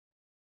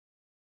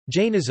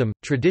Jainism,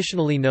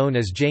 traditionally known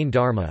as Jain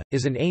Dharma,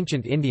 is an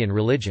ancient Indian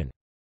religion.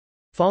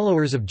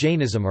 Followers of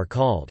Jainism are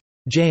called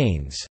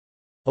Jains,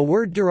 a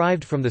word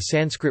derived from the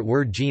Sanskrit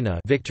word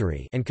jina,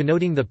 victory, and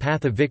connoting the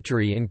path of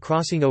victory in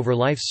crossing over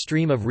life's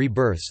stream of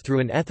rebirths through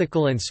an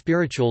ethical and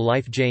spiritual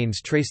life.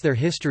 Jains trace their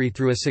history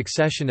through a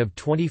succession of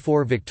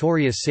 24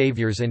 victorious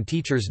saviors and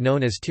teachers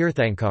known as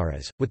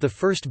Tirthankaras, with the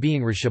first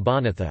being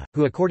Rishabhanatha,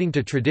 who according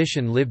to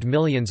tradition lived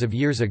millions of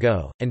years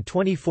ago, and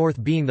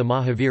 24th being the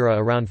Mahavira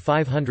around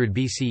 500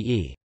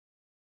 BCE.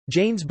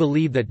 Jains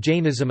believe that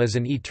Jainism is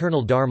an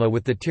eternal dharma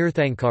with the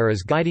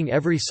Tirthankaras guiding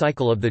every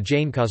cycle of the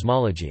Jain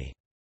cosmology.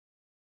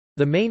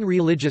 The main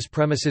religious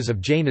premises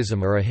of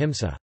Jainism are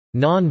ahimsa,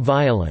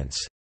 non-violence,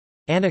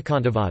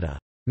 anekantavada,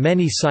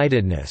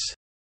 many-sidedness,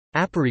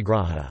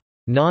 aparigraha,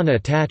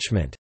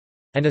 non-attachment,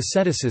 and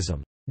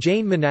asceticism.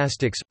 Jain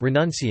monastics,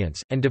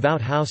 renunciants, and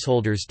devout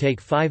householders take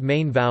 5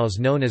 main vows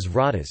known as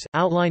vratas,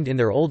 outlined in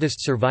their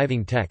oldest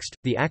surviving text,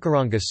 the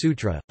Akaranga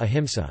Sutra: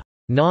 ahimsa,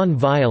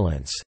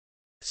 non-violence;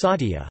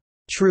 satya,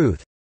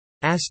 truth;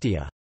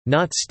 asteya,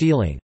 not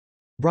stealing;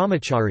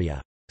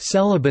 brahmacharya,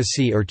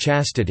 celibacy or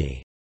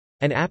chastity;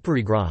 and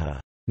aparigraha,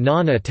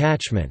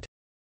 non-attachment.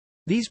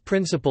 These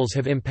principles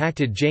have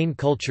impacted Jain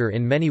culture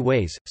in many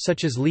ways,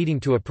 such as leading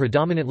to a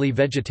predominantly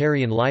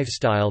vegetarian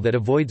lifestyle that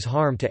avoids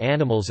harm to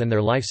animals and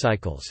their life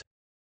cycles.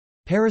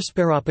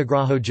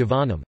 Parasparapagraho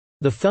jivanam,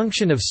 the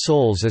function of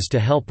souls is to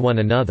help one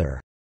another,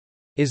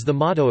 is the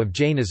motto of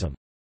Jainism.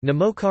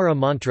 Namokara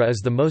mantra is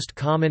the most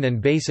common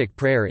and basic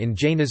prayer in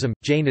Jainism.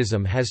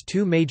 Jainism has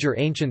 2 major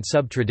ancient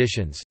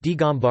sub-traditions,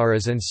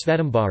 Digambaras and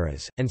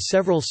Svetambaras, and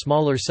several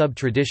smaller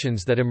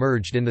sub-traditions that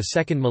emerged in the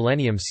 2nd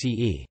millennium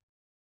CE.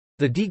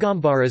 The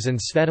Digambaras and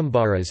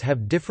Svetambaras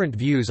have different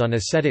views on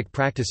ascetic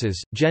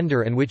practices,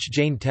 gender, and which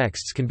Jain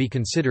texts can be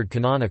considered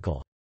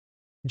canonical.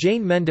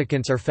 Jain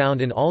mendicants are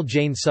found in all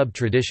Jain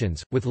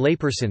sub-traditions, with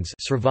laypersons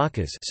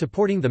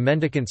supporting the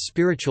mendicants'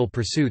 spiritual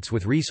pursuits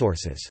with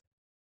resources.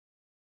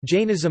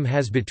 Jainism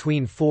has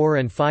between 4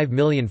 and 5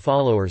 million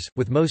followers,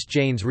 with most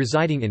Jains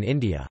residing in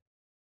India.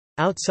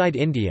 Outside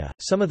India,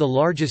 some of the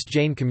largest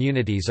Jain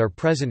communities are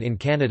present in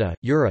Canada,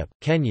 Europe,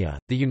 Kenya,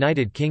 the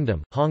United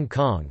Kingdom, Hong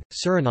Kong,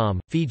 Suriname,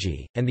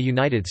 Fiji, and the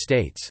United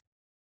States.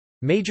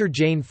 Major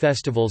Jain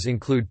festivals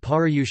include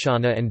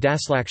Paryushana and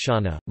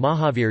Daslakshana,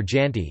 Mahavir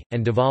Jayanti,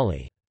 and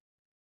Diwali.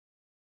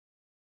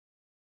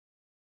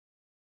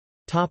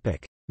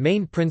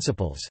 Main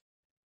principles.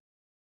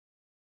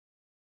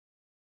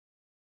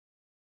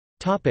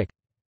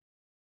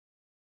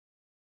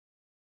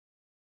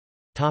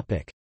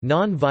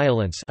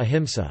 Non-violence,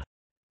 ahimsa.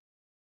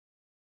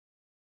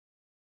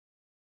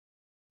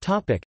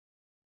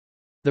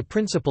 The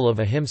principle of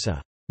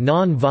ahimsa,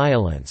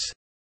 non-violence,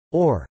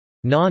 or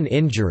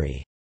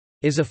non-injury,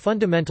 is a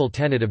fundamental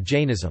tenet of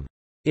Jainism.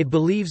 It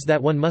believes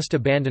that one must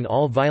abandon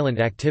all violent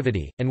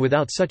activity, and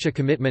without such a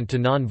commitment to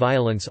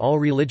non-violence all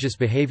religious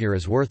behavior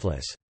is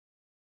worthless.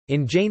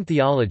 In Jain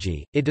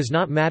theology, it does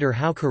not matter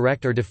how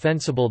correct or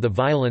defensible the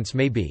violence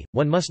may be,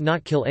 one must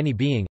not kill any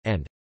being,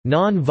 and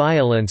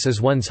non-violence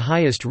is one's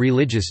highest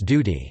religious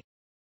duty.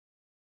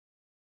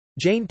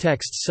 Jain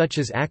texts such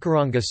as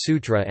Akaranga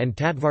Sutra and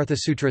Tattvartha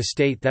Sutra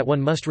state that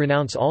one must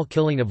renounce all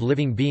killing of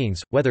living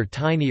beings, whether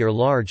tiny or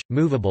large,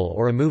 movable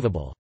or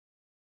immovable.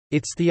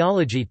 Its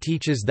theology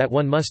teaches that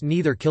one must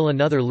neither kill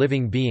another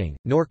living being,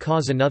 nor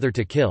cause another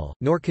to kill,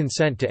 nor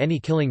consent to any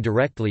killing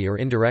directly or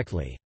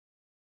indirectly.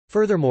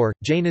 Furthermore,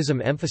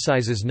 Jainism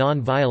emphasizes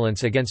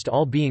non-violence against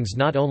all beings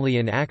not only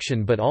in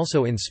action but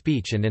also in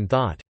speech and in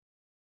thought.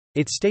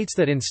 It states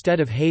that instead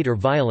of hate or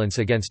violence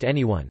against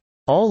anyone,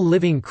 all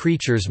living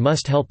creatures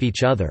must help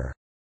each other.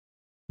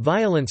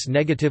 Violence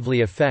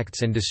negatively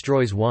affects and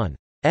destroys one's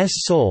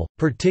soul,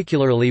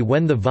 particularly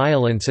when the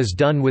violence is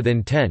done with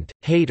intent,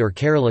 hate or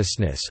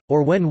carelessness,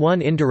 or when one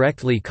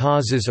indirectly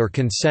causes or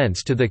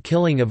consents to the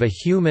killing of a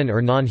human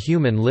or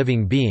non-human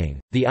living being.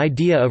 The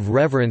idea of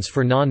reverence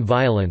for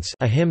non-violence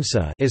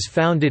ahimsa is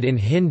founded in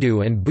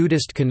Hindu and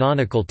Buddhist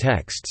canonical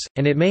texts,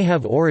 and it may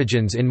have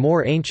origins in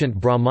more ancient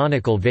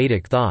Brahmanical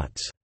Vedic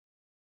thoughts.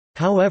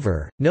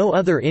 However, no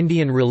other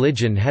Indian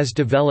religion has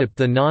developed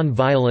the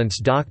non-violence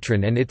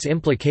doctrine and its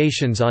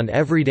implications on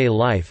everyday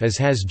life as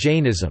has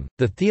Jainism.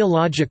 The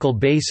theological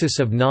basis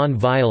of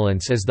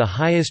non-violence as the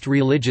highest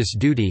religious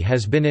duty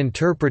has been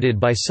interpreted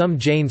by some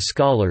Jain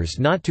scholars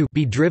not to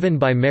be driven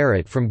by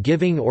merit from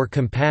giving or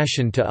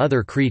compassion to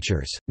other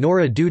creatures, nor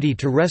a duty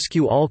to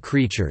rescue all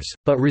creatures,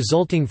 but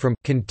resulting from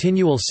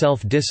continual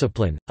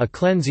self-discipline, a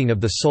cleansing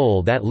of the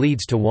soul that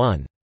leads to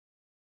one's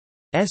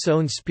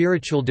own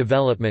spiritual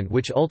development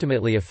which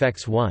ultimately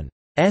affects one's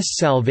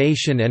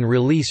salvation and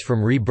release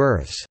from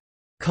rebirths.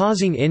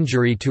 Causing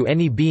injury to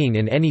any being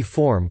in any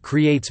form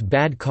creates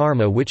bad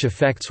karma which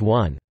affects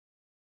one's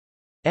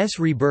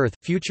rebirth,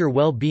 future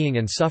well-being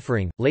and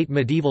suffering. Late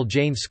medieval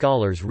Jain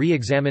scholars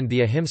re-examined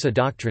the ahimsa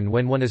doctrine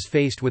when one is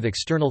faced with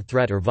external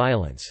threat or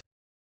violence.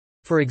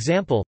 For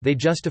example, they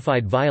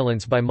justified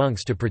violence by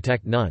monks to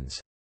protect nuns.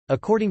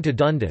 According to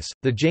Dundas,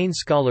 the Jain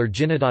scholar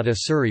Jinadatta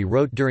Suri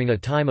wrote during a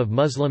time of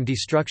Muslim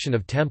destruction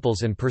of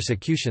temples and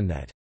persecution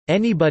that,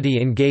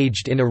 Anybody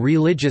engaged in a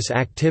religious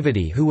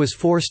activity who was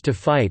forced to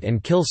fight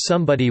and kill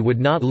somebody would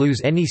not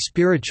lose any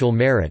spiritual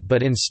merit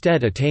but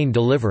instead attain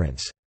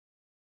deliverance."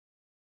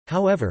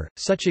 However,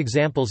 such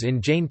examples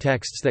in Jain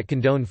texts that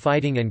condone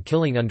fighting and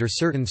killing under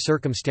certain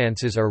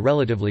circumstances are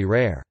relatively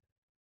rare.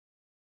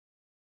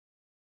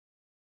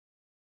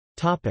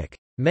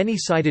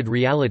 Many-sided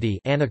reality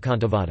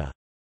Anekantavada.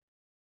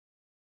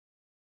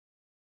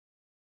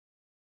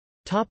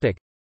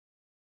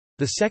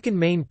 The second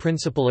main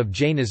principle of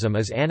Jainism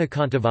is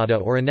Anekantavada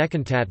or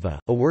Anekantatva,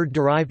 a word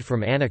derived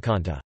from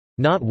anekanta,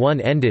 not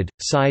one-ended,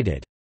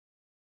 sided,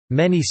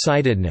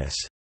 many-sidedness,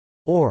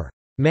 or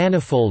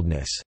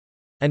manifoldness,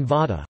 and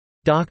vada,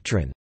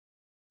 doctrine,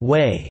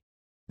 way.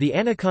 The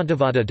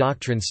Anekantavada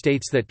doctrine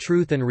states that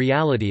truth and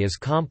reality is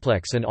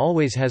complex and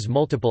always has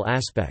multiple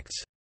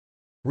aspects.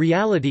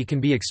 Reality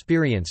can be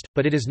experienced,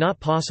 but it is not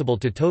possible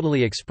to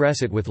totally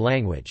express it with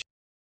language.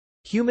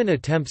 Human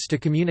attempts to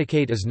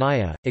communicate is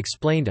naya,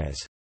 explained as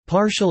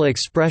partial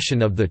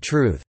expression of the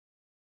truth.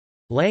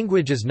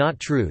 Language is not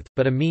truth,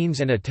 but a means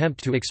and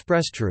attempt to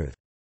express truth.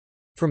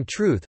 From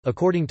truth,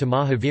 according to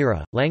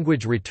Mahavira,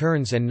 language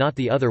returns and not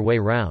the other way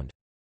round.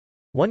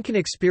 One can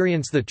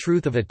experience the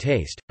truth of a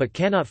taste, but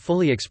cannot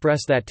fully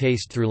express that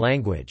taste through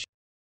language.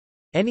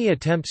 Any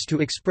attempts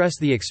to express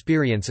the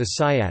experience is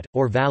sayat,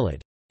 or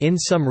valid, in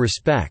some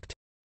respect,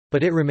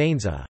 but it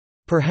remains a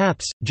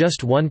perhaps,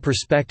 just one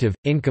perspective,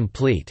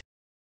 incomplete.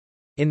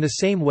 In the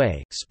same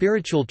way,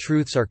 spiritual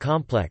truths are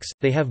complex,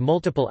 they have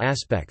multiple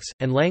aspects,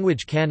 and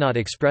language cannot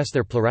express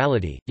their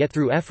plurality, yet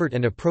through effort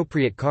and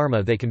appropriate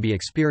karma they can be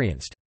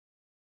experienced.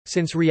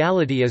 Since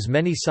reality is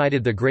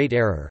many-sided, the great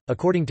error,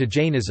 according to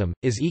Jainism,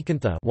 is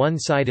ekantha,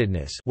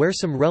 one-sidedness, where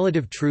some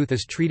relative truth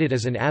is treated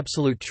as an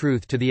absolute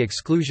truth to the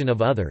exclusion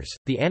of others.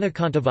 The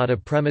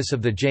Anekantavada premise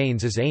of the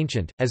Jains is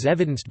ancient, as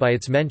evidenced by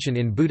its mention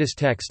in Buddhist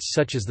texts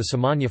such as the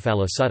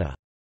Samanyaphala Sutta.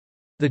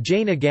 The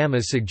Jain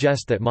Agamas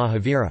suggest that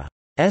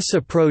Mahavira's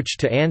approach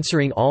to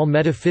answering all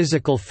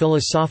metaphysical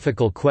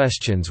philosophical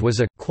questions was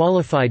a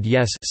qualified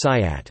yes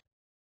sayat.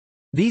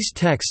 These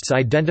texts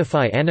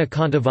identify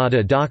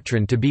Anekantavada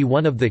doctrine to be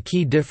one of the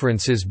key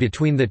differences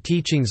between the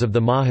teachings of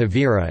the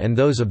Mahavira and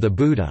those of the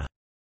Buddha.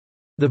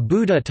 The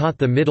Buddha taught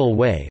the middle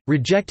way,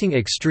 rejecting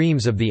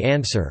extremes of the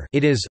answer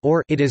it is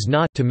or it is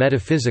not to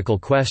metaphysical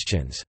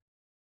questions.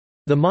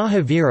 The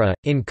Mahavira,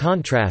 in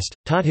contrast,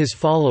 taught his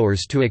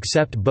followers to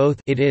accept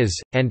both it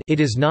is and it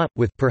is not,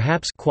 with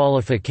perhaps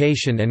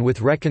qualification and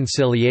with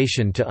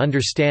reconciliation to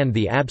understand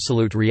the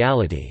absolute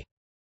reality.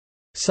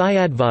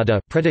 Sayadvada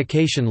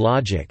predication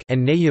logic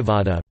and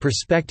Nayavada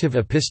perspective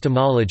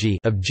epistemology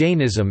of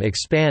Jainism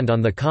expand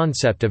on the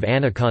concept of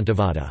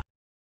Anekantavada.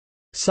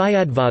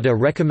 Sayadvada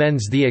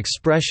recommends the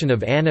expression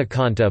of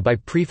Anekanta by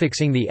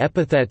prefixing the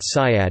epithet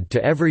sayad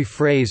to every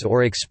phrase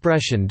or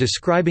expression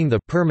describing the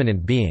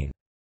permanent being.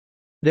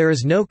 There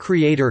is no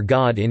creator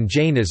God in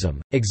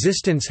Jainism,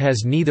 existence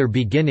has neither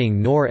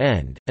beginning nor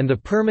end, and the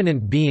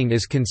permanent being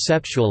is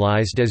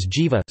conceptualized as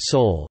jiva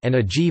soul and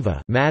ajiva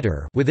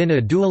matter within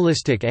a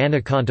dualistic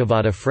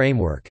Anekantavada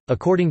framework.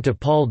 According to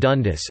Paul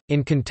Dundas,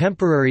 in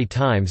contemporary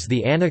times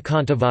the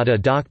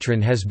Anekantavada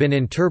doctrine has been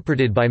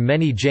interpreted by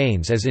many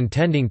Jains as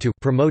intending to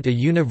promote a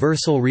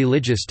universal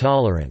religious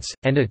tolerance,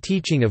 and a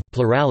teaching of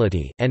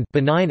plurality and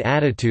benign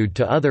attitude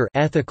to other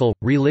ethical,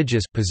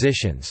 religious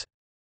positions.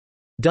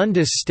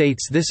 Dundas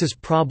states this is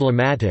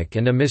problematic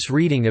and a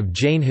misreading of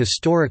Jain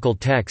historical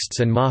texts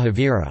and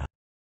Mahavira's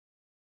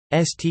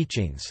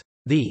teachings.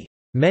 The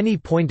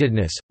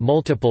many-pointedness,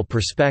 multiple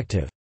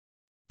perspective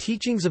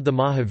teachings of the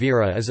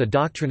Mahavira is a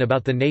doctrine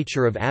about the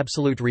nature of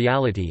absolute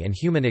reality and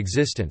human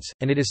existence,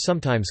 and it is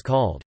sometimes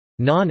called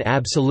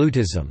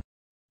non-absolutism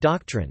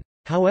doctrine.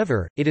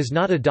 However, it is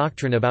not a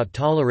doctrine about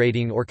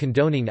tolerating or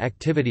condoning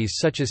activities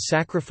such as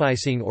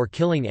sacrificing or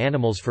killing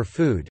animals for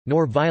food,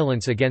 nor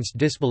violence against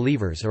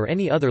disbelievers or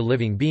any other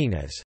living being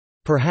as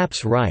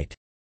perhaps right.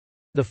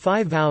 The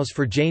 5 vows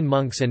for Jain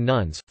monks and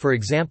nuns, for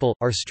example,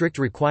 are strict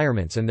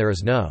requirements and there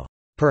is no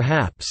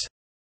perhaps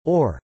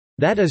or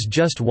that is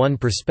just one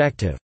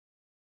perspective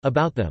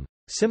about them.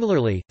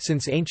 Similarly,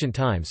 since ancient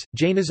times,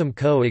 Jainism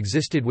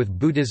co-existed with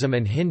Buddhism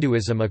and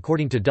Hinduism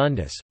according to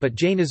Dundas, but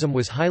Jainism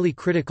was highly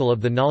critical of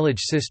the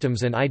knowledge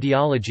systems and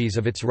ideologies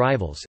of its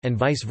rivals, and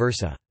vice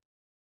versa.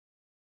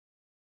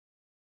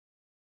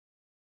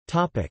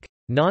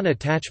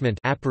 Non-attachment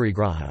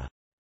aparigraha.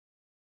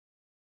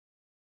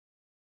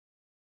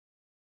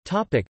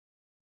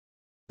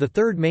 The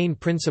third main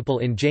principle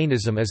in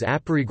Jainism is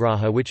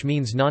aparigraha, which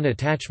means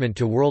non-attachment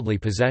to worldly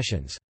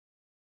possessions.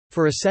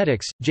 For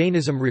ascetics,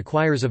 Jainism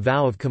requires a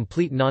vow of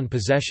complete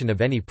non-possession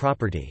of any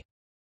property.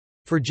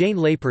 For Jain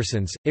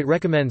laypersons, it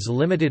recommends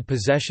limited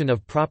possession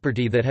of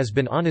property that has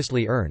been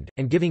honestly earned,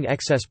 and giving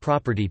excess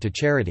property to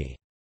charity.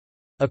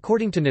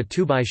 According to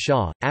Natubai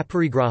Shah,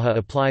 aparigraha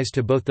applies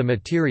to both the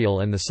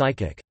material and the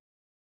psychic.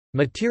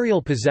 Material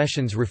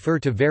possessions refer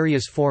to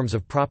various forms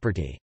of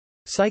property.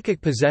 Psychic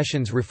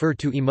possessions refer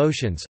to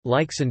emotions,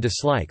 likes and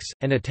dislikes,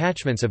 and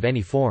attachments of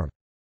any form.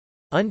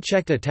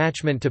 Unchecked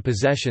attachment to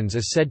possessions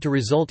is said to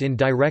result in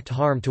direct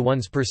harm to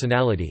one's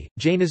personality.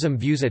 Jainism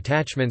views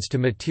attachments to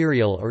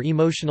material or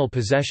emotional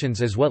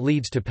possessions as what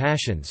leads to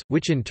passions,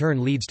 which in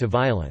turn leads to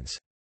violence.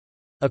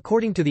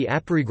 According to the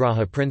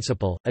aparigraha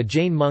principle, a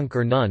Jain monk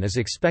or nun is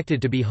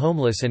expected to be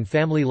homeless and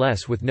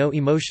family-less with no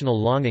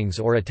emotional longings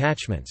or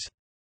attachments.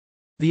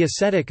 The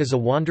ascetic is a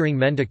wandering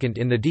mendicant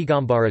in the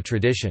Digambara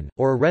tradition,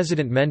 or a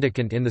resident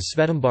mendicant in the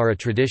Svetambara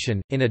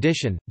tradition. In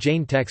addition,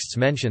 Jain texts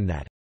mention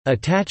that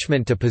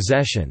attachment to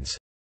possessions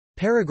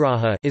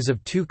parigraha is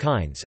of two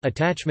kinds: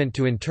 attachment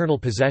to internal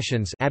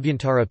possessions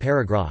abhyantara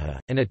parigraha,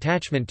 and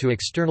attachment to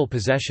external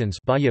possessions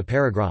bahya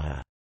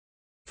parigraha.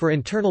 For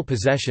internal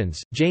possessions,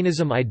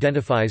 Jainism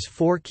identifies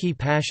four key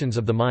passions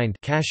of the mind: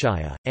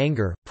 kashaya,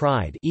 anger,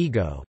 pride,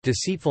 ego,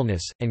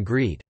 deceitfulness, and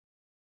greed.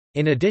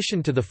 In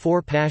addition to the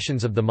four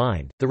passions of the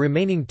mind, the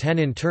remaining 10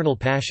 internal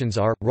passions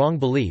are, wrong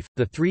belief,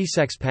 the three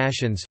sex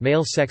passions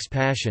male sex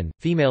passion,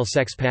 female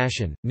sex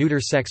passion,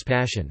 neuter sex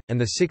passion, and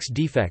the 6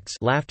 defects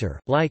laughter,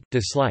 like,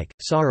 dislike,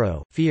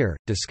 sorrow, fear,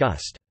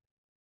 disgust.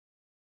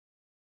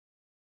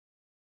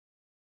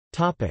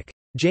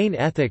 Jain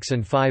ethics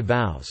and 5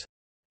 vows.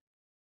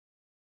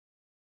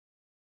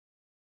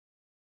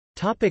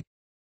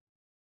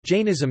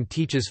 Jainism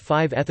teaches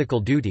 5 ethical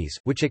duties,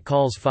 which it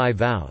calls 5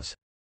 vows.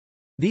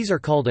 These are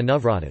called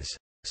anuvratas,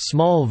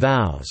 small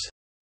vows,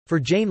 for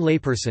Jain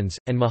laypersons,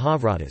 and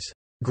mahavratas,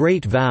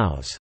 great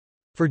vows,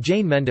 for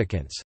Jain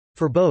mendicants.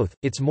 For both,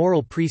 its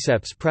moral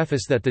precepts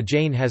preface that the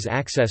Jain has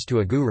access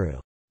to a guru,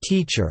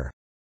 teacher,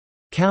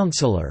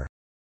 counselor,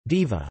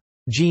 deva,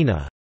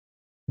 jina,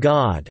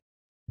 God,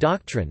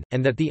 doctrine,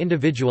 and that the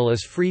individual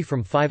is free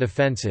from 5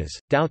 offences: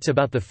 doubts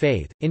about the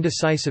faith,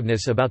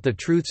 indecisiveness about the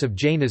truths of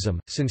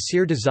Jainism,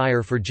 sincere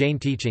desire for Jain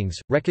teachings,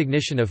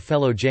 recognition of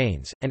fellow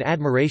Jains, and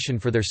admiration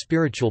for their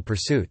spiritual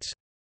pursuits.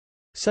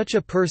 Such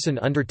a person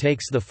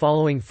undertakes the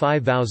following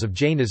 5 vows of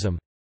Jainism: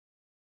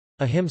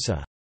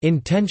 ahimsa,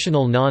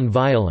 intentional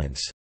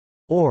non-violence,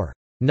 or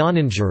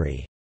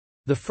non-injury.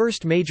 The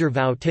first major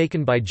vow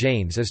taken by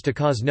Jains is to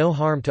cause no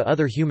harm to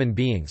other human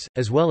beings,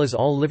 as well as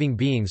all living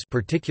beings,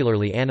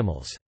 particularly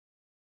animals.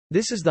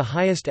 This is the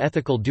highest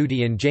ethical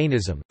duty in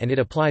Jainism, and it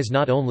applies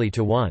not only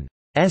to one's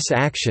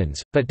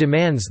actions, but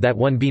demands that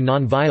one be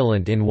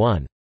nonviolent in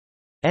one's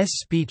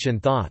speech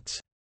and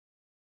thoughts.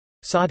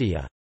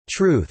 Satya,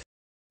 truth.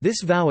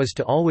 This vow is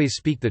to always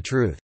speak the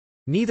truth.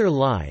 Neither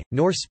lie,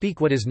 nor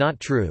speak what is not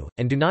true,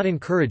 and do not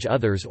encourage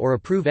others or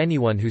approve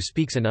anyone who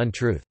speaks an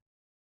untruth.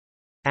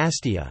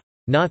 Asteya,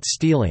 not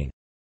stealing.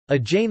 A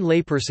Jain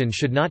layperson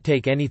should not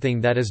take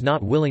anything that is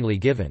not willingly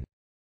given.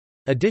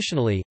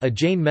 Additionally, a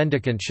Jain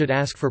mendicant should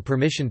ask for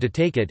permission to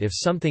take it if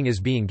something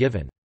is being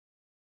given.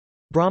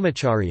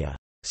 Brahmacharya,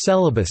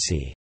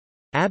 celibacy.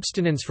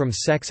 Abstinence from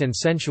sex and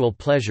sensual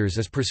pleasures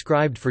is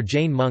prescribed for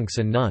Jain monks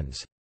and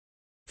nuns.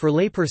 For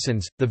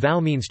laypersons, the vow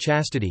means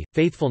chastity,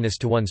 faithfulness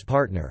to one's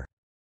partner.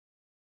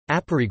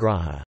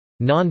 Aparigraha,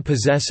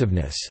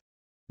 non-possessiveness.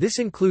 This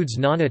includes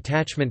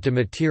non-attachment to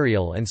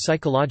material and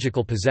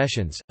psychological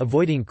possessions,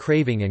 avoiding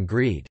craving and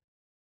greed.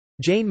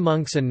 Jain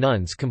monks and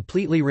nuns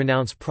completely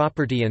renounce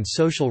property and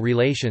social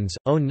relations,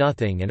 own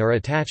nothing and are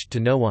attached to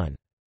no one.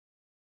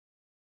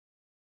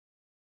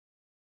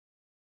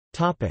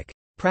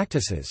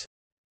 Practices.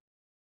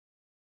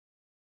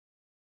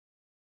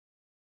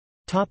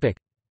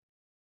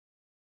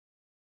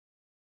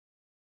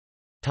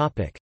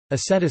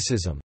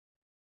 Asceticism.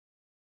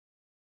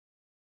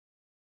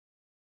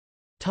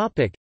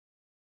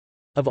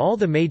 Of all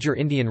the major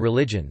Indian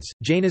religions,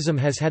 Jainism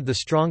has had the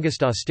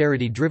strongest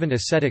austerity-driven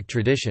ascetic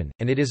tradition,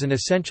 and it is an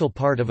essential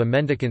part of a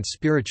mendicant's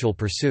spiritual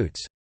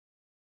pursuits.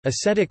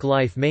 Ascetic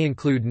life may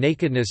include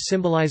nakedness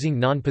symbolizing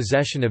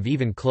non-possession of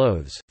even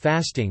clothes,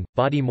 fasting,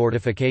 body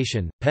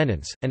mortification,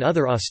 penance, and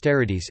other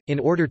austerities, in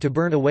order to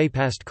burn away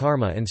past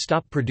karma and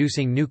stop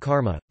producing new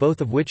karma, both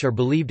of which are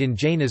believed in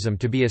Jainism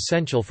to be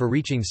essential for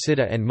reaching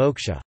siddha and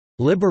moksha,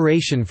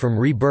 liberation from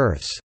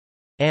rebirths,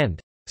 and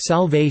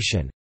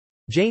salvation.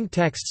 Jain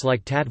texts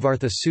like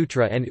Tattvartha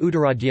Sutra and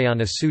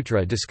Uttaradhyayana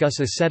Sutra discuss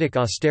ascetic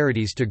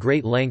austerities to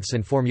great lengths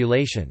and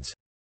formulations.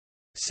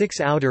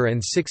 6 outer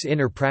and 6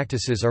 inner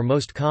practices are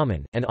most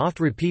common, and oft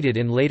repeated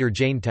in later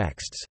Jain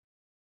texts.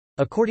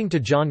 According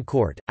to John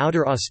Court,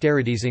 outer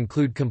austerities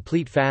include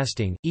complete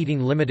fasting, eating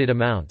limited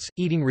amounts,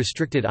 eating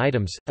restricted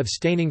items,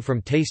 abstaining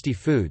from tasty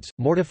foods,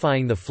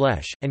 mortifying the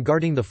flesh, and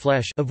guarding the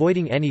flesh,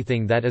 avoiding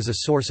anything that is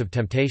a source of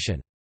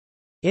temptation.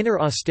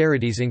 Inner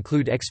austerities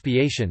include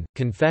expiation,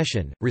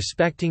 confession,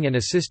 respecting and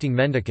assisting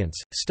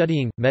mendicants,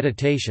 studying,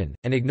 meditation,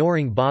 and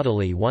ignoring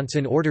bodily wants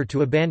in order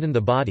to abandon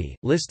the body.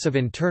 Lists of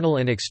internal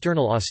and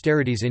external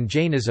austerities in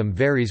Jainism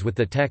varies with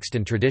the text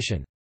and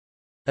tradition.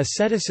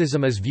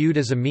 Asceticism is viewed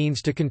as a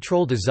means to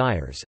control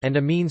desires, and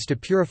a means to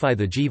purify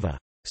the jiva,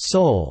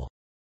 soul.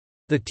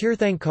 The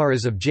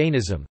Tirthankaras of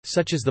Jainism,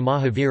 such as the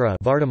Mahavira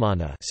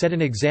Vardhamana, set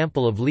an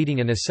example of leading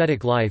an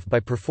ascetic life by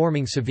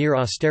performing severe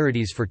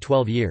austerities for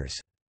 12 years.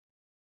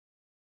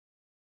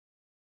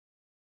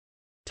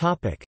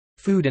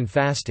 Food and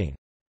fasting.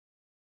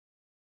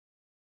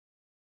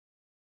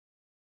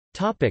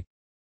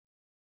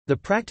 The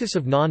practice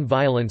of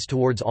non-violence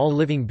towards all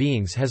living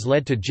beings has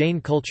led to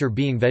Jain culture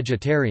being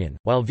vegetarian,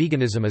 while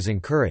veganism is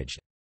encouraged.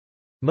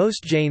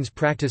 Most Jains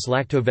practice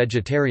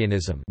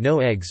lacto-vegetarianism, no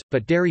eggs,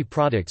 but dairy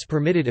products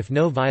permitted if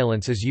no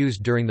violence is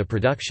used during the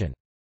production.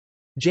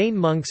 Jain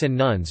monks and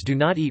nuns do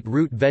not eat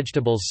root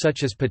vegetables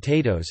such as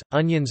potatoes,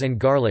 onions and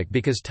garlic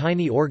because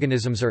tiny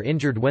organisms are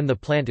injured when the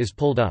plant is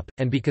pulled up,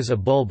 and because a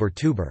bulb or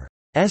tuber's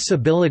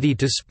ability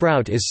to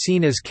sprout is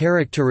seen as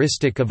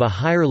characteristic of a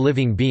higher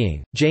living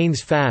being.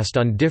 Jains fast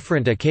on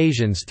different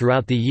occasions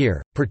throughout the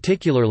year,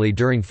 particularly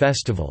during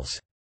festivals.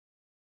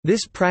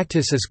 This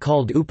practice is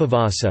called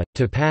upavasa,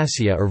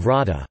 tapasya or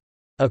vrata.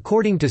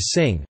 According to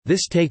Singh,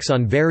 this takes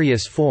on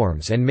various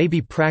forms and may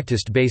be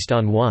practiced based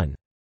on one's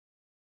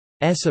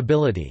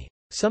ability.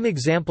 Some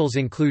examples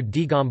include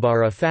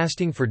Digambara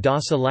fasting for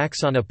Dasa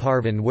Laksana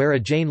Parvan, where a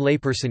Jain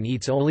layperson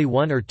eats only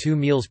 1 or 2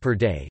 meals per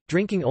day,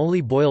 drinking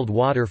only boiled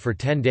water for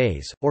 10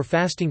 days, or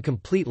fasting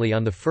completely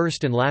on the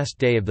first and last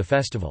day of the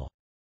festival.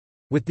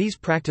 With these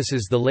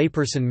practices, the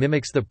layperson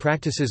mimics the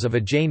practices of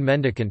a Jain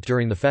mendicant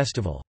during the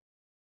festival.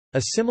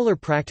 A similar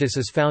practice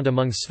is found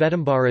among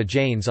Svetambara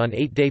Jains on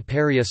 8-day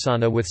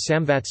Paryasana with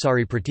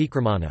Samvatsari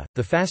Pratikramana.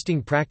 The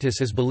fasting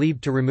practice is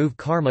believed to remove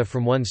karma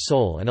from one's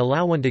soul and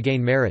allow one to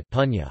gain merit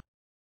punya.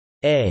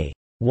 A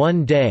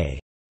one-day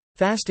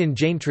fast in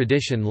Jain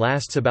tradition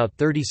lasts about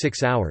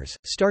 36 hours,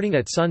 starting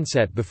at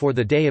sunset before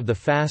the day of the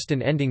fast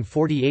and ending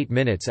 48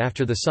 minutes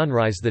after the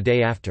sunrise the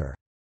day after.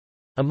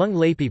 Among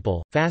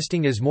laypeople,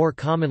 fasting is more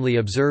commonly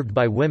observed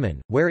by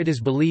women, where it is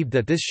believed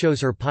that this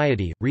shows her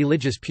piety,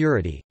 religious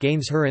purity,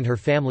 gains her and her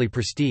family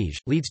prestige,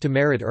 leads to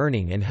merit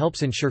earning and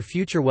helps ensure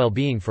future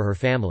well-being for her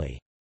family.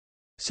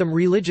 Some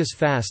religious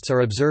fasts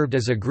are observed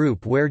as a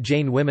group where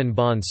Jain women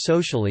bond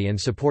socially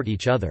and support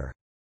each other.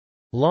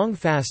 Long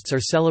fasts are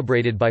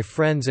celebrated by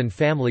friends and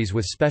families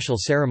with special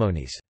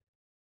ceremonies.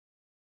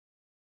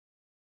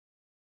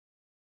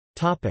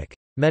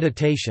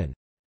 Meditation.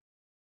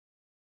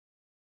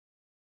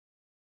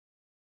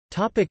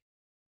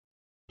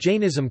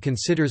 Jainism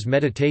considers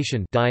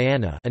meditation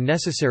dhyana a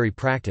necessary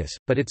practice,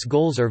 but its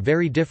goals are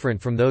very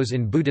different from those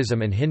in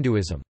Buddhism and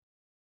Hinduism.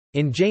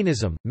 In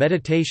Jainism,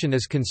 meditation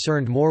is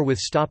concerned more with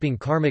stopping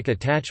karmic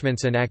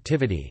attachments and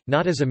activity,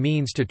 not as a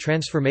means to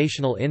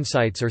transformational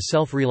insights or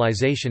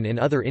self-realization in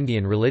other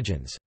Indian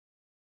religions.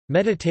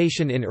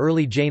 Meditation in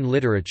early Jain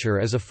literature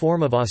is a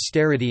form of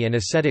austerity and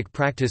ascetic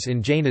practice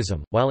in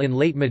Jainism, while in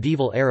late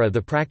medieval era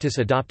the practice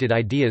adopted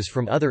ideas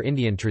from other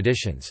Indian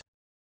traditions.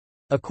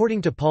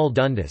 According to Paul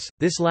Dundas,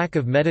 this lack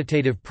of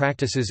meditative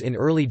practices in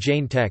early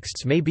Jain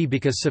texts may be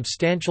because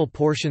substantial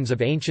portions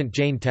of ancient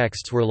Jain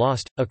texts were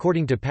lost.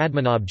 According to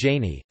Padmanabh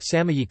Jaini,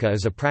 samayika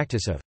is a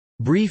practice of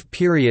brief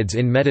periods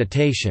in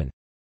meditation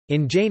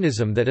in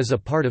Jainism that is a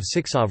part of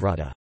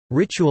siksavrata,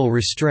 ritual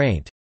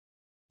restraint.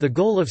 The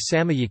goal of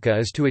samayika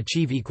is to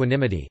achieve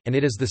equanimity, and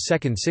it is the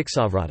second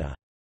siksavrata.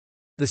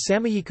 The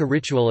samayika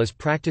ritual is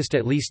practiced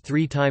at least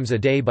 3 times a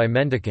day by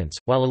mendicants,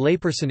 while a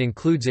layperson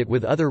includes it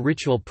with other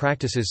ritual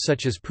practices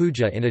such as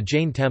puja in a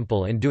Jain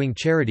temple and doing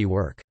charity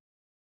work.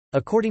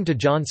 According to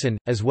Johnson,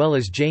 as well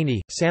as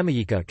Jaini,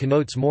 samayika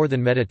connotes more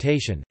than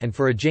meditation, and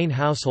for a Jain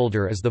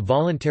householder is the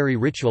voluntary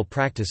ritual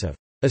practice of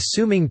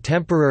assuming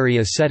temporary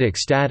ascetic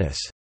status.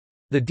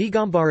 The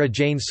Digambara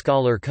Jain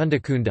scholar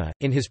Kundakunda,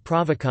 in his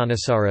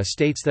Pravakanasara,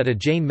 states that a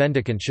Jain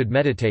mendicant should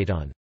meditate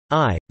on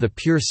I, the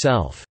pure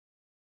self.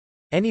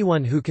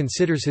 Anyone who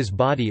considers his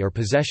body or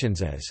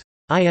possessions as,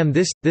 I am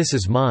this, this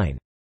is mine,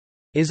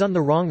 is on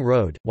the wrong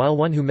road, while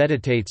one who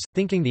meditates,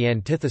 thinking the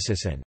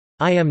antithesis and,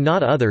 I am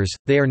not others,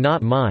 they are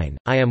not mine,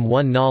 I am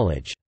one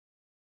knowledge,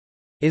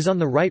 is on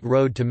the right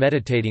road to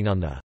meditating on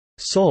the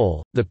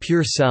soul, the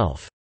pure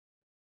self.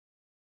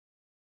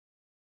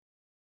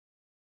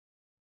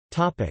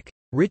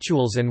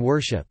 Rituals and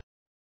worship.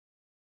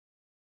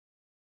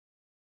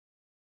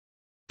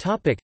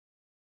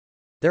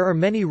 There are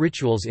many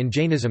rituals in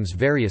Jainism's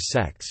various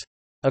sects.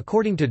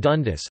 According to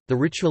Dundas, the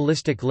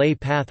ritualistic lay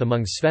path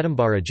among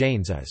Svetambara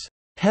Jains is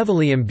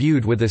heavily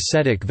imbued with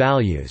ascetic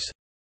values,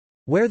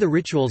 where the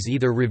rituals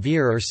either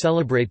revere or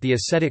celebrate the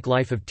ascetic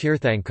life of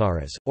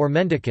tirthankaras, or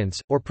mendicants,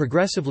 or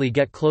progressively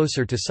get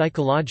closer to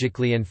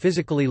psychologically and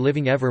physically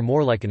living ever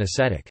more like an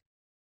ascetic.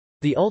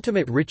 The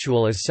ultimate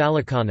ritual is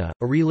salakana,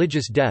 a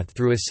religious death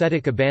through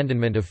ascetic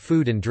abandonment of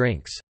food and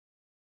drinks.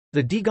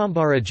 The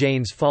Digambara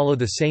Jains follow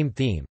the same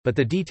theme, but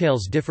the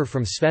details differ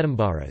from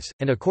Svetambaras,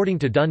 and according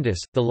to Dundas,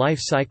 the life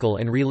cycle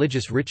and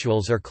religious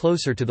rituals are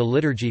closer to the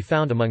liturgy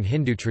found among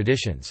Hindu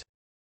traditions.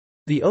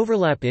 The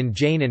overlap in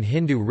Jain and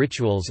Hindu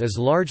rituals is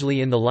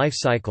largely in the life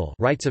cycle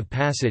rites of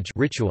passage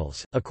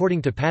rituals,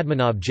 according to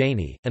Padmanabh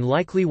Jaini, and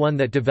likely one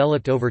that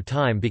developed over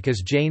time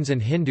because Jains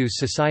and Hindus'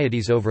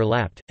 societies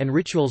overlapped, and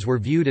rituals were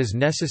viewed as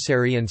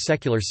necessary and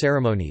secular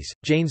ceremonies.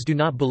 Jains do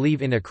not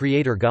believe in a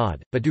creator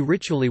god, but do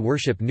ritually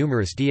worship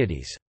numerous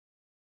deities.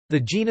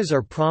 The jinas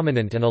are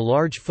prominent and a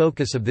large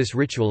focus of this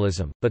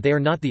ritualism, but they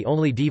are not the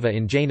only deva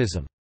in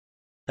Jainism.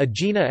 A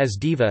jina as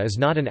deva is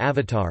not an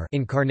avatar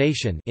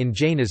incarnation in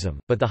Jainism,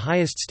 but the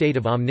highest state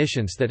of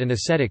omniscience that an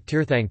ascetic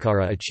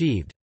tirthankara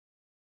achieved.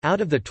 Out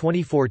of the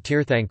 24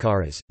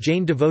 Tirthankaras,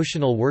 Jain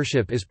devotional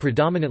worship is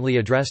predominantly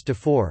addressed to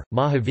four: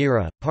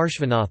 Mahavira,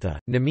 Parshvanatha,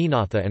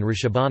 Neminatha and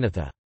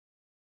Rishabhanatha.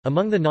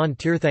 Among the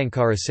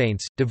non-Tirthankara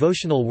saints,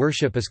 devotional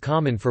worship is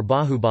common for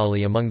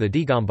Bahubali among the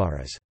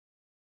Digambaras.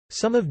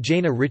 Some of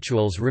Jaina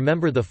rituals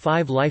remember the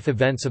 5 life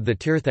events of the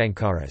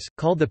Tirthankaras,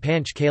 called the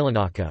Panch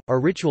Kalanaka,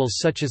 are rituals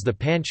such as the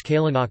Panch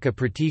Kalanaka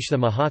Pratishta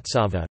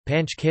Mahotsava,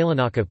 Panch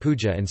Kalanaka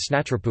Puja and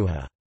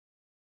Snatrapuja.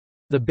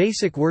 The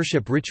basic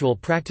worship ritual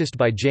practiced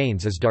by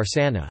Jains is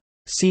darsana,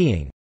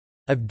 seeing,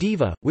 of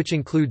Deva, which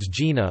includes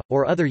Jina,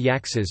 or other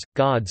yaksas,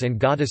 gods and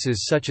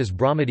goddesses such as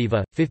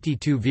Brahmadeva,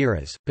 52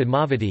 Viras,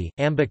 Padmavati,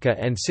 Ambika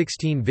and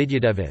 16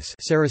 Vidyadevis,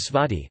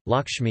 Sarasvati,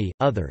 Lakshmi,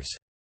 others.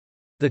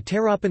 The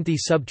Terapanthi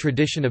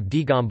sub-tradition of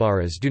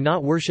Digambaras do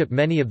not worship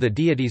many of the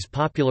deities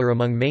popular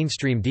among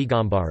mainstream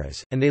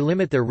Digambaras, and they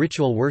limit their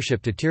ritual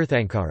worship to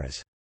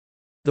Tirthankaras.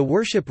 The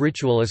worship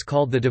ritual is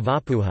called the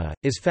Devapuja,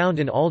 is found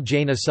in all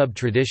Jaina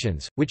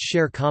sub-traditions, which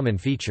share common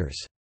features.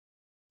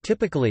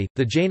 Typically,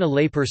 the Jaina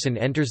layperson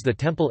enters the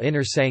temple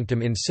inner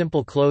sanctum in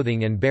simple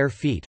clothing and bare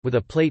feet, with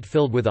a plate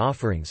filled with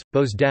offerings,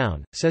 bows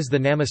down, says the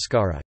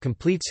Namaskara,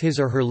 completes his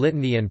or her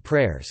litany and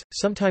prayers,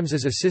 sometimes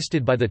is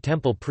assisted by the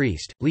temple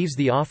priest, leaves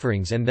the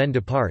offerings and then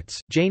departs.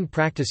 Jain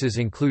practices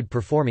include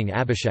performing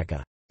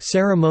abhisheka,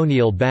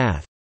 ceremonial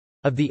bath,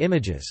 of the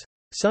images.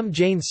 Some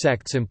Jain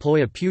sects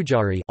employ a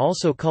pujari,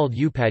 also called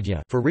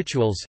upadhyaya, for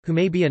rituals, who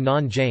may be a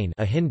non-Jain,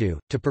 a Hindu,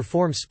 to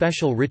perform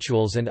special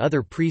rituals and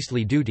other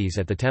priestly duties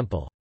at the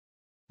temple.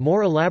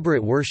 More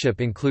elaborate worship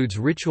includes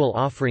ritual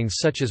offerings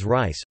such as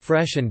rice,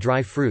 fresh and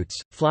dry fruits,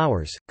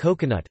 flowers,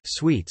 coconut,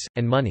 sweets,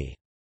 and money.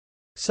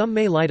 Some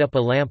may light up a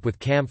lamp with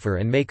camphor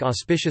and make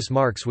auspicious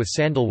marks with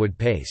sandalwood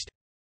paste.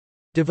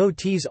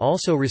 Devotees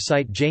also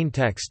recite Jain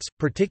texts,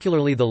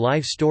 particularly the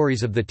life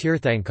stories of the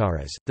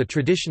Tirthankaras. The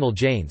traditional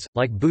Jains,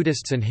 like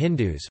Buddhists and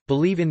Hindus,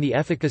 believe in the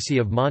efficacy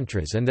of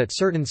mantras and that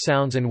certain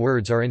sounds and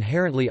words are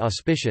inherently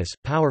auspicious,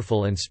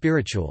 powerful, and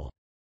spiritual.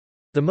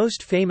 The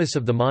most famous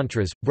of the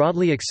mantras,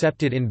 broadly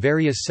accepted in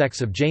various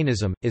sects of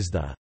Jainism, is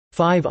the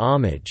 5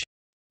 homage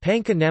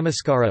Panka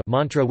Namaskara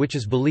mantra, which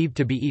is believed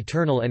to be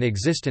eternal and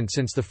existent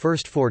since the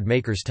first Ford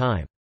maker's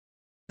time.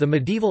 The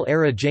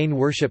medieval-era Jain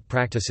worship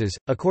practices,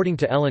 according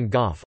to Ellen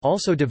Goff,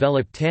 also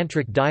developed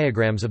tantric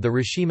diagrams of the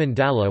Rishi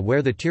Mandala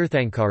where the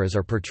Tirthankaras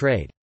are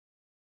portrayed.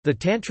 The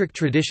tantric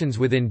traditions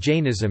within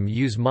Jainism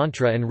use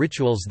mantra and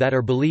rituals that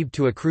are believed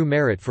to accrue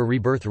merit for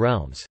rebirth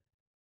realms.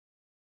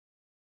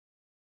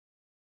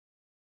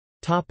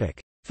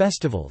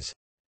 Festivals.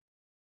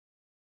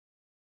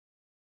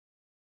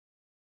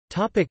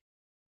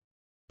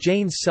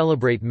 Jains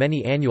celebrate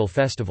many annual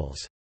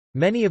festivals.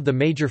 Many of the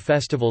major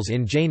festivals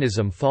in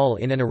Jainism fall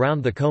in and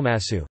around the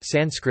Komasu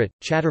Sanskrit,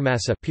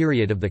 Chaturmasa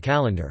period of the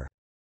calendar.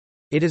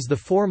 It is the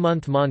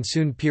 4-month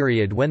monsoon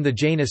period when the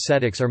Jain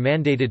ascetics are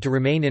mandated to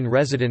remain in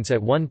residence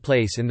at one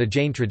place in the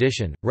Jain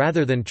tradition,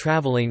 rather than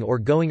travelling or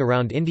going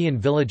around Indian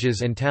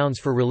villages and towns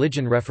for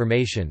religion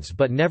reformations,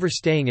 but never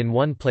staying in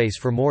one place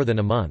for more than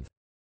a month.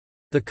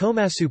 The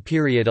Komasu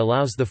period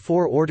allows the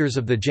 4 orders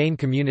of the Jain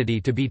community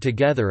to be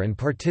together and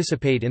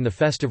participate in the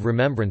festive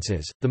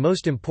remembrances. The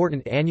most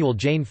important annual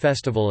Jain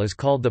festival is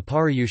called the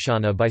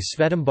Paryushana by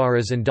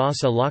Svetambaras and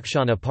Dasa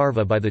Lakshana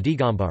Parva by the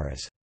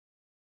Digambaras.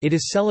 It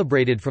is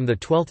celebrated from the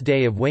 12th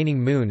day of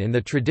waning moon in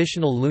the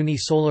traditional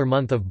luni-solar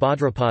month of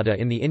Bhadrapada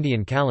in the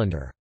Indian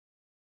calendar.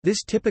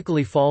 This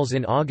typically falls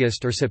in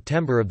August or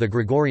September of the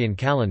Gregorian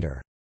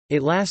calendar.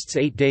 It lasts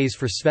 8 days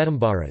for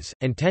Svetambaras,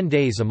 and 10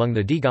 days among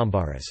the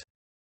Digambaras.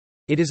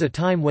 It is a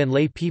time when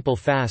lay people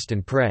fast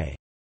and pray.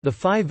 The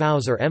 5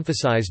 vows are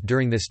emphasized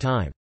during this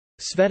time.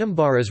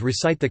 Svetambaras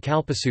recite the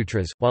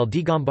Kalpasutras, while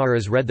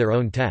Digambaras read their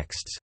own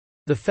texts.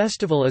 The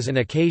festival is an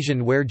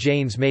occasion where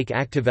Jains make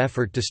active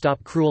effort to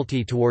stop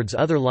cruelty towards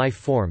other life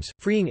forms,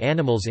 freeing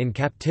animals in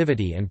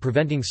captivity and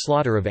preventing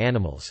slaughter of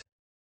animals.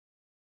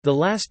 The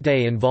last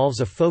day involves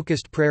a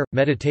focused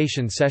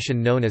prayer-meditation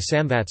session known as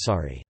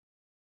Samvatsari.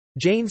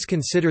 Jains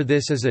consider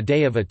this as a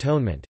day of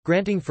atonement,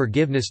 granting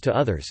forgiveness to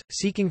others,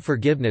 seeking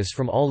forgiveness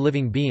from all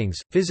living beings,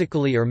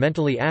 physically or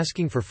mentally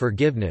asking for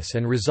forgiveness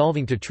and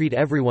resolving to treat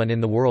everyone in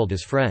the world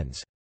as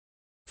friends.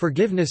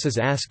 Forgiveness is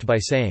asked by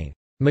saying,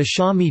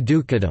 Mashami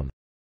Dukadam,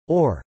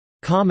 or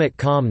Kamat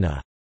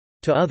Kamna,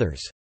 to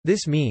others.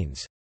 This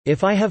means,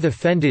 if I have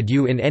offended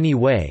you in any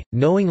way,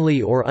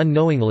 knowingly or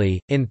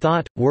unknowingly, in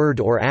thought, word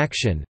or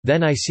action,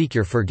 then I seek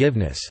your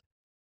forgiveness.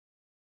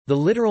 The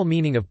literal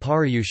meaning of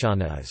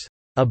Paryushana is,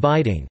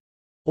 abiding,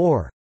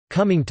 or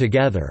coming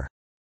together.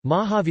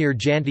 Mahavir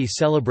Jayanti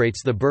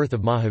celebrates the birth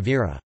of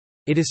Mahavira.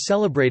 It is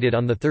celebrated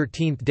on the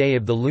 13th day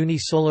of the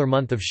luni-solar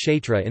month of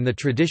Kshetra in the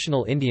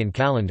traditional Indian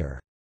calendar.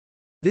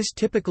 This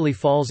typically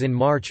falls in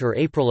March or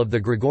April of the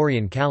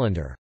Gregorian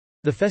calendar.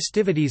 The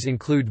festivities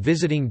include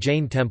visiting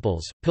Jain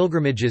temples,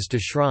 pilgrimages to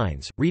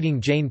shrines,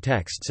 reading Jain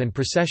texts and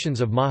processions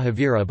of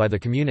Mahavira by the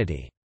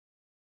community.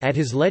 At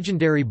his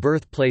legendary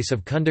birthplace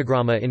of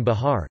Kundagrama in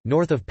Bihar,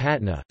 north of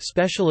Patna,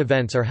 special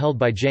events are held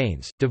by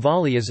Jains.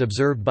 Diwali is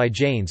observed by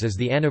Jains as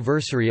the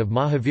anniversary of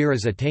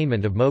Mahavira's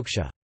attainment of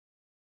moksha.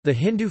 The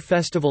Hindu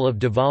festival of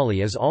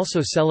Diwali is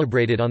also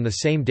celebrated on the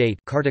same date,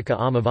 Kartika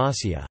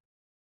Amavasya.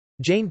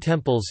 Jain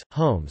temples,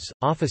 homes,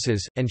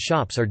 offices, and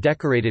shops are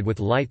decorated with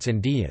lights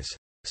and diyas,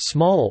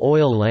 small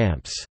oil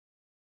lamps.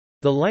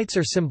 The lights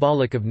are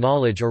symbolic of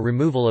knowledge or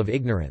removal of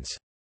ignorance.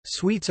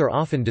 Sweets are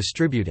often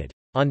distributed.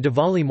 On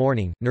Diwali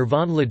morning,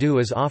 Nirvan Laddu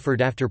is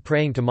offered after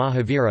praying to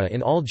Mahavira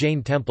in all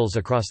Jain temples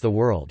across the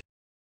world.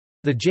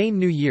 The Jain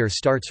New Year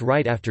starts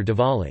right after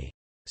Diwali.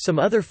 Some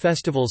other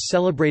festivals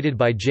celebrated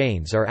by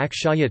Jains are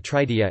Akshaya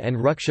Tritiya and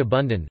Raksha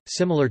Bandhan,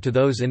 similar to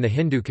those in the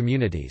Hindu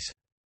communities.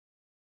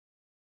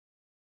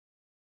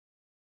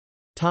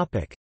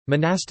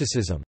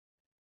 Monasticism.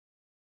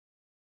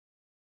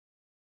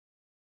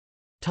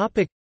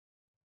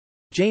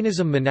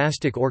 Jainism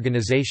monastic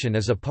organization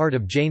is a part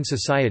of Jain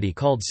society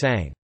called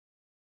Sangh.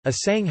 A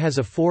Sangh has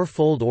a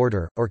four-fold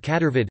order, or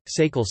Katarvad,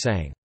 Sakal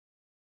Sangh.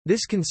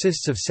 This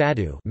consists of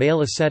sadhu,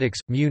 male ascetics,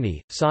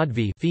 muni,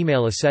 sadhvi,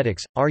 female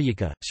ascetics,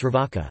 aryika,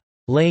 sravaka,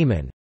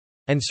 layman,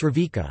 and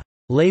sravika,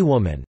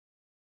 laywoman.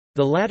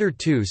 The latter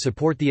two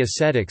support the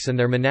ascetics and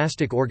their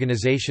monastic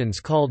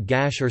organizations called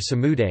Gash or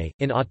Samuday.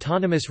 In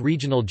autonomous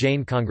regional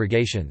Jain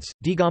congregations,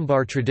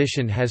 Digambar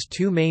tradition has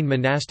two main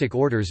monastic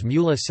orders,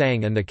 Mula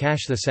Sangh and the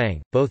Kashtha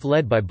Sangh, both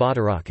led by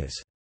Bhattarakas.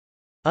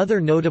 Other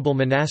notable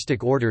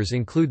monastic orders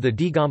include the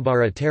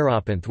Digambara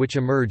Terapanth, which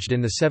emerged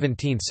in the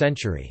 17th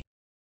century.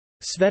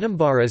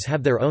 Svetambaras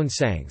have their own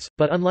sanghs,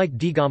 but unlike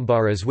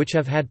Digambaras, which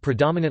have had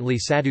predominantly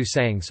sadhu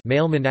sanghs,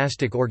 male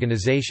monastic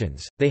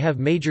organizations, they have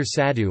major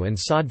sadhu and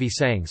sadhvi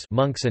sanghs,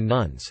 monks and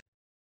nuns.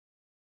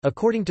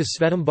 According to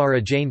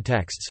Svetambara Jain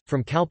texts,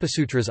 from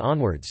Kalpasutras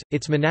onwards,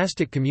 its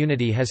monastic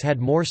community has had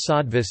more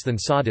sadhvis than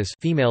sadhus,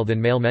 female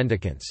than male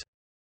mendicants.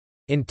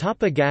 In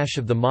Tapa Gash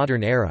of the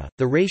modern era,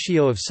 the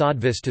ratio of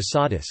sadhvis to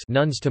sadhus,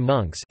 nuns to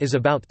monks, is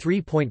about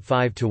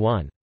 3.5 to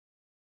 1.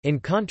 In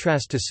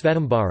contrast to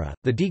Svetambara,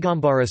 the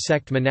Digambara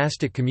sect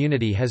monastic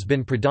community has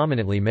been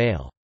predominantly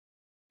male.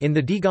 In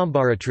the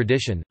Digambara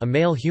tradition, a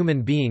male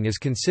human being is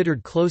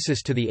considered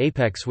closest to the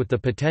apex with the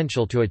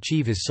potential to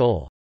achieve his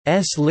soul's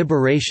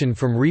liberation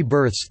from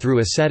rebirths through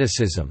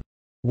asceticism.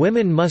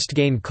 Women must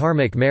gain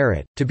karmic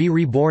merit, to be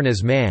reborn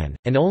as man,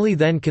 and only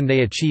then can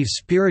they achieve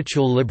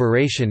spiritual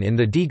liberation in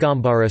the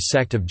Digambara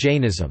sect of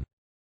Jainism.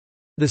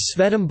 The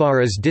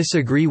Svetambaras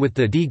disagree with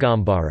the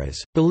Digambaras,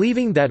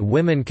 believing that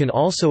women can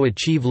also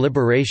achieve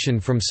liberation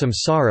from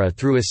samsara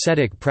through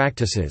ascetic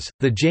practices.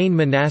 The Jain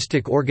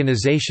monastic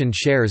organization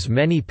shares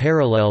many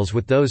parallels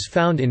with those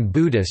found in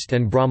Buddhist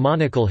and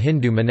Brahmanical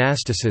Hindu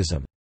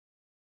monasticism.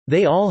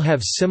 They all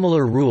have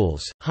similar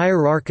rules,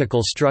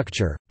 hierarchical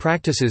structure,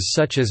 practices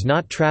such as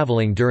not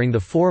traveling during the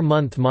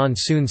 4-month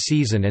monsoon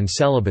season and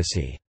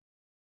celibacy.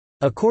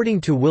 According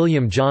to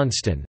William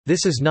Johnston,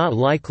 this is not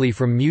likely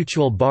from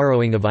mutual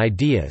borrowing of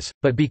ideas,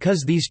 but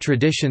because these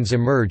traditions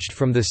emerged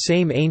from the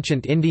same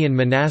ancient Indian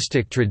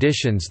monastic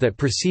traditions that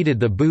preceded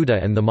the Buddha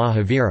and the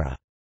Mahavira.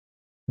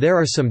 There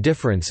are some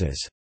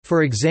differences.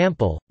 For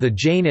example, the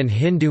Jain and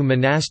Hindu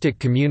monastic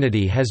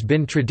community has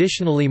been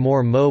traditionally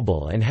more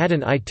mobile and had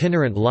an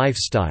itinerant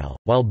lifestyle,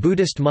 while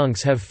Buddhist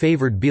monks have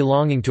favored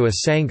belonging to a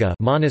sangha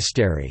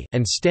monastery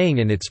and staying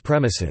in its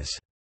premises.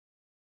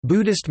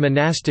 Buddhist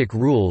monastic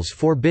rules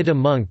forbid a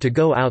monk to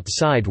go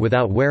outside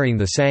without wearing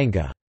the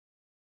sangha's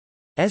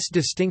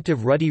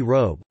distinctive ruddy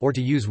robe, or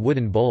to use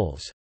wooden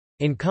bowls.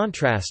 In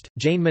contrast,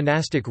 Jain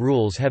monastic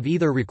rules have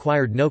either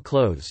required no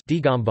clothes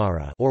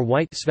Digambara or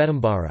white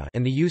Svetambara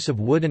and the use of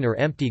wooden or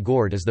empty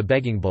gourd as the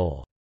begging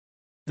bowl.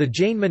 The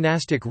Jain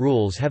monastic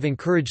rules have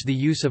encouraged the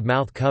use of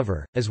mouth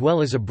cover, as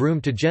well as a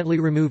broom to gently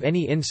remove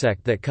any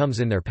insect that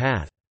comes in their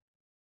path.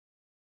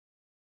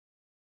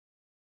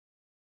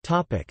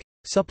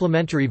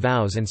 Supplementary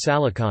vows and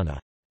salakana.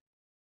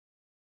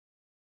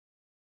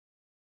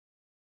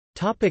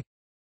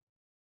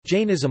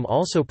 Jainism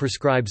also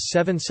prescribes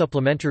 7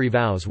 supplementary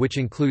vows which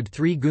include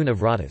 3 guna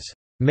vratas,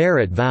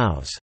 merit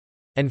vows,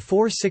 and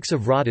 4 6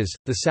 of vratas.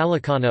 The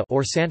salakana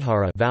or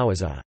sanhara vow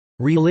is a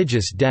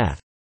religious death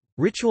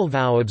ritual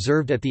vow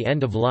observed at the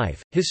end of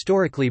life,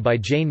 historically by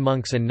Jain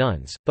monks and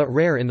nuns, but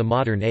rare in the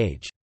modern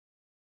age.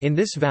 In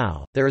this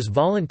vow, there is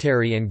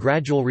voluntary and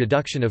gradual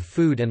reduction of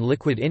food and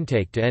liquid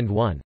intake to end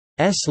one's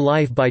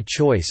life by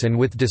choice and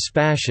with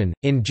dispassion.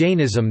 In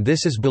Jainism,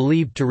 this is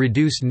believed to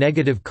reduce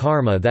negative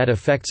karma that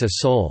affects a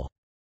soul's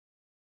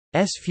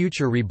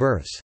future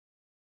rebirths.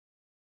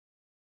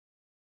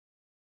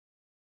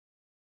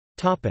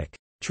 Topic: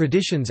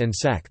 Traditions and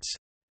sects.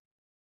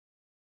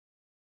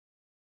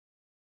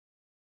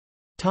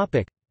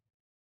 Topic: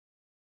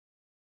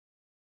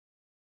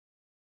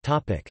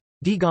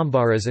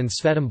 Digambaras and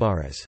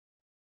Svetambaras.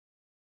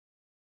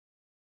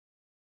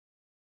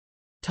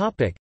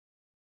 Topic: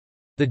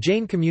 The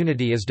Jain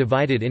community is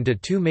divided into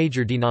 2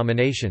 major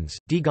denominations,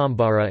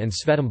 Digambara and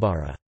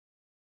Svetambara.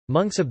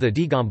 Monks of the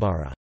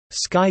Digambara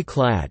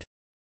sky-clad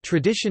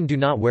tradition do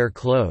not wear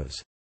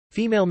clothes.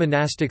 Female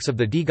monastics of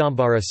the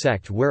Digambara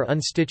sect wear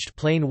unstitched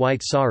plain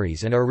white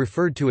saris and are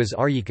referred to as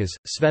aryikas.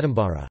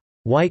 Svetambara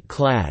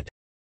white-clad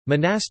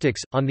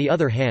Monastics, on the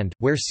other hand,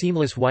 wear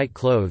seamless white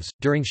clothes.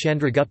 During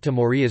Chandragupta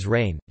Maurya's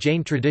reign,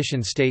 Jain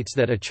tradition states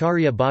that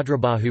Acharya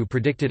Bhadrabahu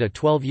predicted a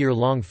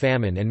 12-year-long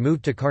famine and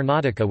moved to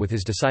Karnataka with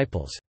his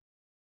disciples.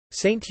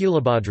 Saint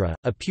Tulabhadra,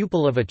 a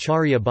pupil of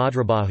Acharya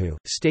Bhadrabahu,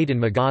 stayed in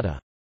Magadha.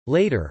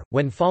 Later,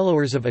 when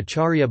followers of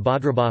Acharya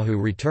Bhadrabahu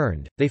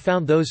returned, they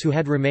found those who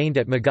had remained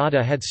at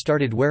Magadha had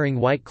started wearing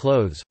white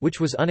clothes, which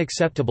was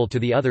unacceptable to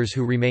the others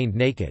who remained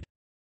naked.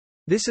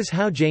 This is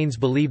how Jains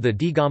believe the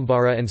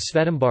Digambara and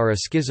Svetambara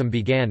schism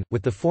began,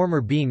 with the former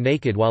being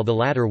naked while the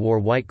latter wore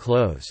white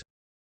clothes.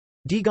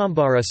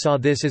 Digambara saw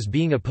this as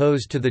being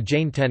opposed to the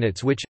Jain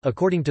tenets which,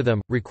 according to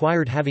them,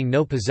 required having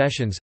no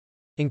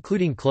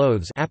possessions—including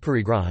clothes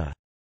aparigraha.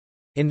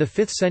 In the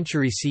 5th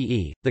century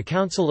CE, the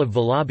Council of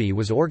Vallabhi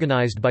was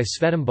organized by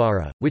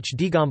Svetambara, which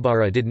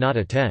Digambara did not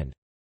attend.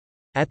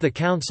 At the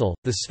council,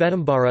 the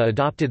Svetambara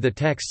adopted the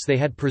texts they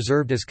had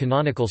preserved as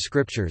canonical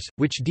scriptures,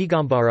 which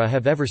Digambara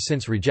have ever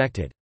since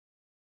rejected.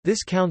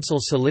 This council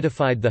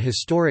solidified the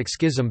historic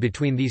schism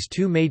between these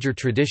two major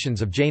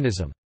traditions of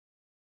Jainism.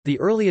 The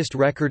earliest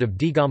record of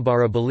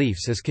Digambara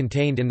beliefs is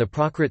contained in the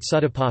Prakrit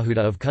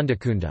Suttapahuta of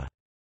Kundakunda.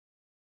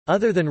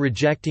 Other than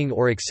rejecting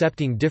or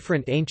accepting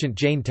different ancient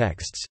Jain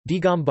texts,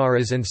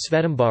 Digambaras and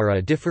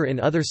Svetambara differ in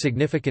other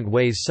significant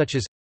ways such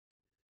as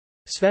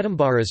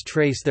Svetambaras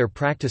trace their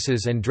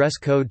practices and dress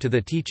code to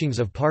the teachings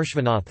of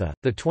Parshvanatha,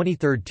 the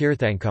 23rd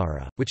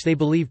Tirthankara, which they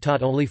believe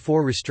taught only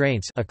 4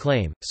 restraints, a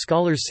claim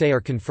scholars say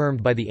are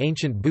confirmed by the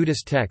ancient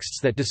Buddhist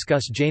texts that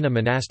discuss Jaina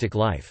monastic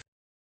life.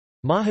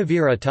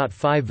 Mahavira taught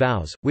 5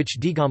 vows, which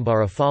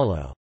Digambara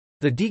follow.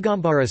 The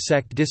Digambara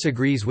sect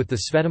disagrees with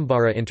the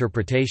Svetambara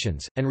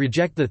interpretations, and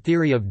reject the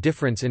theory of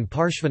difference in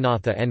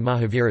Parshvanatha and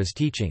Mahavira's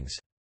teachings.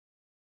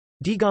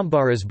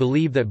 Digambaras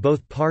believe that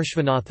both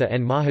Parshvanatha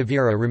and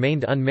Mahavira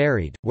remained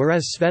unmarried,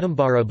 whereas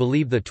Svetambara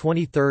believe the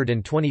 23rd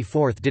and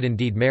 24th did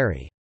indeed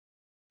marry.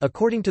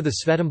 According to the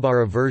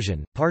Svetambara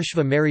version,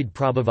 Parshva married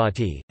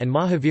Prabhavati, and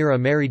Mahavira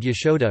married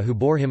Yashoda who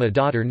bore him a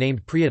daughter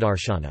named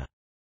Priyadarshana.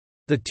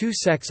 The two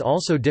sects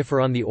also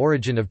differ on the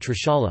origin of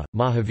Trishala,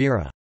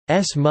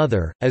 Mahavira's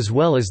mother, as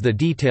well as the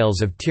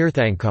details of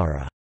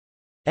Tirthankara's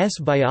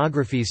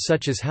biographies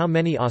such as how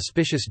many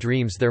auspicious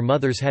dreams their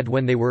mothers had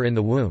when they were in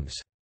the wombs.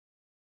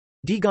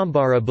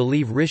 Digambara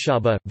believe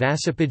Rishabha,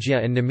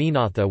 Vasapajya and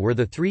Naminatha were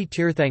the 3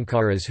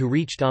 Tirthankaras who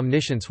reached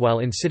omniscience while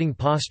in sitting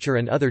posture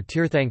and other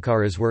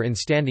Tirthankaras were in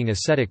standing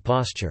ascetic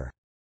posture.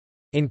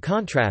 In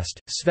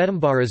contrast,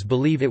 Svetambaras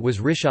believe it was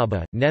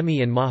Rishabha,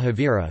 Nemi and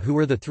Mahavira who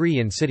were the 3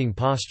 in sitting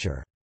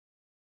posture.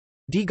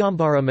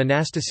 Digambara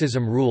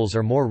monasticism rules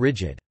are more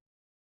rigid.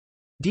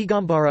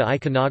 Digambara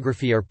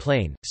iconography are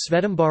plain,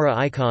 Svetambara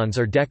icons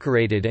are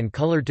decorated and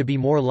colored to be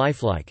more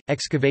lifelike.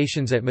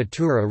 Excavations at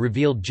Mathura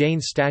revealed Jain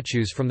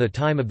statues from the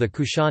time of the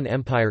Kushan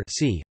Empire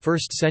c.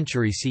 1st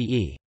century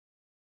CE.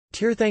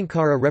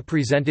 Tirthankara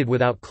represented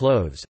without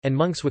clothes, and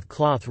monks with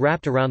cloth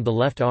wrapped around the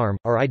left arm,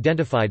 are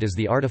identified as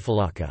the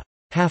Ardhafalaka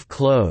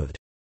half-clothed,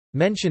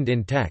 mentioned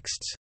in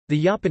texts.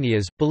 The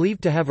Yapaniyas,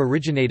 believed to have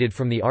originated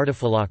from the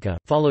Ardhafalaka,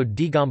 followed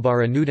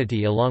Digambara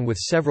nudity along with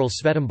several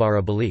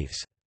Svetambara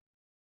beliefs.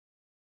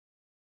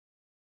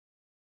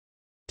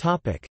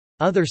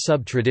 Other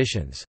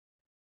sub-traditions.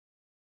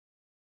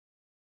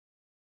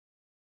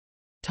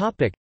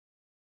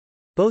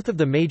 Both of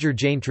the major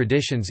Jain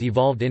traditions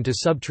evolved into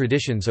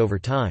sub-traditions over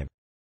time.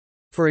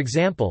 For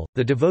example,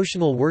 the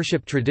devotional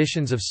worship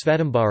traditions of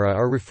Svetambara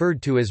are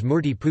referred to as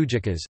Murti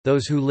Pujakas.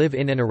 Those who live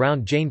in and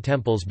around Jain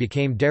temples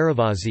became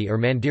Daravasi or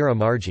Mandira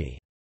Marji.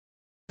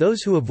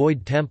 Those who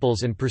avoid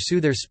temples and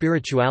pursue their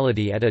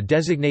spirituality at a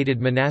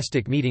designated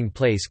monastic meeting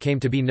place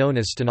came to be known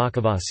as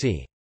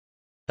Stanakavasi.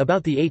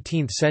 About the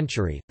 18th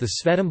century, the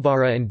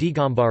Svetambara and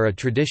Digambara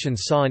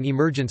traditions saw an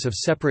emergence of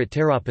separate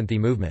Terapanthi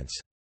movements.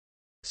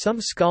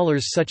 Some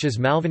scholars such as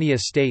Malvania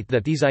state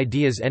that these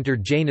ideas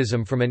entered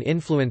Jainism from an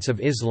influence of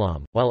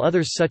Islam, while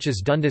others such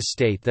as Dundas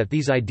state that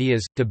these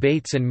ideas,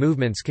 debates and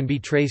movements can be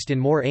traced in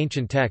more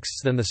ancient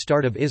texts than the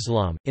start of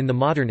Islam. In the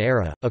modern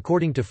era,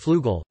 according to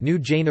Flugel, new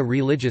Jaina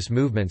religious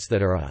movements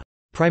that are a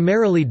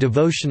primarily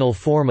devotional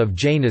form of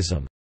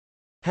Jainism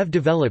have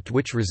developed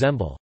which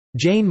resemble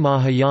Jain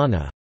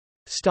Mahayana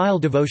style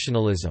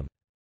devotionalism.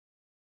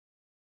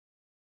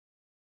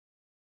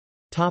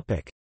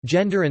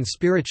 Gender and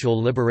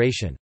spiritual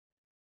liberation.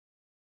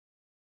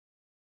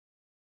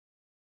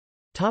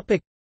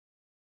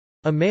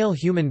 A male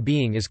human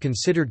being is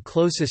considered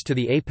closest to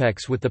the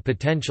apex with the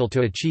potential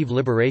to achieve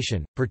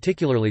liberation,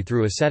 particularly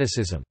through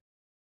asceticism.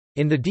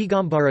 In the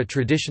Digambara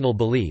traditional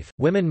belief,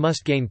 women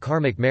must gain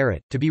karmic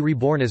merit, to be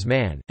reborn as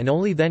man, and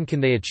only then can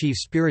they achieve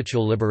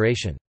spiritual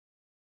liberation.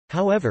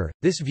 However,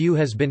 this view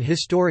has been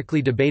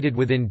historically debated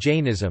within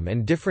Jainism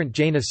and different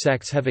Jaina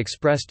sects have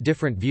expressed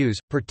different views,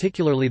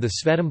 particularly the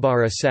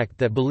Svetambara sect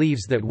that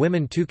believes that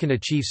women too can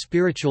achieve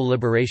spiritual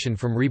liberation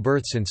from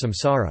rebirths in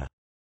samsara.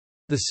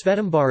 The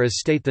Svetambaras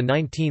state the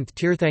 19th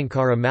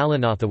Tirthankara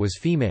Malanatha was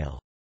female.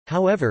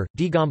 However,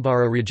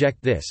 Digambara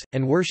reject this,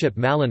 and worship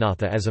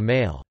Malanatha as a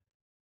male.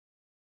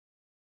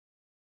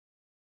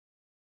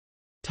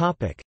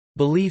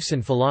 Beliefs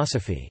and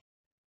philosophy.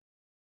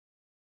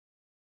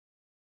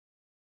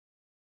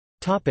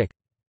 Topic.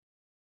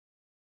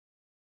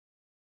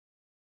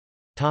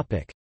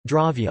 Topic.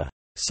 Dravya,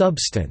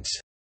 substance.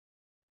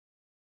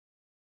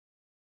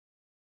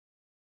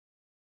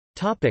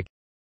 Topic.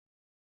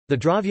 The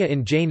Dravya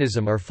in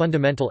Jainism are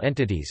fundamental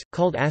entities,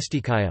 called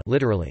astikaya,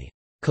 literally,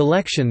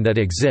 collection that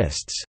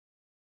exists.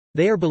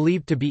 They are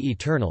believed to be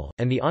eternal,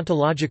 and the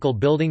ontological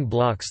building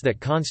blocks that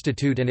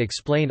constitute and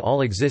explain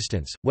all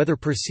existence, whether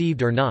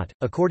perceived or not.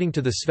 According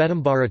to the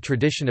Svetambara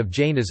tradition of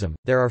Jainism,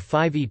 there are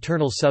 5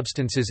 eternal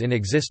substances in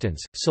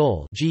existence: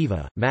 soul,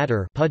 jiva;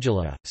 matter,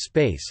 pujala;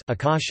 space,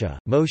 akasha;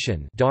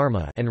 motion,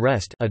 dharma; and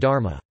rest,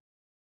 adharma.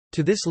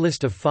 To this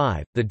list of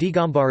 5, the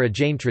Digambara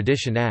Jain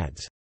tradition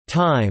adds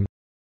time,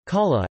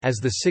 kala, as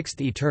the 6th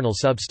eternal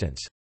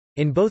substance.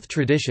 In both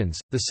traditions,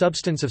 the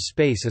substance of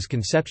space is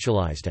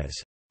conceptualized as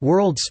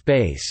world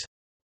space,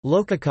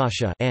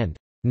 lokakasha, and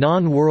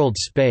non-world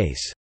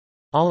space,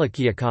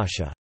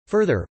 alakyakasha.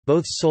 Further,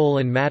 both soul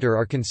and matter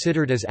are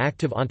considered as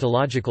active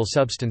ontological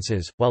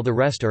substances, while the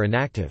rest are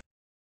inactive.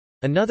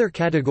 Another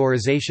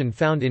categorization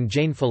found in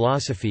Jain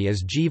philosophy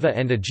is jiva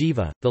and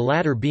ajiva, the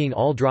latter being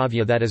all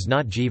dravya that is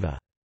not jiva.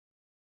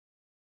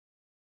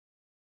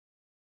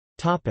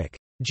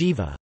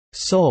 Jiva,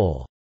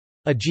 soul;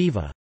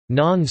 ajiva,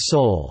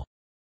 non-soul.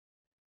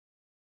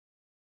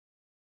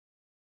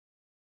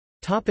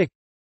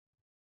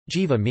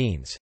 Jiva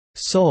means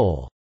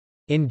soul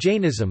in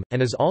Jainism,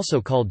 and is also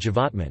called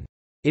jivatman.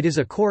 It is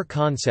a core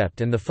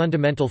concept and the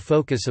fundamental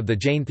focus of the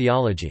Jain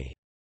theology.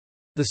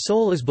 The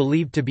soul is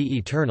believed to be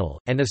eternal,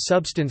 and a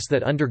substance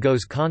that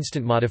undergoes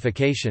constant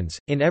modifications,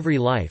 in every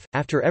life,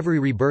 after every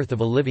rebirth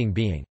of a living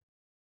being.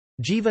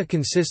 Jiva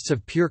consists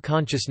of pure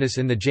consciousness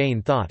in the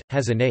Jain thought,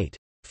 has innate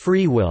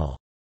free will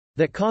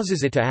that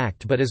causes it to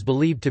act but is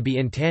believed to be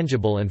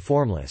intangible and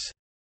formless.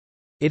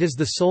 It is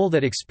the soul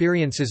that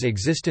experiences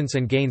existence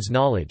and gains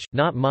knowledge,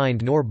 not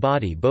mind nor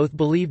body, both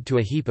believed to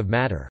a heap of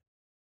matter.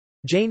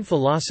 Jain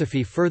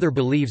philosophy further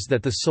believes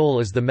that the soul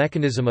is the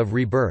mechanism of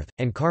rebirth,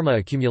 and karma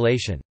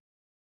accumulation.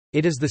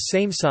 It is the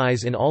same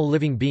size in all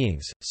living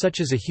beings, such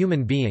as a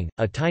human being,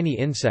 a tiny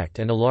insect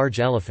and a large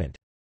elephant.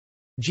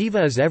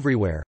 Jiva is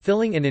everywhere,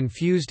 filling and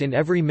infused in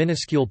every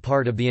minuscule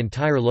part of the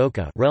entire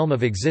loka, realm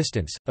of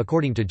existence,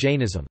 according to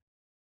Jainism.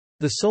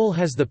 The soul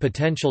has the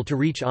potential to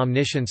reach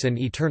omniscience and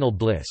eternal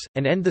bliss,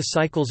 and end the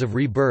cycles of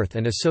rebirth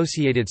and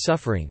associated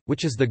suffering,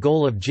 which is the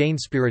goal of Jain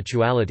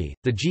spirituality.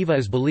 The jiva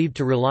is believed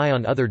to rely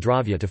on other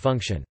dravya to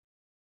function.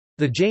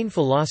 The Jain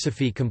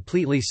philosophy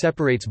completely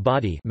separates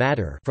body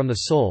matter from the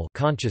soul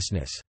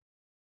consciousness.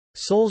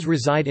 Souls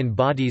reside in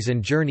bodies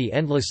and journey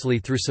endlessly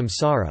through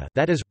samsara,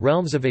 that is,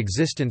 realms of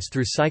existence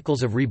through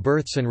cycles of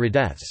rebirths and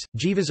redeaths.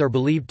 Jivas are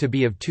believed to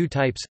be of 2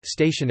 types,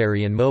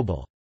 stationary and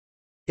mobile.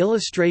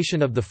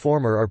 Illustration of the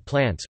former are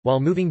plants,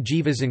 while moving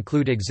jivas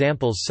include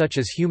examples such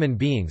as human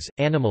beings,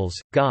 animals,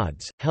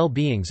 gods, hell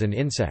beings and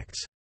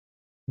insects.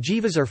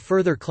 Jivas are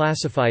further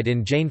classified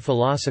in Jain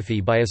philosophy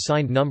by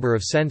assigned number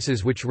of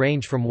senses which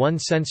range from 1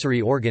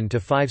 sensory organ to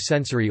 5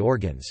 sensory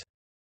organs.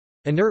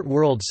 Inert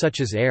worlds such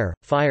as air,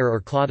 fire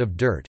or clod of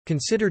dirt,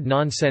 considered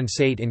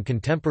non-sensate in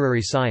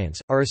contemporary science,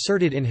 are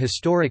asserted in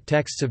historic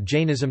texts of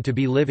Jainism to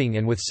be living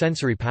and with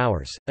sensory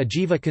powers. A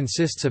jiva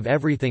consists of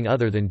everything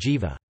other than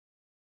jiva.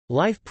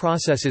 Life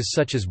processes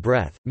such as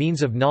breath,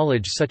 means of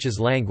knowledge such as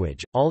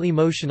language, all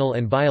emotional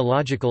and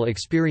biological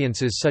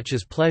experiences such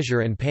as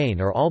pleasure and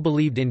pain are all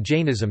believed in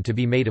Jainism to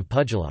be made of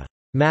pujala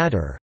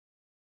matter.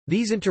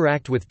 These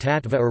interact with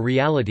tattva or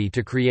reality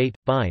to create,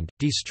 bind,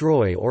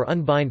 destroy or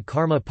unbind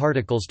karma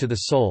particles to the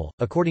soul.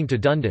 According to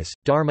Dundas,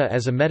 dharma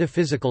as a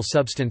metaphysical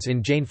substance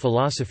in Jain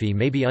philosophy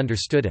may be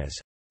understood as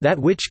that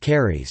which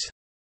carries,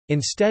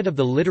 instead of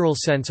the literal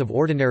sense of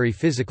ordinary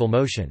physical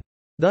motion.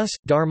 Thus,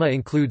 dharma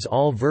includes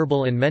all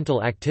verbal and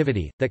mental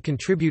activity, that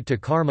contribute to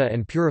karma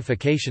and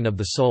purification of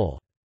the soul.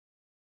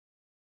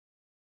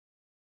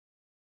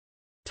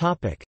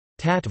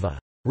 Tattva,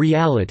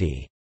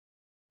 reality.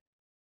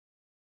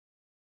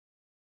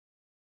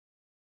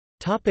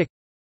 Tattva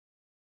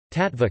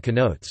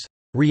connotes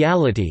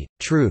reality,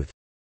 truth,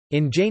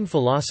 in Jain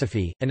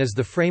philosophy, and is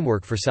the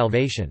framework for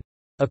salvation.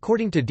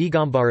 According to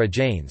Digambara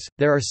Jains,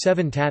 there are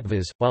 7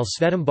 tattvas, while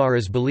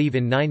Svetambaras believe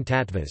in 9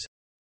 tattvas.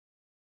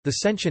 The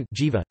sentient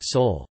jiva,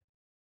 soul.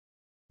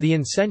 The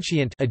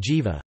insentient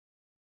ajiva.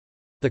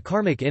 The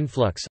karmic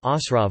influx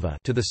asrava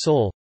to the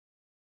soul.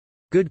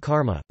 Good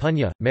karma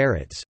punya,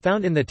 merits,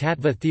 found in the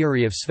tattva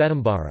theory of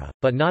Svetambara,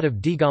 but not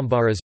of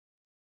Digambaras.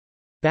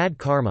 Bad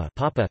karma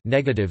papa,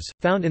 negatives,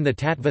 found in the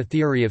tattva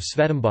theory of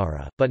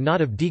Svetambara, but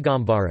not of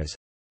Digambaras.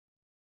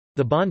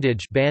 The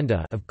bondage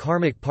banda of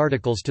karmic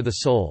particles to the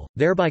soul,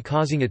 thereby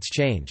causing its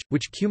change,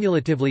 which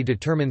cumulatively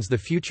determines the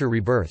future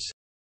rebirths.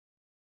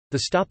 The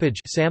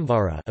stoppage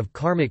samvara of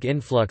karmic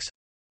influx.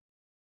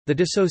 The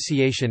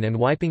dissociation and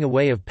wiping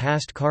away of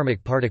past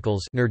karmic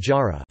particles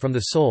nirjara from the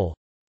soul.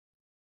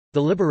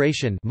 The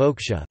liberation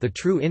moksha. The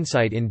true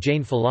insight in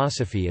Jain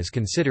philosophy is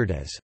considered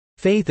as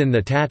faith in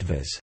the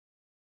tattvas.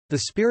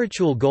 The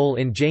spiritual goal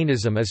in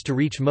Jainism is to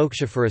reach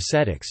moksha for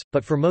ascetics,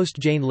 but for most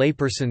Jain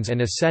laypersons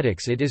and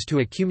ascetics it is to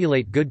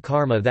accumulate good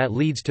karma that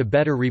leads to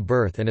better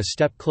rebirth and a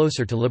step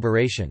closer to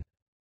liberation.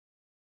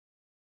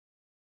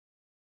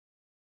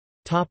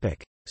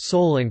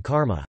 Soul and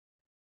karma.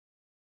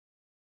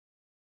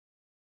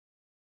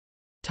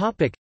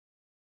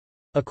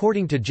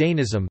 According to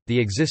Jainism, the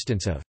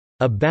existence of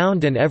a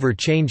bound and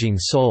ever-changing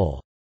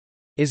soul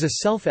is a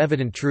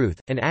self-evident truth,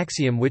 an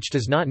axiom which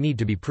does not need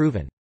to be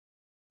proven.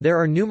 There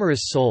are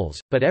numerous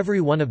souls, but every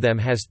one of them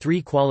has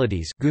three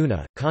qualities: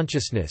 guna,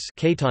 consciousness,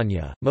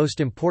 caitanya, most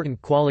important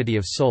quality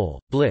of soul,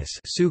 bliss,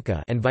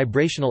 sukha, and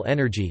vibrational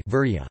energy,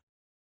 virya.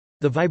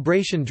 The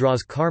vibration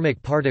draws karmic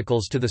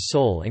particles to the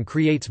soul and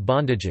creates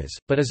bondages,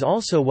 but is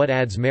also what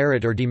adds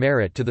merit or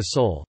demerit to the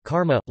soul.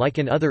 Karma, like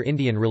in other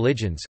Indian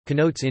religions,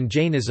 connotes in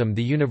Jainism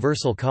the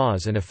universal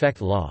cause and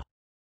effect law.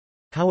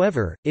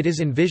 However, it is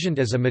envisioned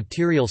as a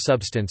material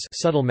substance,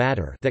 subtle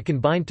matter that can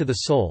bind to the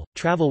soul,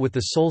 travel with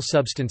the soul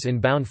substance in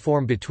bound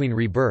form between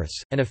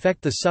rebirths, and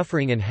affect the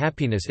suffering and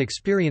happiness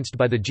experienced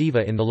by the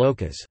jiva in the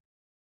lokas.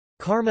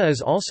 Karma is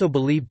also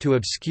believed to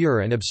obscure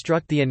and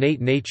obstruct the innate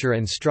nature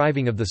and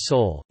striving of the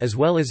soul, as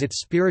well as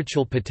its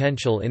spiritual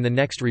potential in the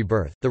next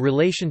rebirth. The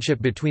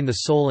relationship between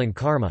the soul and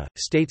karma,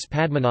 states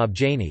Padmanabh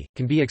Jaini,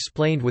 can be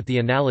explained with the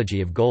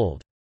analogy of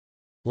gold.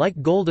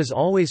 Like gold is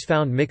always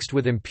found mixed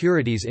with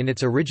impurities in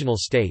its original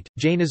state,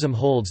 Jainism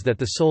holds that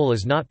the soul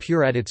is not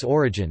pure at its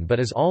origin but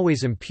is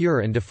always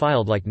impure and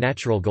defiled like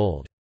natural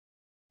gold.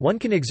 One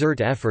can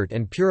exert effort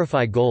and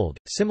purify gold.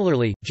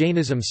 Similarly,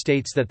 Jainism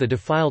states that the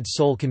defiled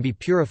soul can be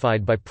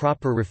purified by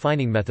proper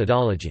refining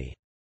methodology.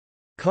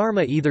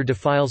 Karma either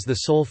defiles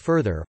the soul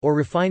further, or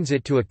refines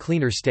it to a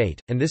cleaner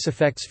state, and this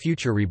affects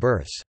future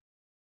rebirths.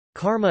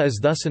 Karma is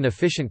thus an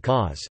efficient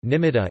cause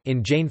nimitta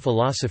in Jain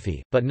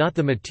philosophy, but not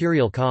the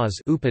material cause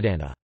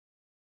upadana.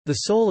 The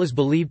soul is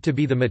believed to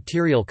be the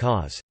material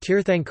cause.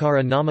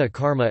 Tirthankara nama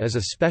karma is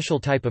a special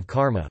type of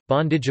karma,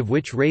 bondage of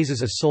which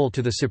raises a soul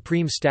to the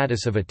supreme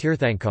status of a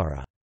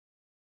tirthankara.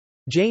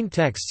 Jain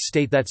texts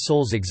state that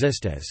souls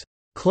exist as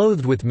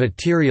clothed with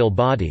material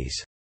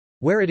bodies,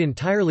 where it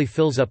entirely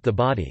fills up the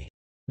body.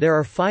 There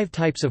are 5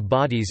 types of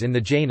bodies in the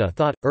Jaina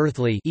thought: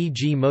 earthly,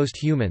 e.g. most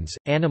humans,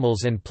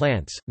 animals and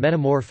plants;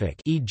 metamorphic,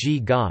 e.g.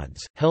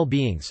 gods, hell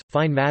beings,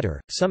 fine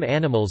matter, some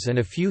animals and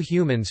a few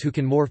humans who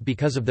can morph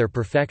because of their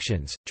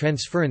perfections;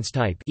 transference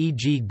type,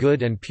 e.g.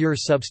 good and pure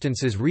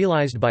substances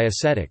realized by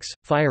ascetics;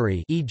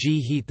 fiery, e.g.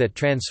 heat that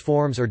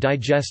transforms or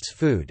digests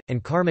food;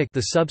 and karmic,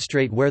 the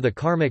substrate where the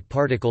karmic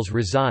particles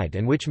reside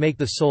and which make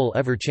the soul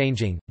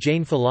ever-changing.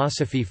 Jain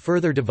philosophy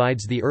further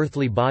divides the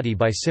earthly body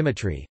by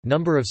symmetry,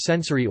 number of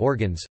sensory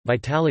organs,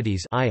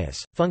 vitalities,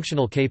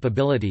 functional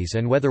capabilities,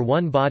 and whether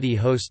one body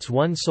hosts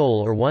one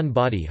soul or one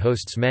body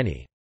hosts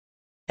many.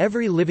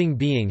 Every living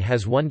being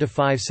has 1 to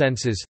 5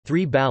 senses,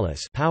 3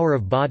 balas, power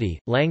of body,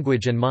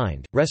 language and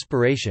mind,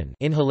 respiration,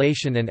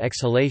 inhalation and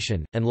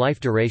exhalation, and life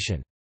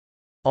duration.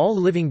 All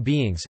living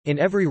beings, in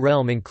every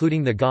realm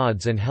including the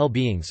gods and hell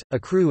beings,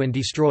 accrue and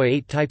destroy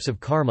 8 types of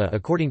karma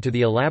according to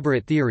the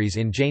elaborate theories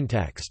in Jain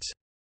texts.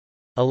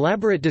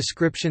 Elaborate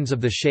descriptions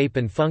of the shape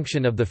and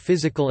function of the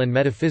physical and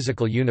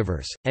metaphysical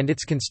universe, and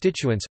its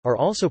constituents, are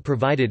also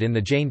provided in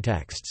the Jain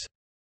texts.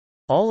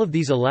 All of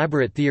these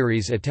elaborate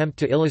theories attempt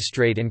to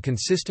illustrate and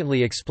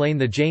consistently explain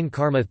the Jain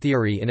karma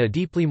theory in a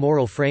deeply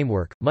moral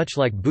framework, much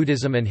like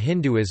Buddhism and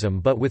Hinduism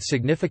but with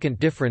significant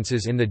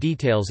differences in the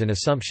details and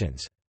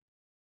assumptions.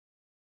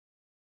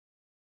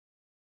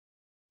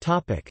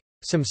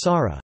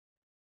 Samsara.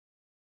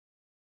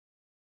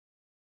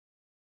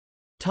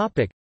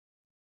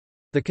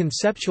 The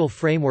conceptual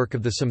framework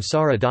of the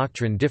samsara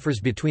doctrine differs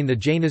between the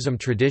Jainism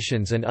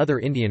traditions and other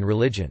Indian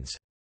religions.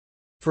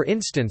 For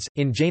instance,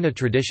 in Jaina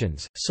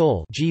traditions,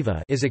 soul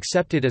jiva is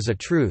accepted as a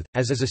truth,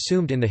 as is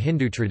assumed in the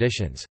Hindu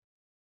traditions.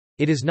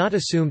 It is not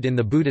assumed in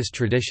the Buddhist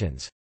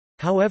traditions.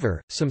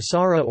 However,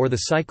 samsara or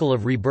the cycle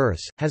of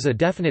rebirths, has a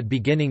definite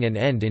beginning and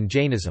end in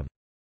Jainism.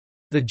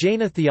 The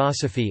Jaina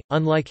theosophy,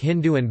 unlike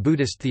Hindu and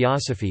Buddhist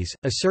theosophies,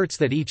 asserts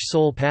that each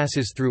soul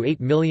passes through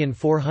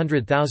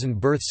 8,400,000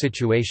 birth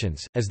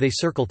situations, as they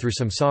circle through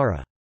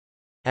samsara.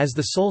 As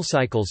the soul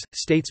cycles,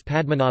 states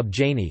Padmanabh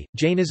Jaini,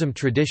 Jainism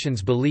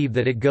traditions believe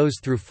that it goes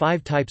through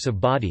 5 types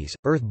of bodies: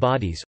 earth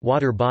bodies,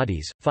 water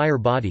bodies, fire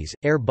bodies,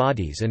 air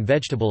bodies and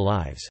vegetable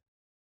lives.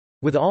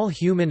 With all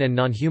human and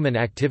non-human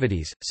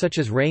activities, such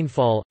as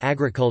rainfall,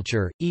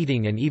 agriculture,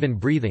 eating and even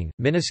breathing,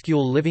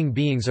 minuscule living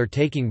beings are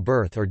taking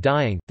birth or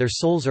dying, their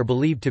souls are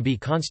believed to be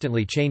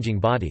constantly changing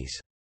bodies.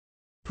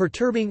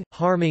 Perturbing,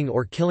 harming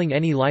or killing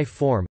any life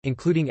form,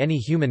 including any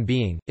human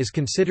being, is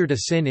considered a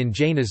sin in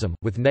Jainism,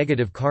 with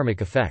negative karmic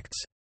effects.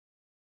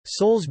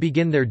 Souls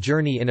begin their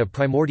journey in a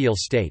primordial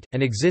state,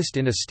 and exist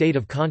in a state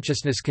of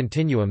consciousness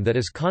continuum that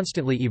is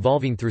constantly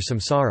evolving through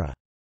samsara.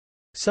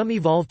 Some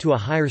evolve to a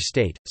higher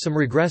state, some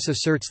regress,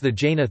 asserts the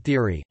Jaina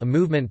theory, a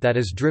movement that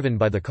is driven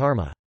by the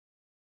karma.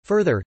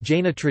 Further,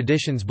 Jaina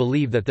traditions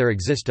believe that there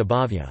exist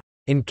abhavya,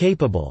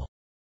 incapable,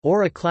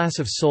 or a class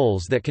of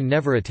souls that can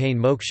never attain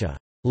moksha,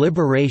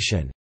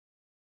 liberation.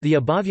 The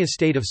abhavya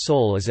state of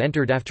soul is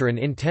entered after an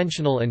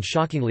intentional and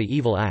shockingly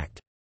evil act.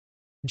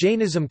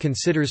 Jainism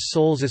considers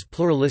souls as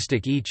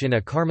pluralistic, each in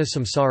a karma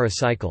samsara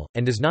cycle,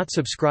 and does not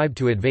subscribe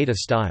to Advaita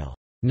style,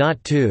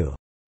 not to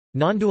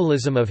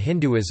non-dualism of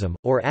Hinduism,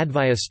 or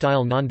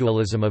Advaya-style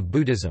non-dualism of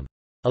Buddhism.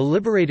 A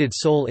liberated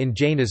soul in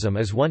Jainism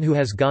is one who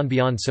has gone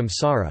beyond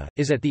samsara,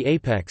 is at the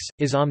apex,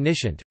 is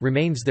omniscient,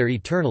 remains there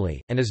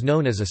eternally, and is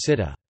known as a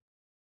siddha.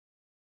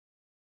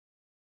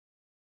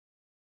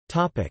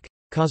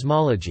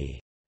 Cosmology.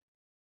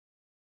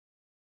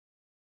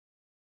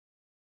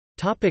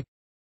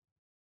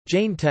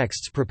 Jain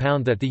texts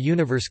propound that the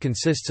universe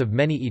consists of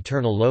many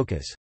eternal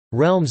lokas,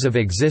 realms of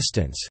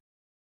existence.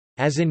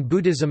 As in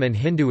Buddhism and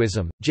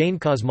Hinduism, Jain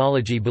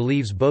cosmology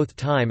believes both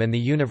time and the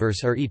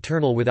universe are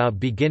eternal without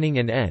beginning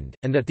and end,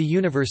 and that the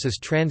universe is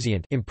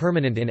transient,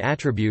 impermanent in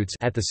attributes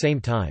at the same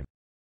time.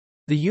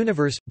 The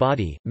universe,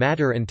 body,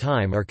 matter and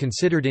time are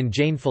considered in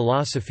Jain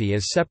philosophy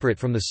as separate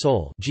from the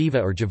soul,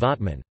 jiva or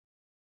jivatman.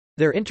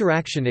 Their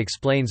interaction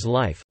explains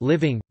life,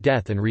 living,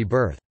 death and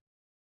rebirth.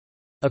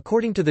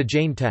 According to the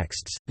Jain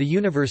texts, the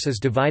universe is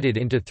divided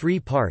into three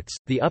parts,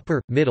 the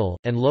upper, middle,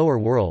 and lower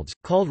worlds,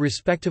 called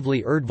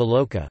respectively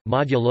Urdhva-loka,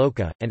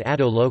 Madhya-loka, and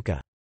Adho-loka.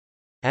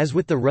 As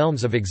with the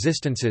realms of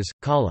existences,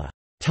 kala,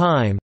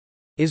 time,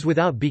 is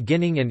without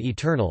beginning and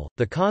eternal.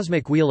 The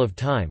cosmic wheel of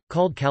time,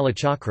 called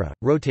kalachakra,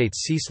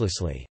 rotates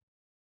ceaselessly.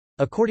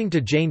 According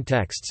to Jain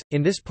texts,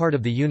 in this part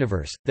of the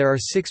universe, there are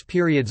 6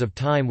 periods of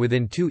time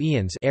within 2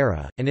 eons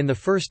era, and in the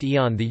first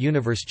eon the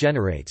universe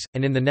generates,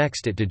 and in the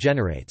next it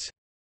degenerates.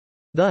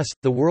 Thus,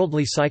 the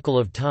worldly cycle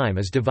of time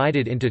is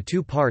divided into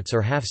 2 parts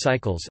or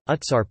half-cycles,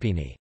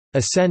 Utsarpini,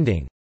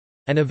 ascending,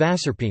 and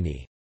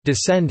Avasarpini,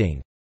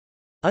 descending.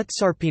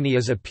 Utsarpini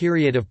is a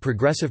period of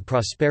progressive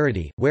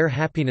prosperity, where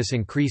happiness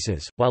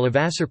increases, while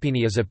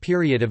Avasarpini is a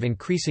period of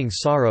increasing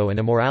sorrow and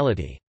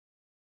immorality.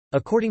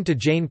 According to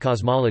Jain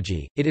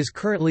cosmology, it is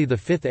currently the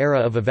 5th era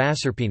of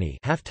Avasarpini,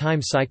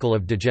 half-time cycle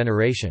of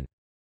degeneration.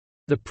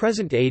 The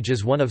present age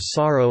is one of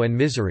sorrow and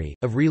misery,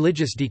 of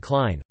religious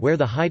decline, where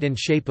the height and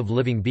shape of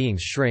living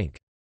beings shrink.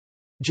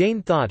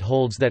 Jain thought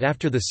holds that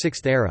after the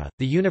 6th era,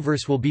 the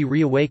universe will be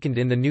reawakened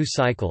in the new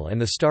cycle and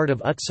the start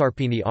of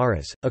Utsarpini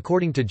eras.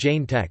 According to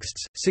Jain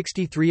texts,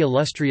 63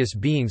 illustrious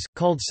beings,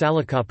 called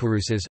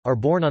Salakapurusas, are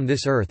born on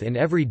this earth in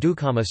every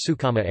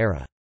Dukama-Sukama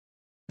era.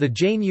 The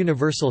Jain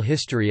universal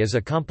history is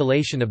a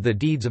compilation of the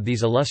deeds of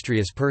these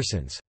illustrious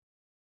persons.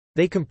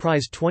 They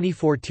comprise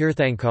 24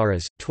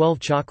 Tirthankaras, 12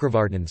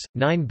 Chakravartins,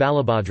 9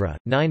 Balabhadra,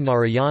 9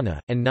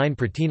 Narayana, and 9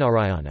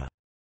 Pratinarayana.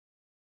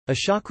 A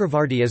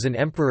Chakravarti is an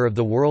emperor of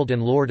the world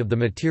and lord of the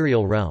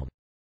material realm.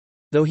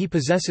 Though he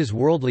possesses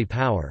worldly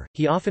power,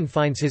 he often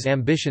finds his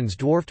ambitions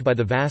dwarfed by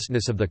the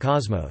vastness of the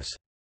cosmos.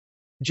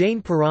 Jain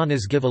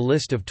Puranas give a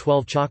list of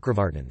 12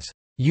 Chakravartins,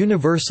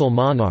 universal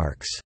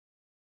monarchs.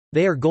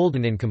 They are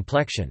golden in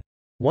complexion.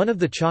 One of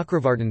the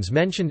Chakravartins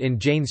mentioned in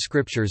Jain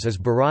scriptures is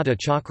Bharata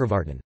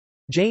Chakravartin.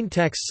 Jain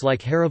texts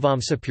like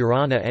Harivamsa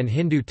Purana and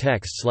Hindu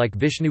texts like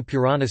Vishnu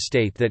Purana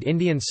state that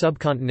Indian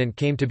subcontinent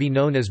came to be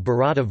known as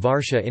Bharata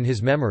Varsha in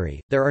his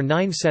memory. There are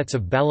 9 sets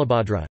of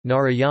Balabhadra,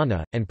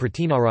 Narayana, and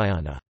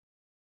Pratinarayana.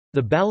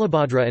 The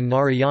Balabhadra and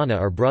Narayana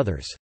are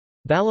brothers.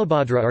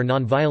 Balabhadra are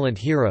non-violent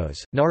heroes,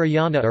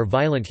 Narayana are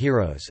violent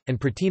heroes, and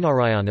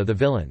Pratinarayana the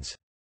villains.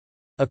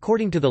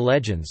 According to the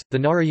legends, the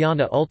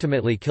Narayana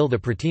ultimately kill the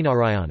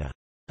Pratinarayana.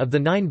 Of the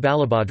 9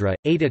 Balabhadra,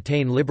 8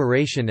 attain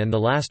liberation and the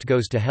last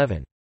goes to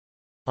heaven.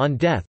 On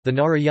death, the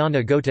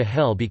Narayana go to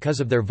hell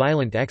because of their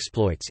violent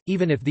exploits,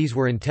 even if these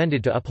were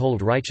intended to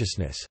uphold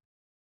righteousness.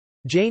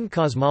 Jain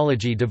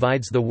cosmology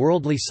divides the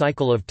worldly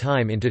cycle of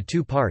time into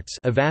 2 parts,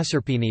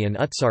 Avasarpini and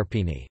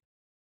Utsarpini.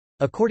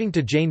 According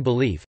to Jain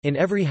belief, in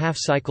every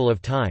half-cycle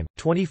of time,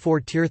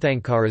 24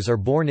 Tirthankaras are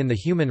born in the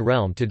human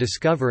realm to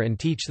discover and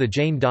teach the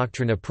Jain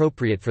doctrine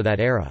appropriate for that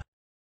era.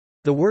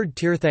 The word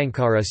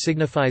Tirthankara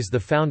signifies the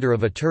founder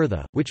of a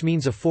tirtha, which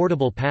means a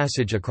fordable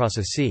passage across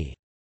a sea.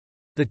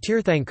 The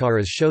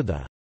Tirthankaras show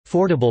the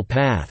fordable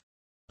path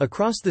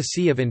across the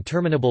sea of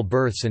interminable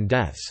births and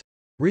deaths.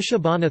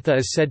 Rishabhanatha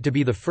is said to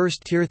be the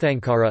first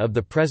Tirthankara of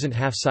the present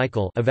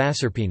half-cycle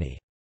Avasarpini.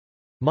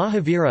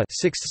 Mahavira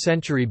 6th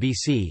century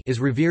BC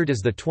is revered as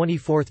the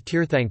 24th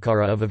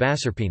Tirthankara of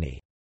Avasarpini.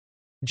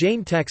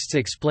 Jain texts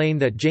explain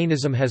that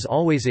Jainism has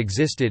always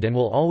existed and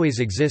will always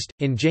exist.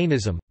 In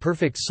Jainism,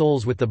 perfect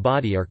souls with the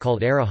body are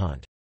called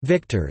arahant,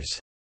 victors,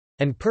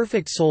 and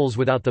perfect souls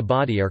without the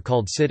body are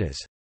called siddhas,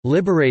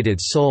 liberated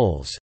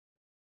souls.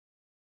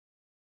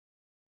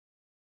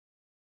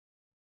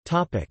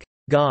 Topic: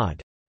 God.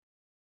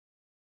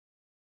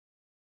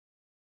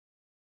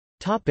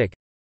 Topic: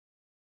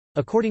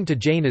 According to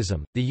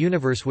Jainism, the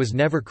universe was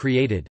never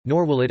created,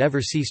 nor will it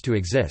ever cease to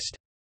exist.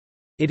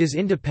 It is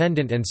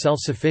independent and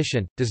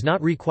self-sufficient, does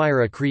not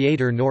require a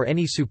creator nor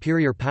any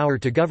superior power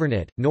to govern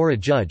it, nor a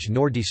judge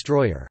nor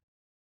destroyer.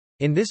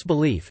 In this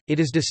belief, it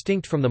is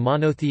distinct from the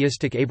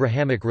monotheistic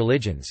Abrahamic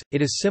religions,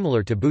 it is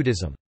similar to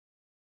Buddhism.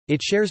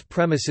 It shares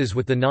premises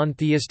with the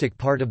non-theistic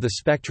part of the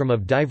spectrum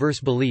of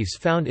diverse beliefs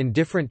found in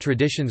different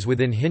traditions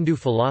within Hindu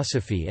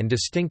philosophy and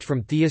distinct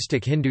from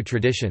theistic Hindu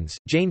traditions.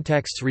 Jain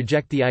texts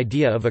reject the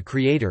idea of a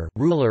creator,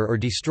 ruler or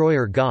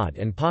destroyer god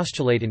and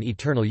postulate an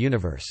eternal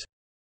universe.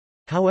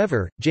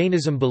 However,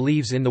 Jainism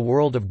believes in the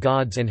world of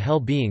gods and hell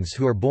beings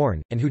who are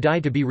born, and who die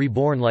to be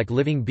reborn like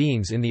living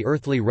beings in the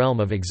earthly realm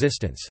of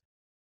existence.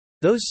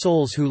 Those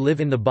souls who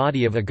live in the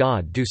body of a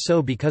god do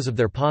so because of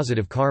their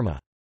positive karma.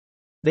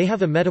 They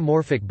have a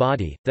metamorphic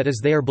body, that is,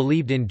 they are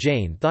believed in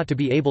Jain thought to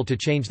be able to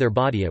change their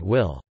body at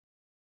will.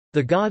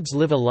 The gods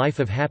live a life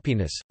of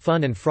happiness,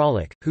 fun and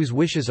frolic, whose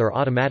wishes are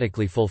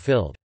automatically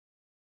fulfilled.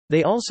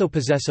 They also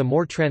possess a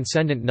more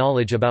transcendent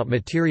knowledge about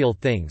material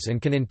things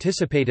and can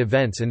anticipate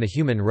events in the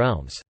human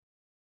realms.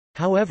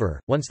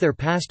 However, once their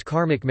past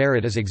karmic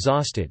merit is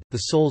exhausted, the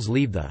souls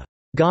leave the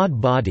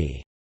god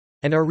body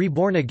and are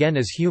reborn again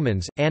as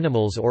humans,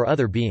 animals or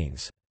other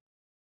beings.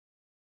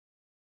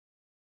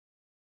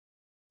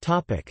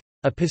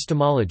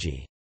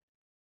 Epistemology.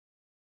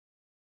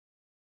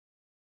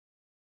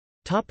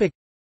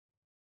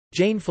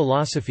 Jain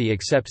philosophy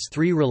accepts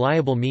three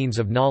reliable means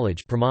of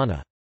knowledge,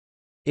 pramana.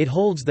 It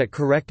holds that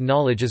correct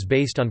knowledge is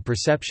based on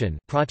perception,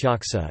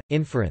 pratyaksa,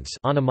 inference,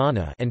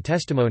 anumana, and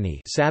testimony,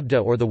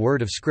 sabda or the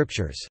word of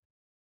scriptures.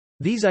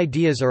 These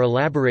ideas are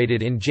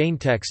elaborated in Jain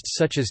texts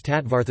such as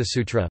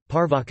Tattvarthasutra,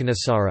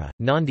 Parvakanasara,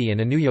 Nandi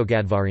and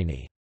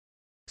Anuyogadvarini.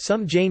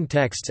 Some Jain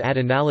texts add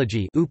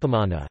analogy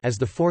upamana as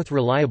the fourth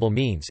reliable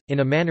means,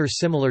 in a manner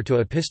similar to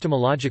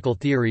epistemological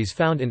theories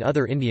found in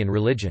other Indian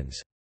religions.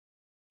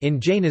 In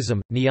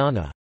Jainism,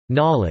 jnana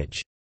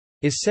knowledge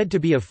is said to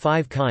be of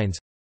five kinds: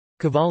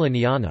 Kavala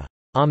jnana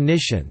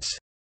omniscience,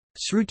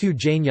 Srutu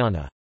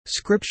jnana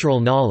scriptural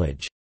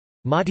knowledge,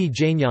 Mati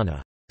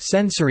jnana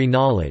sensory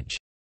knowledge,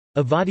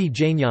 Avadi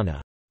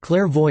jnana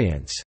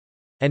clairvoyance,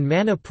 and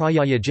Mana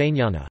prayaya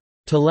jnana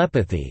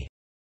telepathy.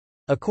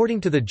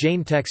 According to the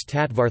Jain text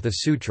Tattvartha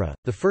Sutra,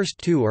 the first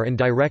two are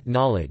indirect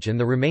knowledge and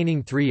the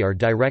remaining three are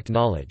direct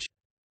knowledge.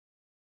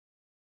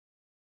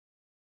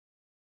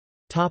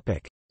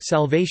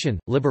 Salvation,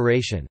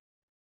 liberation.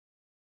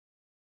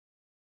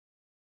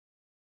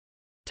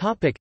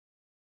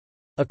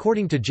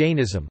 According to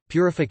Jainism,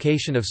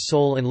 purification of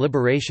soul and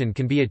liberation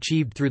can be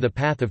achieved through the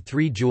path of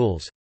three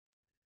jewels: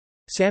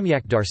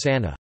 Samyak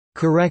darsana,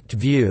 correct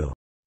view,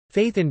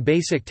 faith in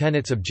basic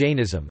tenets of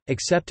Jainism,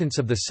 acceptance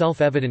of the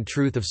self-evident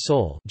truth of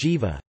soul,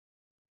 jiva;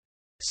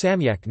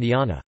 Samyak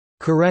jnana,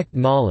 correct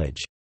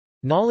knowledge,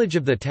 knowledge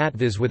of the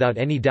tattvas without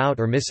any doubt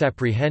or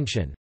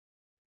misapprehension;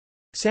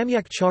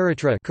 Samyak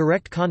charitra,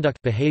 correct conduct,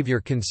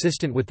 behavior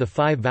consistent with the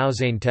five vows.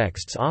 Jain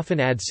texts often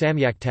add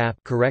Samyak tap,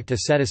 correct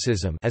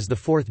asceticism, as the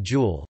fourth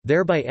jewel,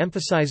 thereby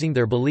emphasizing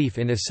their belief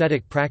in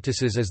ascetic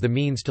practices as the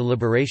means to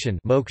liberation,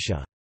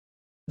 moksha.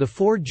 The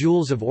four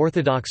jewels of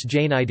orthodox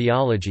Jain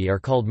ideology are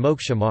called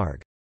moksha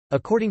marg.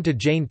 According to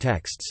Jain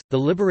texts, the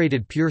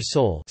liberated pure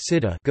soul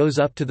siddha goes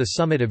up to the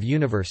summit of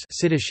universe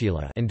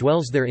siddhashila and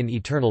dwells there in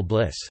eternal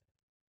bliss.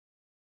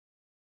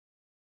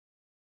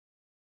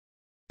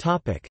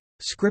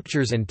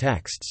 Scriptures and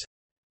texts.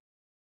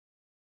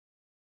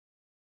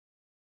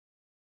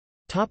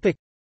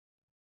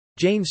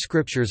 Jain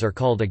scriptures are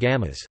called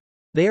agamas.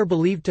 They are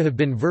believed to have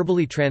been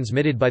verbally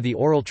transmitted by the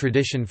oral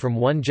tradition from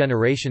one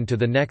generation to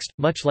the next,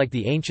 much like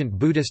the ancient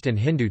Buddhist and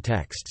Hindu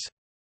texts.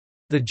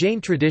 The Jain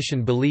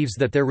tradition believes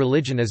that their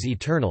religion is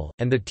eternal,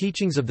 and the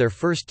teachings of their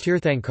first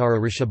Tirthankara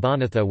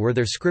Rishabhanatha were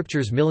their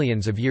scriptures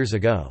millions of years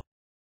ago.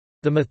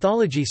 The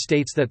mythology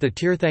states that the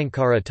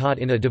Tirthankara taught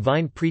in a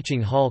divine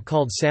preaching hall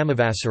called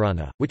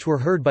Samavasarana, which were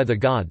heard by the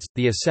gods,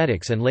 the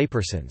ascetics and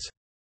laypersons.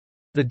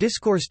 The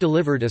discourse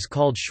delivered is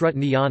called Shrut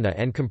Niyana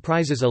and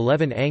comprises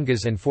 11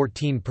 angas and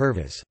 14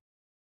 purvas.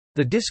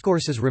 The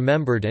discourse is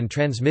remembered and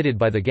transmitted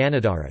by the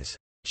Ganadharas,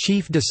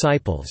 chief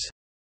disciples,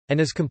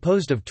 and is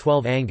composed of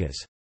 12 angas,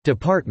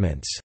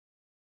 departments.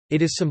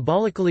 It is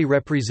symbolically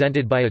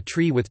represented by a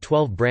tree with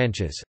 12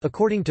 branches.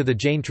 According to the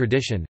Jain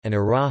tradition, an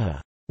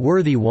araha,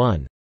 worthy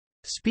one,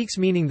 speaks,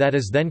 meaning that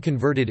is then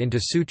converted into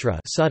sutra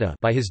sutta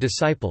by his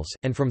disciples,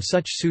 and from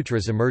such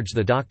sutras emerge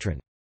the doctrine.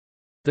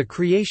 The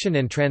creation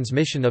and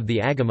transmission of the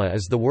agama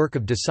is the work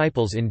of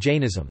disciples in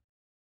Jainism.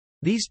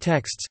 These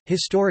texts,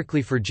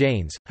 historically for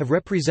Jains, have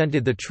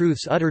represented the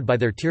truths uttered by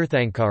their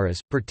Tirthankaras,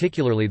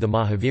 particularly the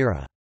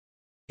Mahavira.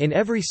 In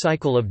every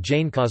cycle of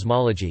Jain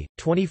cosmology,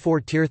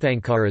 24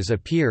 Tirthankaras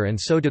appear, and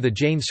so do the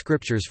Jain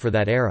scriptures for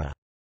that era.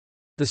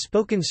 The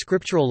spoken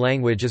scriptural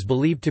language is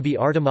believed to be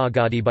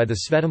Ardhamagadi by the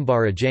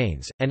Svetambara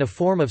Jains, and a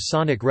form of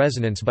sonic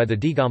resonance by the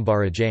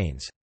Digambara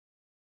Jains.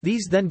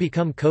 These then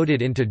become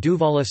coded into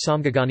Duvala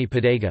Samgagani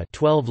Padega,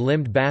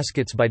 12-limbed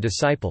baskets by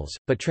disciples,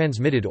 but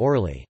transmitted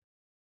orally.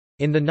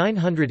 In the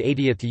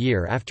 980th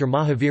year after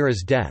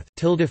Mahavira's death,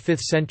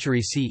 5th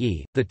century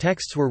CE, the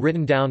texts were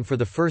written down for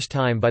the first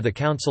time by the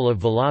Council of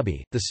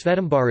Vallabhi. The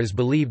Svetambaras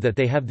believe that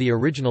they have the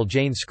original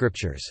Jain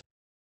scriptures.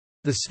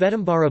 The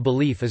Svetambara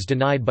belief is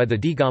denied by the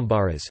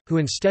Digambaras, who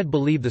instead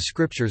believe the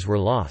scriptures were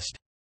lost.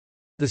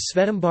 The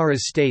Svetambaras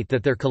state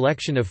that their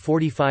collection of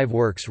 45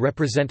 works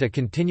represent a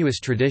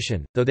continuous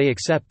tradition, though they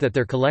accept that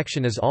their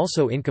collection is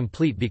also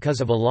incomplete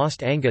because of a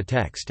lost Anga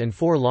text and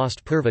 4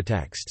 lost Purva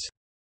texts.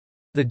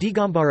 The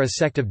Digambara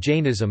sect of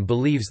Jainism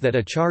believes that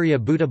Acharya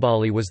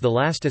Bhuttabali was the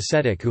last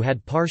ascetic who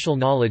had partial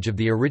knowledge of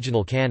the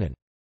original canon.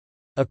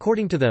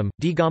 According to them,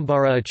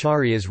 Digambara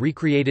Acharyas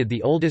recreated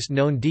the oldest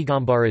known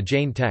Digambara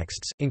Jain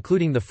texts,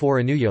 including the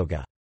 4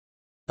 Anuyoga.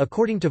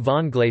 According to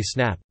von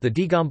Glae-Snap, the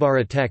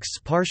Digambara texts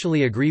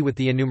partially agree with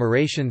the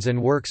enumerations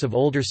and works of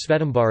older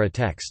Svetambara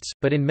texts,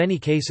 but in many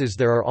cases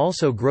there are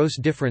also gross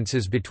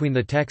differences between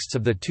the texts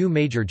of the 2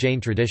 major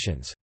Jain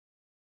traditions.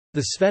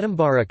 The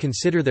Svetambara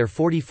consider their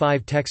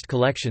 45 text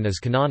collection as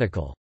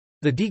canonical.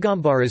 The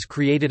Digambaras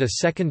created a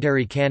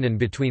secondary canon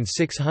between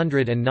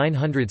 600 and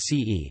 900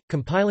 CE,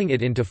 compiling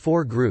it into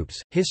 4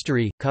 groups: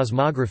 history,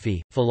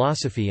 cosmography,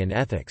 philosophy and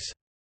ethics.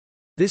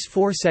 This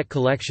 4-set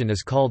collection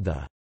is called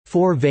the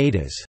 4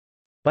 Vedas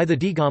by the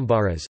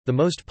Digambaras. The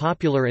most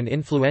popular and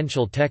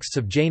influential texts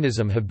of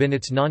Jainism have been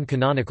its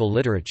non-canonical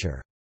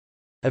literature.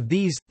 Of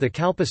these, the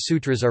Kalpa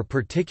Sutras are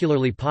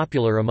particularly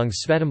popular among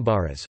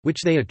Svetambaras,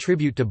 which they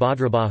attribute to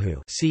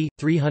Bhadrabahu c.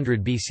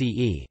 300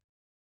 BCE.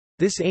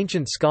 This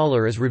ancient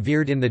scholar is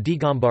revered in the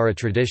Digambara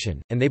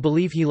tradition, and they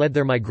believe he led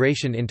their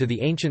migration into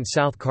the ancient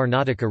South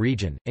Karnataka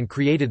region, and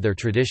created their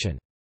tradition.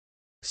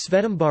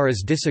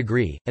 Svetambaras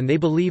disagree, and they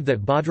believe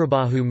that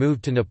Bhadrabahu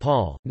moved to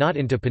Nepal, not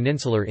into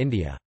peninsular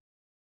India.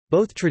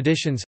 Both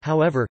traditions,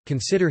 however,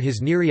 consider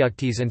his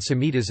Niryuktis and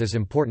Samhitas as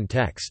important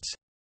texts.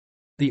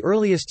 The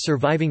earliest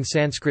surviving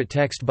Sanskrit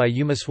text by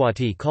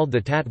Umaswati, called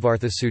the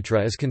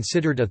Tattvarthasutra, is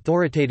considered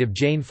authoritative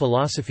Jain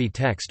philosophy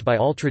text by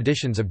all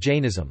traditions of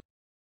Jainism.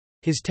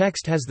 His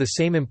text has the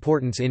same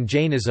importance in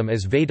Jainism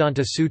as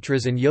Vedanta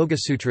Sutras and Yoga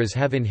Sutras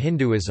have in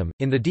Hinduism.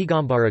 In the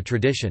Digambara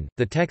tradition,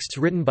 the texts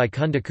written by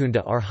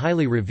Kundakunda are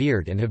highly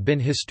revered and have been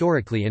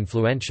historically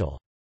influential.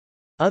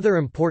 Other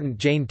important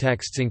Jain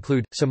texts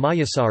include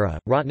Samayasara,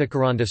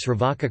 Ratnakaranda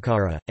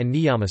Sravakakara, and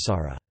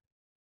Niyamasara.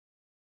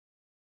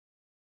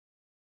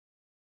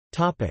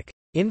 Topic: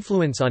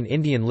 Influence on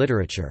Indian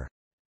literature.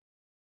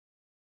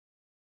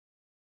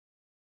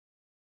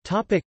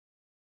 Topic: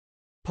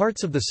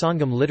 Parts of the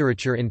Sangam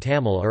literature in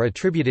Tamil are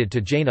attributed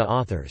to Jaina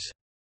authors.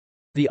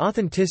 The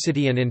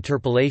authenticity and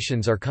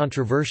interpolations are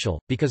controversial,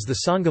 because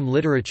the Sangam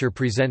literature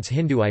presents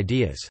Hindu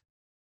ideas.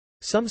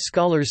 Some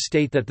scholars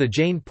state that the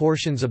Jain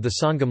portions of the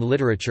Sangam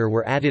literature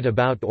were added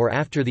about or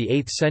after the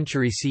 8th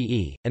century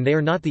CE, and they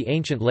are not the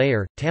ancient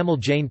layer. Tamil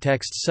Jain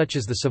texts such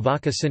as the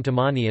Savaka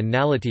Sintamani and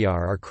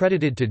Nalatiyar are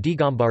credited to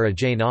Digambara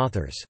Jain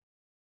authors.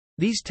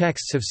 These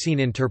texts have seen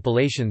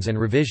interpolations and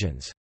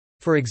revisions.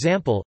 For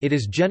example, it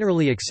is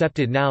generally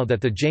accepted now that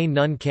the Jain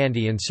nun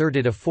Kandi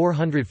inserted a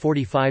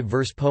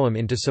 445-verse poem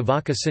into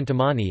Savaka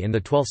Sintamani in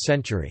the 12th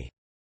century.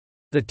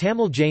 The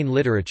Tamil Jain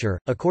literature,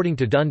 according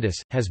to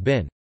Dundas, has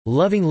been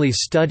lovingly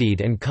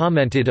studied and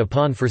commented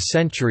upon for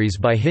centuries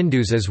by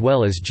Hindus as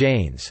well as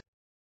Jains.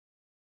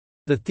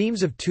 The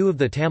themes of 2 of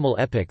the Tamil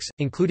epics,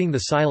 including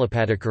the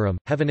Silappatikaram,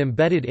 have an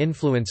embedded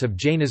influence of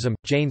Jainism.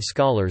 Jain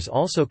scholars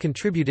also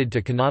contributed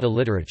to Kannada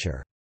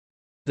literature.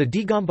 The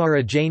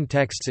Digambara Jain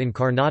texts in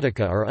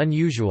Karnataka are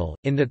unusual,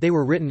 in that they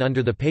were written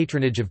under the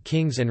patronage of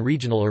kings and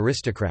regional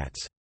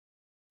aristocrats.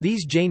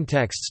 These Jain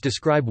texts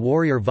describe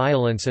warrior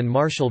violence and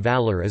martial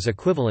valor as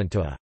equivalent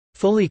to a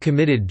fully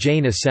committed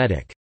Jain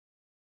ascetic.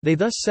 They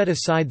thus set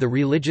aside the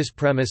religious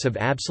premise of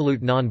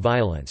absolute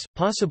non-violence,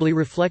 possibly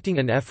reflecting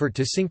an effort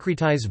to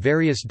syncretize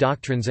various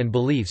doctrines and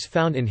beliefs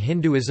found in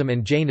Hinduism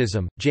and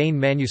Jainism. Jain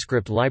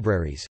manuscript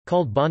libraries,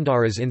 called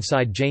Bhandaras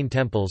inside Jain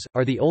temples,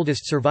 are the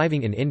oldest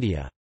surviving in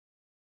India.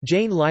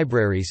 Jain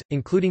libraries,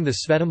 including the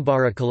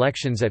Svetambara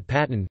collections at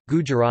Patan,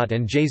 Gujarat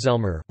and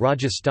Jaisalmer,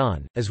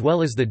 Rajasthan, as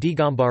well as the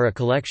Digambara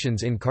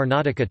collections in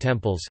Karnataka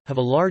temples, have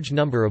a large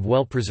number of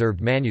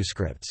well-preserved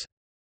manuscripts.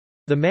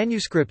 The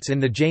manuscripts in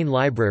the Jain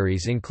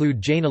libraries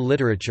include Jaina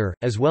literature,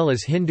 as well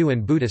as Hindu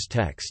and Buddhist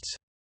texts.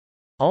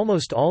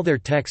 Almost all their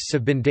texts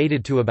have been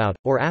dated to about,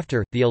 or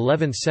after, the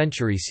 11th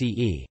century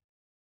CE.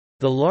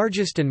 The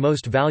largest and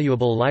most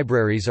valuable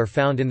libraries are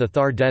found in the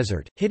Thar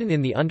Desert, hidden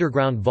in the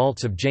underground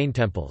vaults of Jain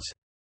temples.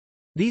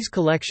 These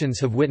collections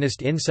have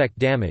witnessed insect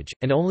damage,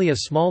 and only a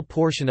small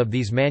portion of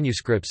these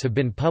manuscripts have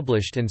been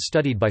published and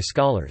studied by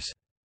scholars.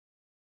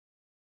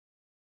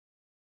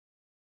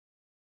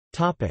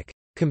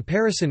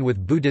 Comparison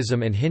with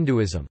Buddhism and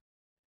Hinduism.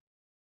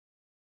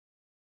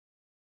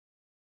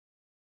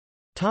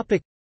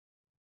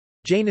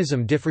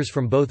 Jainism differs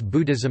from both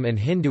Buddhism and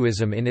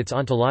Hinduism in its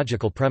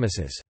ontological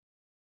premises.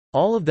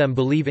 All of them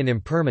believe in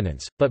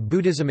impermanence, but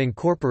Buddhism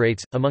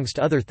incorporates, amongst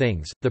other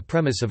things, the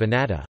premise of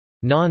anatta,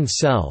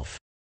 non-self,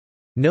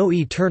 no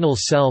eternal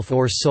self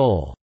or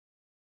soul.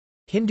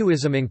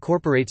 Hinduism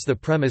incorporates the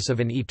premise of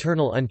an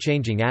eternal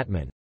unchanging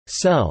Atman,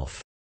 self,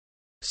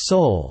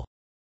 soul,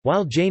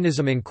 while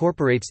Jainism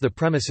incorporates the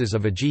premises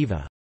of a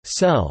jiva,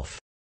 self,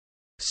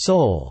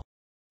 soul,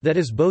 that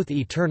is both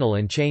eternal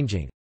and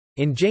changing.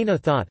 In Jaina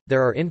thought,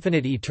 there are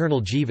infinite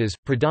eternal jivas,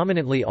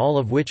 predominantly all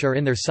of which are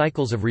in their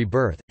cycles of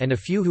rebirth, and a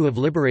few who have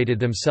liberated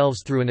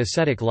themselves through an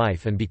ascetic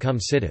life and become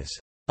siddhas,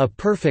 a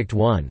perfect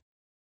one.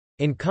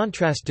 In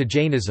contrast to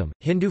Jainism,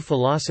 Hindu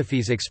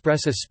philosophies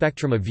express a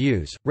spectrum of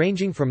views,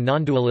 ranging from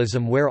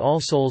non-dualism where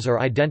all souls are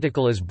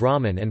identical as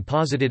Brahman and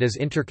posited as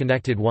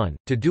interconnected one,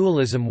 to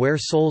dualism where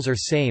souls are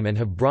same and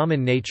have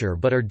Brahman nature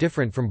but are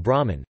different from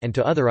Brahman, and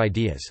to other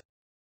ideas.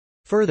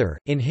 Further,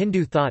 in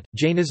Hindu thought,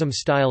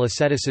 Jainism-style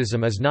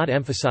asceticism is not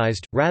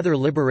emphasized, rather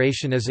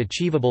liberation is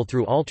achievable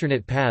through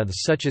alternate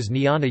paths such as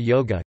jnana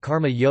yoga,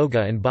 karma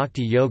yoga and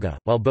bhakti yoga,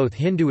 while both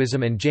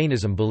Hinduism and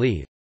Jainism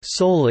believe,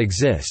 soul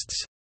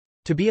exists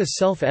to be a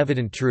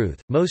self-evident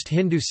truth. Most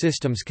Hindu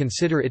systems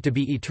consider it to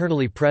be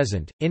eternally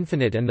present,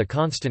 infinite and the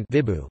constant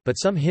vibhu, but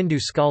some Hindu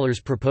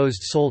scholars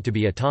proposed soul to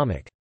be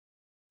atomic.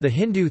 The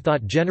Hindu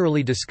thought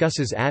generally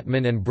discusses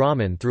Atman and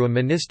Brahman through a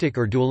monistic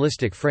or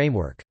dualistic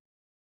framework.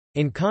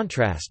 In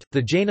contrast,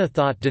 the Jaina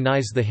thought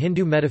denies the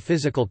Hindu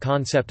metaphysical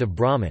concept of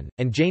Brahman,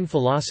 and Jain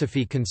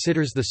philosophy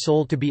considers the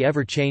soul to be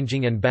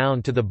ever-changing and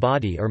bound to the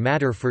body or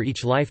matter for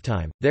each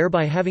lifetime,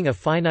 thereby having a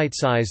finite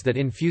size that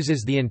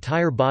infuses the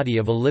entire body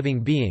of a living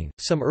being.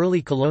 Some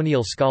early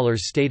colonial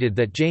scholars stated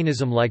that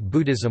Jainism, like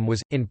Buddhism,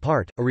 was, in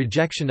part, a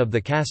rejection of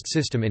the caste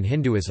system in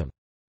Hinduism.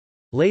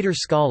 Later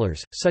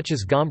scholars, such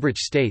as Gombrich,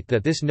 state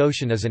that this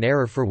notion is an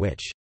error for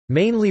which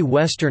mainly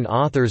Western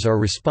authors are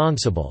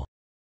responsible.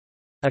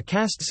 A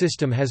caste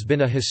system has been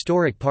a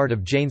historic part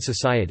of Jain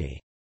society.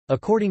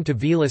 According to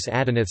Vilas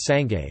Adinath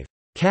Sangave,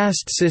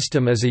 caste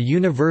system is a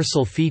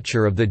universal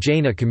feature of the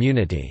Jaina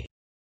community,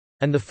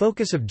 and the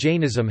focus of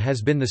Jainism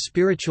has been the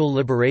spiritual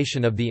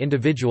liberation of the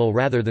individual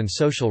rather than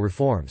social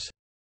reforms.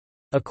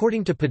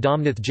 According to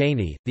Padamnath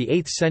Jaini, the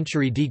 8th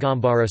century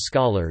Digambara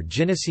scholar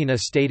Jinasena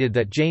stated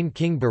that Jain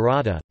king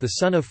Bharata, the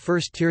son of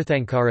first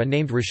Tirthankara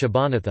named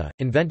Rishabhanatha,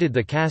 invented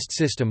the caste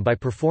system by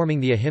performing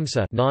the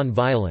ahimsa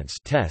non-violence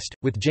test,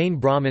 with Jain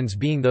Brahmins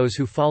being those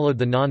who followed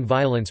the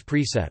non-violence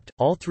precept.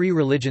 All three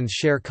religions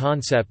share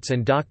concepts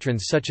and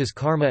doctrines such as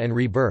karma and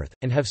rebirth,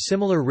 and have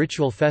similar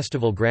ritual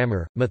festival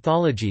grammar,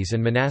 mythologies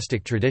and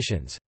monastic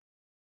traditions.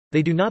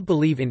 They do not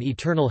believe in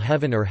eternal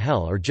heaven or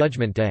hell or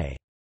judgment day.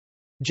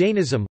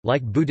 Jainism,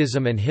 like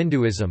Buddhism and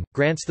Hinduism,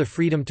 grants the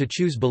freedom to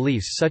choose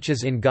beliefs such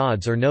as in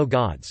gods or no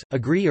gods,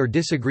 agree or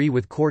disagree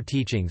with core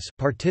teachings,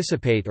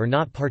 participate or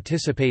not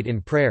participate in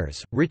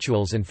prayers,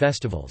 rituals and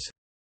festivals.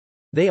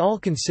 They all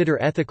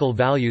consider ethical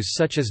values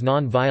such as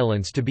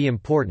non-violence to be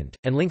important,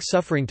 and link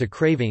suffering to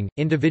craving,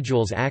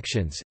 individuals'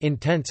 actions,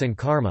 intents and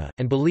karma,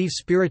 and believe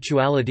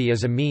spirituality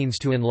as a means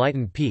to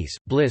enlightened peace,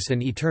 bliss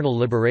and eternal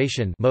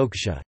liberation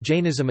moksha.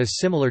 Jainism is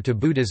similar to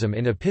Buddhism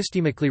in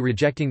epistemically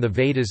rejecting the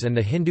Vedas and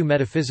the Hindu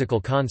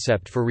metaphysical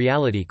concept for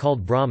reality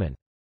called Brahman.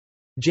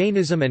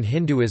 Jainism and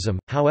Hinduism,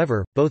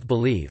 however, both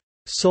believe,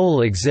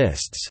 soul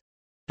exists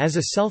as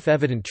a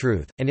self-evident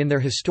truth, and in their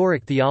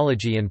historic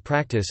theology and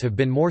practice have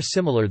been more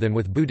similar than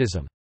with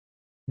Buddhism.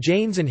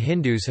 Jains and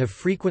Hindus have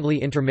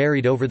frequently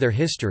intermarried over their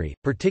history,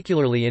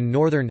 particularly in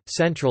northern,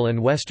 central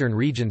and western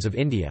regions of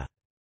India.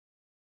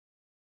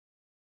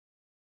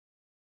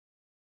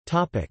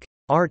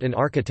 Art and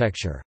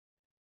architecture.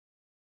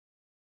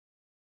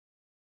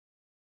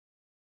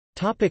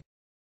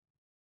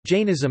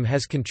 Jainism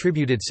has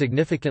contributed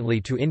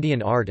significantly to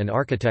Indian art and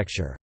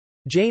architecture.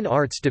 Jain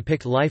arts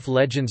depict life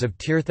legends of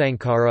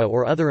Tirthankara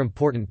or other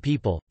important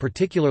people,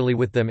 particularly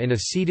with them in a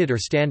seated or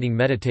standing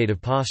meditative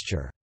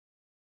posture.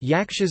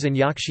 Yakshas and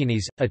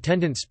yakshinis,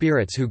 attendant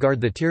spirits who guard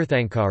the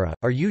Tirthankara,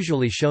 are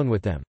usually shown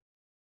with them.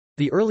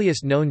 The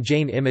earliest known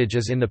Jain image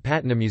is in the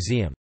Patna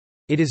Museum.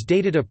 It is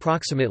dated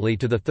approximately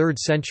to the 3rd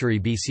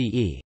century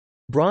BCE.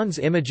 Bronze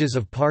images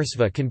of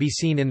Parsva can be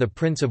seen in the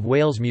Prince of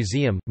Wales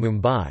Museum,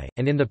 Mumbai,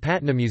 and in the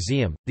Patna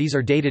Museum. These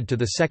are dated to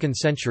the 2nd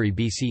century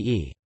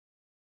BCE.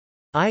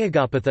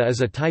 Ayagapatha is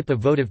a type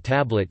of votive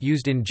tablet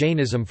used in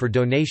Jainism for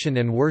donation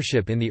and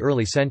worship in the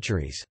early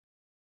centuries.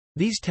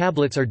 These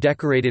tablets are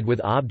decorated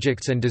with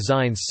objects and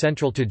designs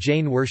central to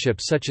Jain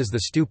worship such as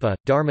the stupa,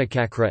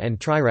 dharmachakra and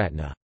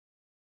triratna.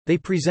 They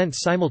present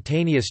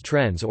simultaneous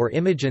trends or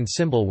image and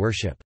symbol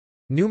worship.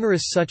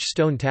 Numerous such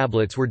stone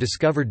tablets were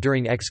discovered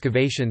during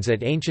excavations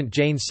at ancient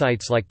Jain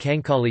sites like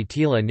Kankali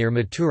Tila near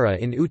Mathura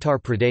in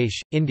Uttar Pradesh,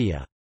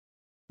 India.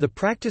 The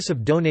practice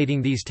of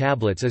donating these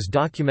tablets is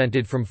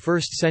documented from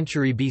 1st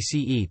century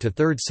BCE to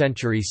 3rd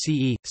century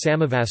CE.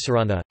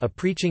 Samavasarana, a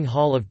preaching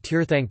hall of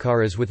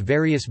Tirthankaras with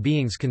various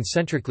beings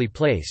concentrically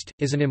placed,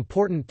 is an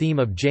important theme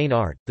of Jain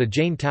art. The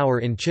Jain Tower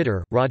in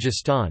Chittor,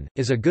 Rajasthan,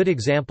 is a good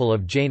example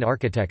of Jain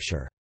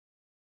architecture.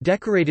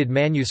 Decorated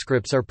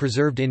manuscripts are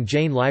preserved in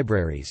Jain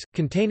libraries,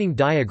 containing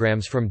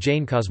diagrams from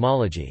Jain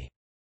cosmology.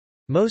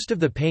 Most of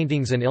the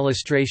paintings and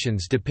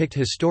illustrations depict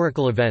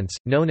historical events,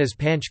 known as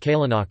Panch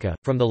Kalanaka,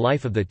 from the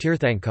life of the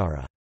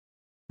Tirthankara.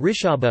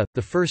 Rishabha,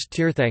 the first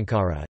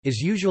Tirthankara,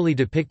 is usually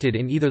depicted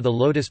in either the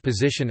lotus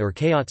position or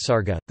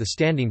Kayotsarga, the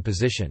standing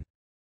position.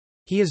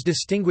 He is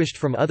distinguished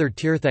from other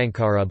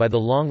Tirthankara by the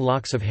long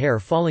locks of hair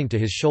falling to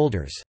his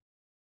shoulders.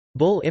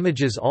 Bull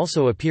images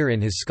also appear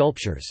in his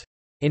sculptures.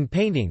 In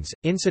paintings,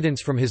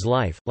 incidents from his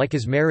life, like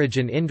his marriage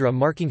and Indra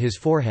marking his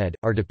forehead,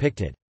 are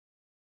depicted.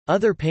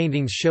 Other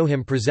paintings show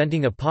him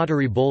presenting a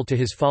pottery bowl to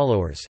his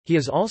followers. He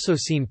is also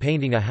seen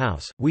painting a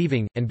house,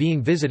 weaving, and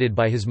being visited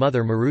by his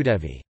mother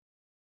Marudevi.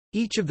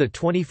 Each of the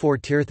 24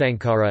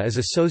 Tirthankara is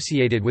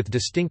associated with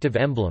distinctive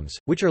emblems,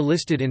 which are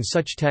listed in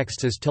such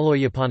texts as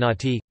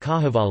Tiloyapanati,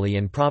 Kahavali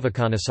and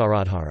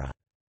Pravakanasaradhara.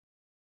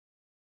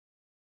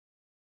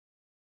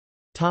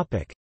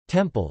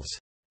 Temples.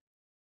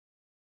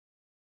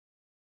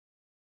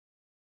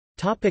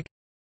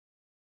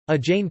 A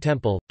Jain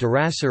temple,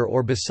 Darasar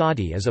or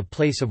Basadi, is a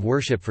place of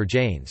worship for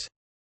Jains.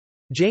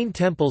 Jain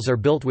temples are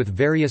built with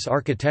various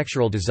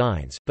architectural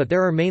designs, but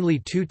there are mainly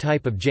two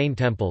types of Jain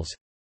temples.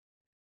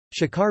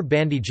 Shikar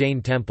Bandi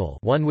Jain temple,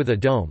 one with a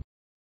dome.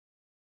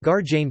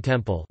 Gar Jain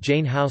temple,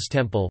 Jain house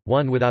temple,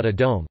 one without a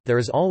dome. There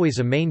is always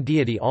a main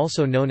deity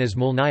also known as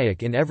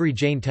Mulnayak in every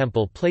Jain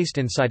temple placed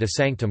inside a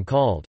sanctum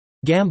called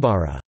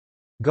Gambara,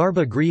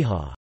 Garbha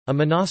Griha. A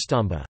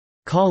Manastamba,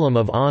 column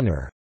of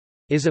honor,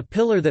 is a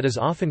pillar that is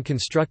often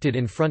constructed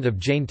in front of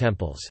Jain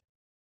temples.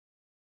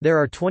 There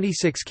are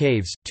 26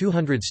 caves,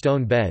 200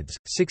 stone beds,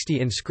 60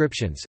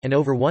 inscriptions, and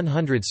over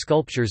 100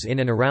 sculptures in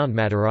and around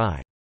Madurai.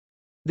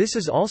 This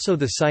is also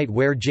the site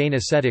where Jain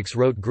ascetics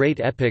wrote great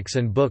epics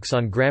and books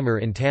on grammar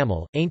in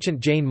Tamil. Ancient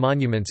Jain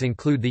monuments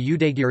include the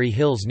Udagiri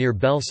Hills near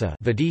Belsa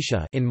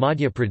Vidisha in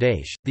Madhya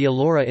Pradesh, the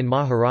Ellora in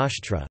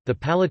Maharashtra, the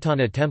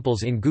Palitana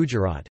temples in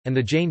Gujarat, and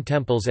the Jain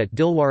temples at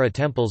Dilwara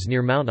temples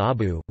near Mount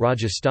Abu,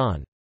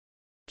 Rajasthan.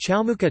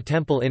 Chaumukha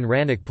Temple in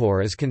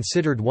Ranakpur is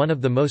considered one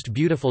of the most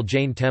beautiful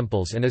Jain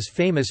temples and is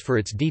famous for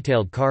its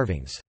detailed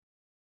carvings.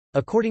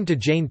 According to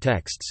Jain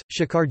texts,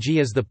 Shikarji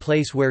is the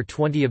place where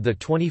 20 of the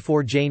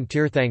 24 Jain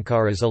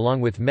Tirthankaras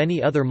along with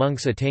many other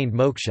monks attained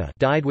moksha,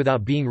 died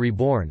without being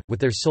reborn, with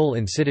their soul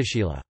in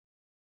Siddhashila.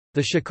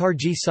 The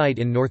Shikarji site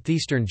in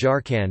northeastern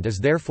Jharkhand is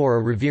therefore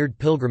a revered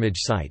pilgrimage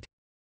site.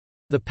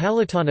 The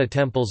Palitana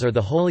temples are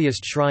the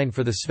holiest shrine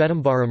for the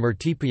Svetambara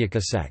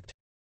Murtipayaka sect.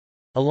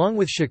 Along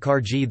with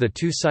Shikarji, the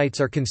two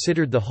sites are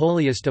considered the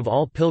holiest of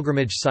all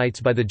pilgrimage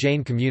sites by the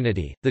Jain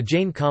community. The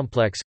Jain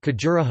complex,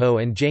 Khajuraho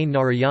and Jain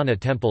Narayana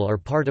Temple are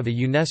part of a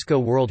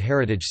UNESCO World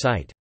Heritage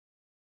Site.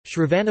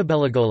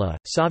 Shravanabelagola,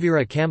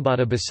 Savira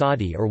Kambata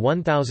Basadi or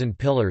 1000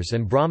 Pillars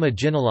and Brahma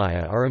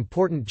Jinalaya are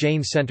important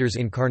Jain centers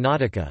in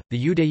Karnataka.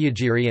 The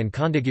Udayagiri and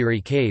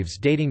Kandagiri caves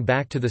dating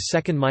back to the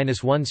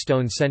 2nd–1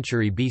 stone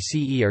century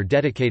BCE are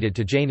dedicated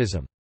to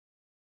Jainism.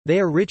 They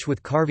are rich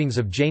with carvings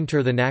of Jain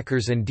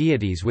Tirthanakars and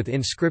deities with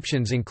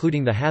inscriptions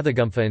including the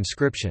Hathigumpha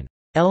inscription,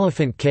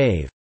 Elephant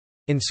Cave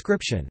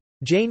inscription.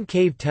 Jain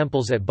cave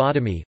temples at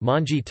Badami,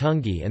 Manji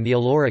Tungi and the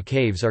Ellora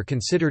caves are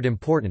considered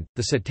important.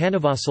 The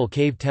Satanavasal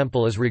cave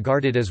temple is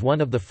regarded as one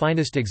of the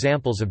finest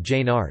examples of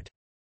Jain art.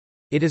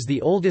 It is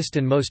the oldest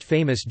and most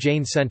famous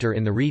Jain center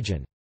in the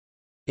region.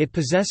 It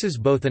possesses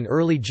both an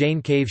early Jain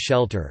cave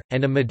shelter,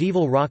 and a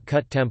medieval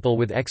rock-cut temple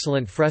with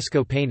excellent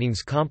fresco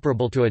paintings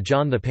comparable to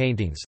Ajahn the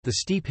paintings. The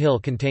steep hill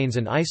contains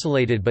an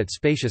isolated but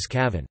spacious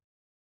cavern.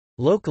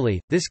 Locally,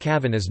 this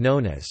cavern is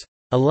known as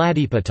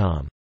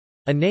Aladipatam,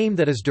 a name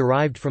that is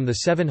derived from the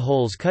 7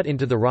 holes cut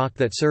into the rock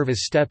that serve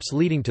as steps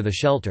leading to the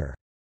shelter.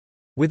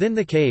 Within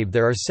the cave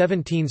there are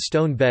 17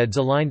 stone beds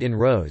aligned in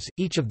rows,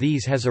 each of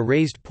these has a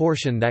raised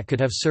portion that could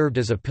have served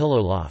as a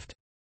pillow loft.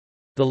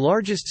 The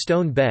largest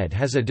stone bed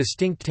has a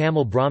distinct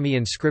Tamil Brahmi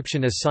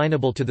inscription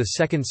assignable to the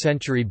 2nd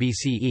century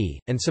BCE,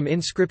 and some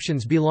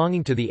inscriptions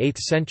belonging to the 8th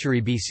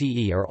century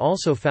BCE are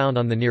also found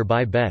on the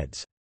nearby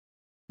beds.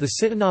 The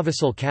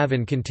Sitanavasal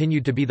cavern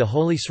continued to be the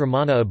holy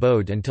Sramana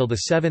abode until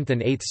the 7th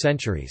and 8th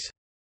centuries.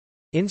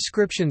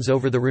 Inscriptions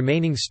over the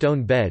remaining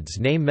stone beds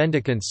name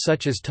mendicants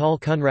such as Tal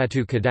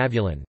Kunratu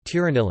Kadavulan,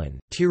 Tirunilan,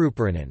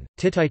 Tiruparanan,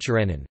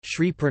 Titaicharanan,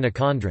 Sri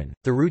Purnakandran,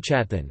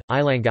 Thiruchathan,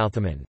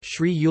 Ilangauthaman,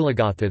 Sri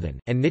Ulagathathan,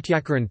 and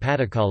Nityakaran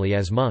Patakali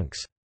as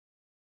monks.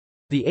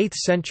 The 8th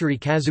century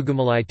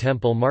Kazugumalai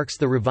temple marks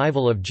the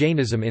revival of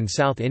Jainism in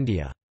South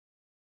India.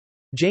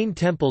 Jain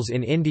temples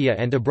in India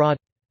and abroad.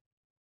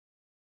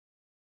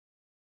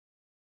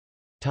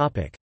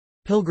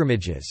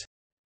 Pilgrimages.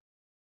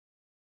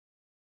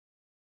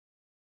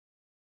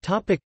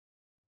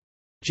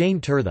 Jain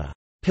Tirtha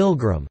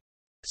pilgrim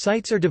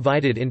sites are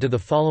divided into the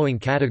following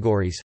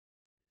categories: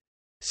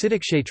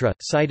 Siddhakshetra,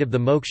 site of the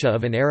moksha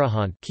of an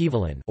arahant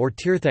or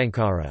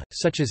Tirthankara,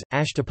 such as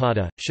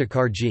Ashtapada,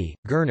 Shikarji,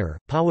 Gurnar,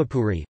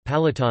 Pawapuri,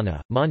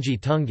 Palitana, Manji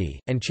Tungi,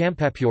 and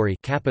Champapuri,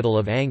 capital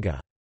of Anga.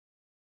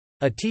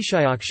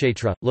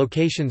 Atishayakshetra,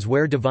 locations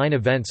where divine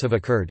events have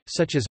occurred,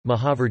 such as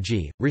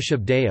Mahavirji,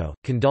 Rishabdeo,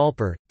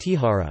 Kandalpur,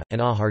 Tihara, and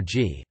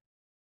Aharji.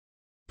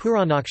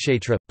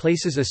 Puranakshetra,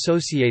 places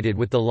associated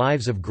with the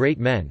lives of great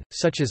men,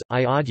 such as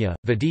Ayodhya,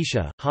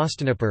 Vidisha,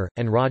 Hastinapur,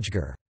 and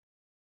Rajgarh.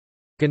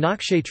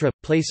 Ganakshetra,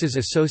 places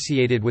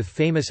associated with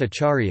famous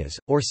acharyas,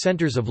 or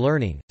centers of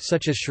learning,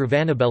 such as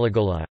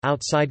Shravanabelagola.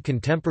 Outside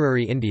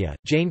contemporary India,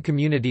 Jain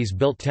communities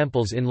built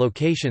temples in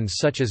locations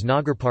such as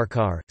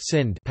Nagarparkar,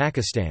 Sindh,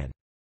 Pakistan.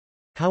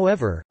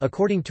 However,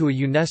 according to a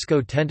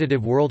UNESCO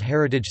tentative World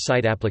Heritage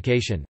Site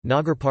application,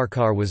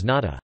 Nagarparkar was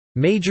not a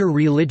major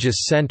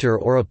religious center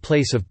or a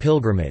place of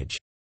pilgrimage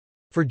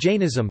for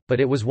Jainism, but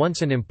it was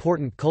once an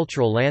important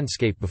cultural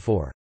landscape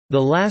before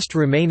the last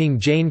remaining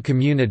Jain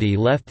community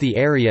left the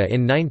area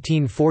in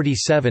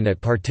 1947 at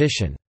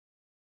partition.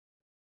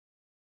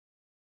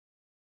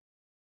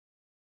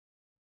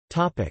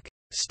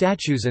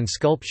 Statues and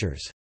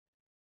sculptures.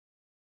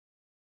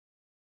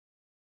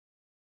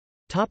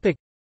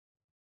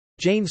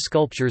 Jain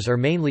sculptures are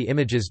mainly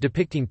images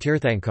depicting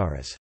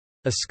Tirthankaras.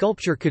 A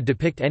sculpture could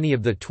depict any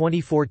of the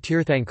 24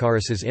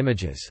 Tirthankaras'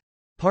 images.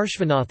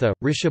 Parshvanatha,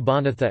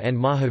 Rishabhanatha and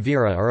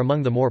Mahavira are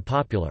among the more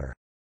popular.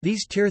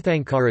 These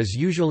Tirthankaras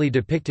usually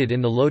depicted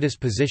in the lotus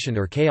position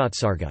or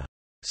Kayotsarga.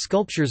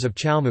 Sculptures of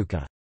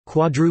Chaumukha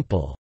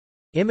quadruple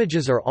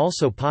images are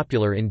also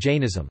popular in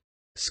Jainism.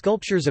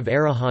 Sculptures of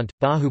Arahant,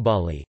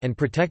 Bahubali, and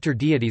protector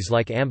deities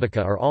like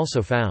Ambika are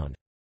also found.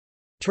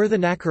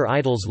 Tirthanakar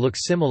idols look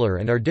similar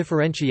and are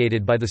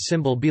differentiated by the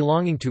symbol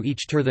belonging to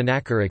each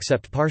Tirthanakar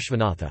except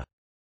Parshvanatha.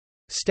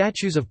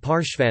 Statues of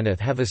Parshvanath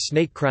have a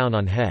snake crown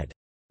on head.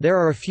 There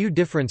are a few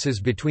differences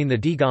between the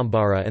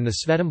Digambara and the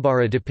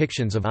Svetambara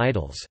depictions of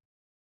idols.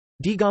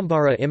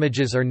 Digambara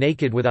images are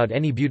naked without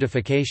any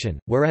beautification,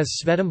 whereas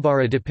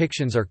Svetambara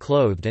depictions are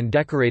clothed and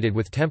decorated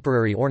with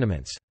temporary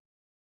ornaments.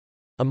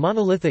 A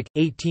monolithic,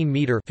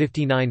 18-metre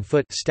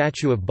 (59-foot)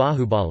 statue of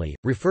Bahubali,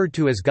 referred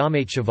to as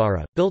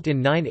Gamachivara, built in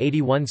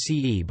 981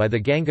 CE by the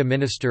Ganga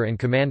minister and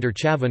commander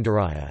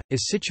Chavandaraya,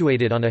 is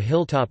situated on a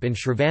hilltop in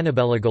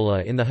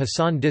Shravanabelagola in the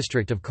Hassan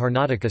district of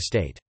Karnataka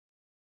state.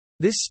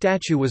 This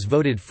statue was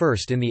voted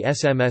first in the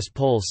SMS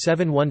poll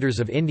 7 Wonders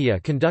of India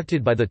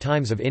conducted by the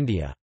Times of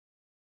India.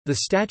 The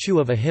statue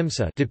of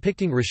Ahimsa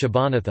depicting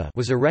Rishabhanatha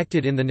was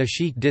erected in the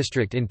Nashik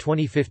district in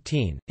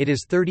 2015. It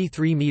is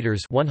 33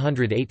 meters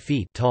 (108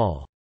 feet)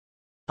 tall.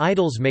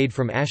 Idols made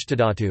from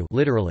ashtadhatu,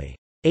 literally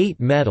 8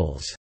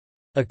 metals,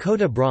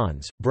 akota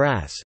bronze,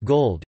 brass,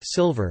 gold,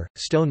 silver,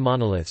 stone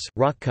monoliths,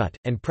 rock cut,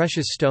 and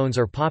precious stones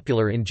are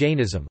popular in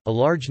Jainism. A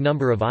large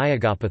number of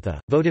Ayagapatha,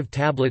 votive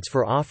tablets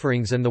for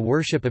offerings and the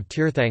worship of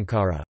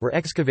Tirthankara, were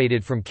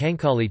excavated from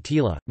Kankali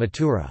Tila,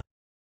 Mathura.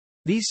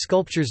 These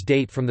sculptures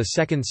date from the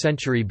 2nd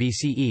century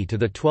BCE to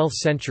the 12th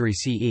century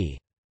CE.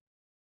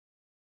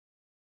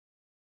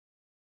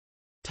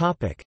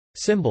 Topic: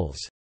 Symbols.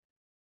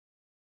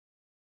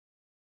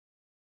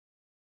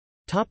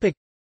 Topic: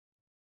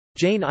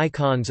 Jain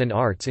icons and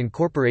arts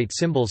incorporate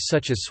symbols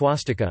such as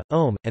swastika,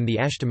 Om, and the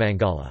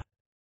Ashtamangala.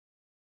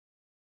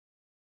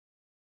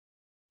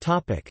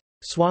 Topic: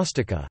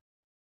 Swastika.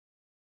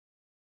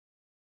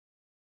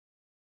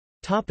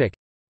 Topic: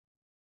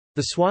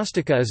 The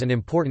swastika is an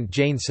important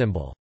Jain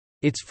symbol.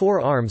 Its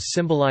 4 arms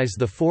symbolize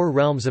the 4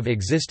 realms of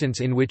existence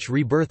in which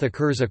rebirth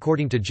occurs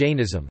according to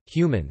Jainism: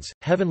 humans,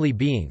 heavenly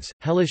beings,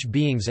 hellish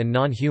beings and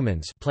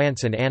non-humans,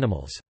 plants and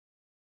animals.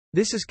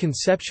 This is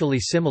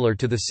conceptually similar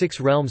to the 6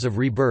 realms of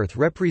rebirth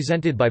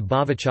represented by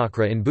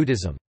Bhavachakra in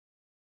Buddhism.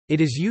 It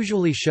is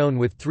usually shown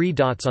with 3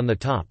 dots on the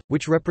top,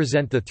 which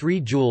represent the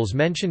 3 jewels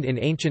mentioned in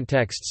ancient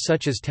texts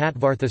such as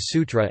Tattvartha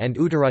Sutra and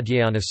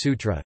Uttaradhyayana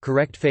Sutra: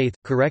 correct faith,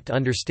 correct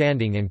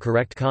understanding and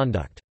correct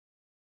conduct.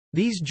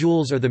 These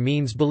jewels are the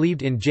means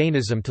believed in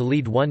Jainism to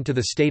lead one to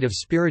the state of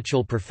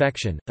spiritual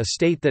perfection, a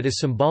state that is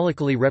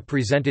symbolically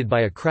represented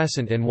by a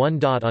crescent and 1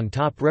 dot on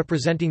top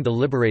representing the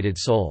liberated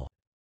soul.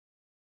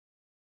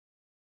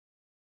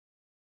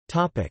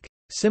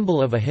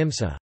 Symbol of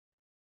Ahimsa.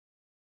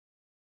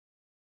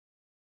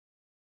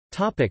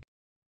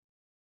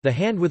 The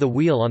hand with a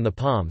wheel on the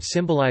palm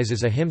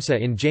symbolizes Ahimsa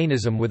in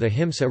Jainism, with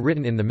Ahimsa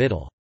written in the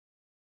middle.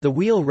 The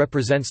wheel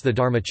represents the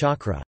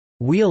Dharmachakra,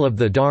 wheel of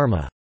the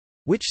Dharma,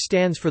 which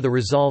stands for the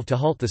resolve to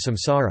halt the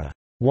samsara,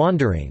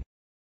 wandering,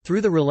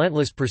 through the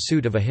relentless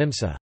pursuit of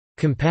Ahimsa,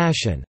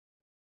 compassion.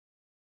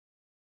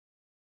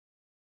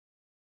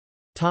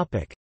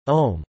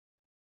 Om.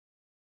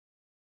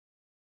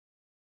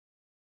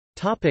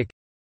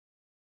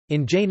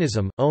 In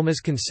Jainism, Om is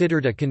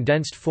considered a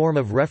condensed form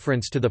of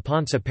reference to the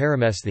Pancha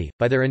Paramesthi,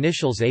 by their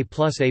initials A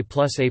plus A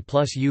plus A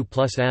plus U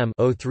plus M,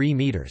 03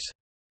 meters.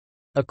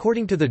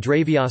 According to the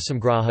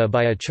Dravyasamgraha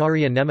by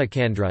Acharya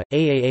Nemakandra,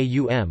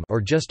 Aaum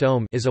or just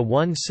Om is a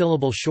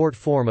 1-syllable short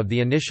form of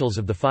the initials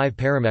of the 5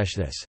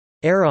 Parameshthis: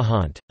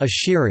 Arahant,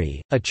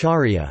 Ashiri,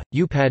 Acharya,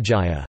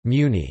 Upadhyaya,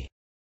 Muni.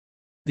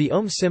 The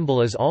Om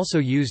symbol is also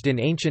used in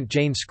ancient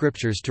Jain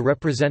scriptures to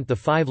represent the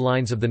 5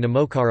 lines of the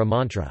Namokara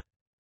mantra.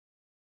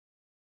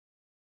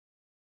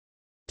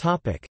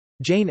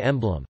 Jain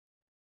emblem.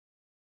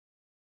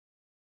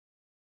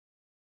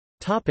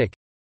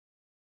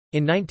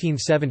 In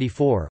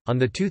 1974, on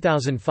the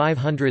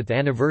 2500th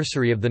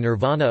anniversary of the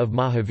Nirvana of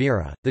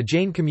Mahavira, the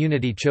Jain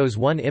community chose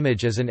one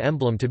image as an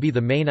emblem to be the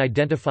main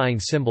identifying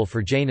symbol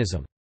for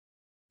Jainism.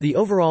 The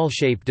overall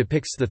shape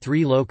depicts the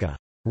 3 loka,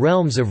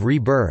 realms of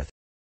rebirth,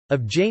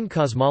 of Jain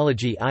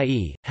cosmology,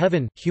 i.e.,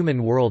 heaven,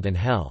 human world and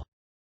hell.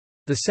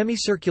 The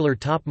semicircular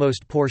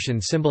topmost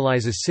portion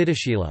symbolizes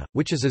Siddhashila,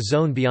 which is a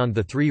zone beyond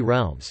the 3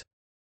 realms.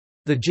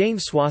 The Jain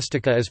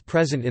swastika is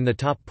present in the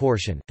top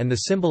portion, and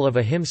the symbol of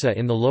Ahimsa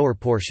in the lower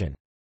portion.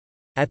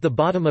 At the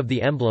bottom of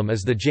the emblem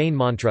is the Jain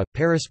mantra,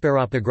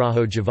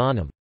 Parasparapagraho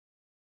Jivanam.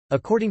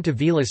 According to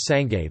Vilas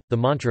Sangave, the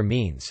mantra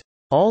means,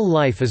 "All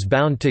life is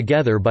bound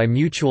together by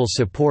mutual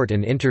support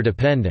and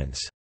interdependence."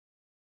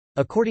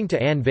 According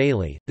to Anne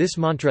Bailey, this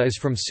mantra is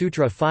from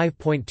Sutra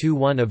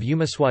 5.21 of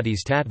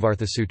Umaswati's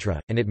Tattvartha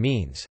Sutra, and it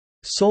means,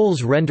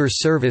 "Souls render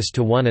service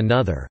to one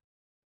another."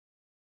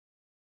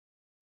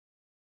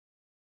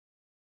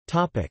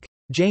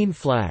 Jain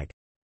flag.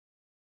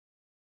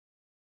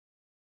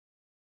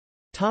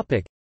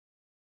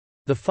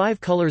 The 5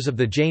 colors of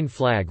the Jain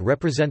flag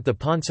represent the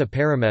Pancha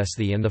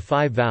Paramesthi and the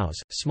 5 vows,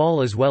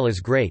 small as well as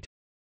great.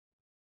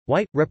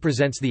 White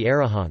represents the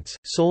Arahants,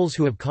 souls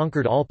who have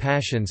conquered all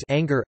passions,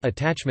 anger,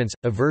 attachments,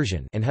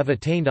 aversion, and have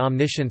attained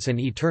omniscience and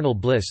eternal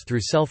bliss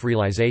through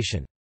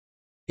self-realization.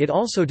 It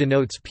also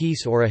denotes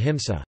peace or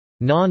ahimsa,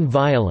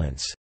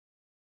 non-violence.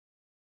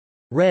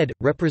 Red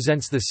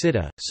represents the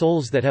Siddha,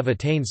 souls that have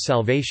attained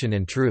salvation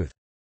and truth.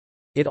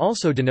 It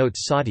also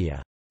denotes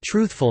satya,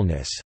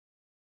 truthfulness.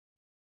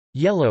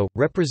 Yellow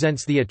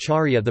represents the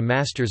acharya, the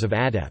masters of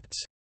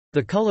adepts.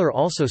 The color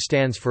also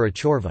stands for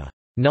achorva,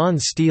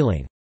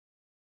 non-stealing.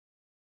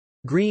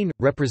 Green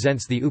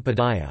represents the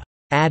upadaya,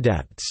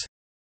 adepts,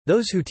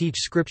 those who teach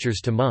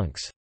scriptures to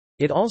monks.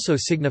 It also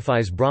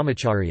signifies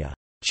brahmacharya,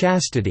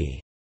 chastity.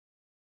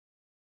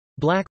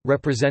 Black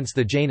represents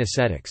the Jain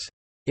ascetics.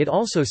 It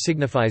also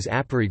signifies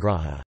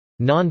aparigraha,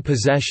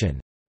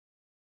 non-possession.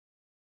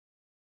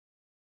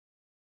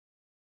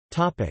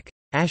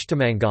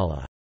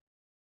 Ashtamangala.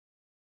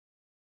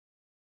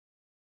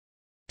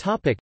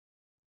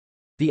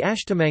 The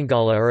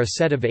Ashtamangala are a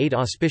set of 8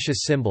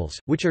 auspicious symbols,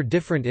 which are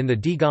different in the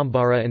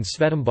Digambara and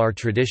Svetambar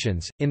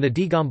traditions. In the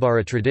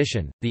Digambara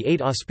tradition, the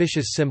 8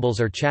 auspicious symbols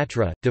are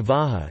chhatra,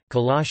 divaha,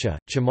 kalasha,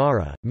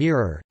 chamara,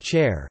 mirror,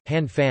 chair,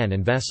 hand fan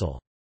and vessel.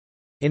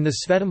 In the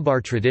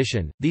Svetambar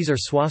tradition, these are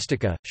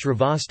swastika,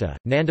 shrivasta,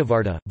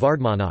 nandavarta,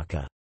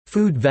 vardmanaka,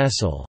 food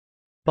vessel,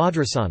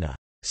 bhadrasana,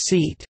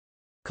 seat,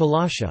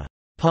 kalasha,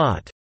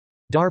 pot,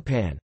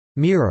 darpan,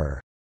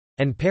 mirror,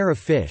 and pair of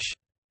fish.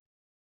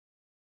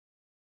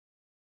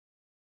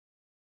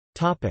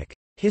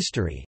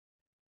 History.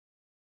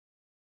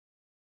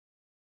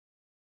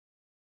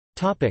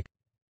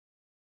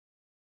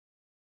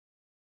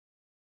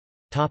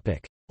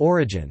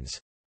 Origins.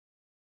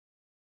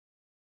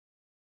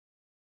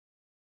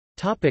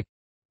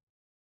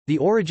 The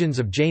origins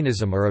of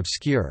Jainism are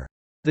obscure.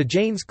 The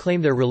Jains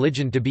claim their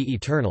religion to be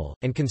eternal,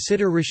 and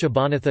consider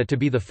Rishabhanatha to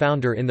be the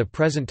founder in the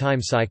present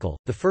time cycle,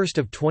 the first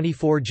of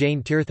 24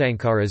 Jain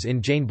Tirthankaras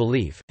in Jain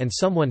belief, and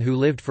someone who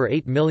lived for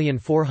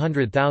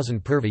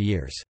 8,400,000 Purva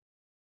years.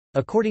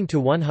 According to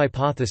one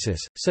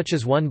hypothesis, such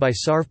as one by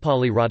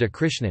Sarvepalli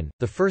Radhakrishnan,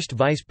 the first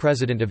vice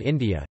president of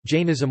India,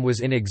 Jainism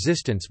was in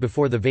existence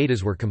before the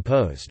Vedas were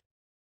composed.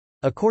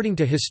 According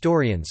to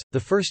historians, the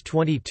first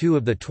 22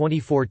 of the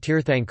 24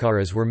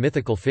 Tirthankaras were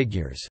mythical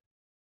figures.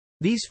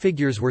 These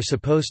figures were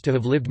supposed to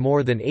have lived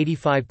more than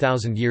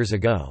 85,000 years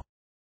ago.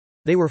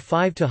 They were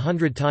 5 to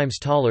 100 times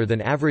taller than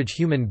average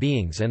human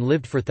beings and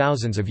lived for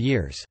thousands of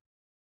years.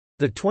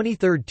 The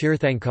 23rd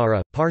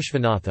Tirthankara,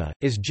 Parshvanatha,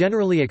 is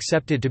generally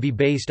accepted to be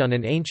based on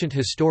an ancient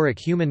historic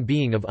human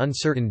being of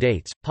uncertain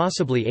dates,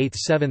 possibly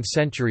 8th–7th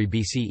century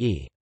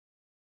BCE.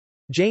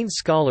 Jain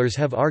scholars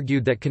have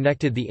argued that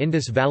connected the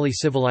Indus Valley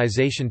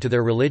civilization to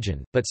their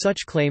religion, but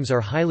such claims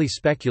are highly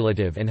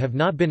speculative and have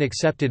not been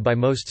accepted by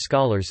most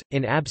scholars,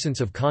 in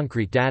absence of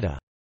concrete data.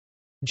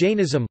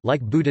 Jainism,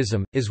 like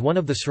Buddhism, is one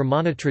of the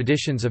Sramana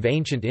traditions of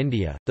ancient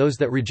India, those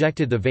that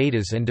rejected the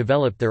Vedas and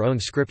developed their own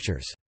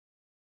scriptures.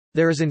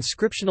 There is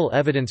inscriptional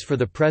evidence for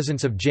the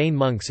presence of Jain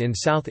monks in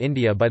South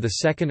India by the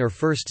 2nd or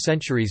 1st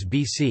centuries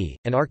BC,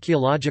 and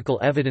archaeological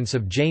evidence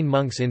of Jain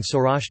monks in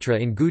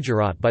Saurashtra in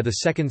Gujarat by the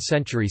 2nd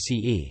century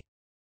CE.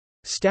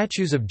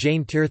 Statues of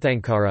Jain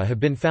Tirthankara have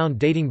been found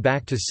dating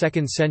back to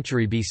 2nd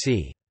century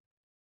BC.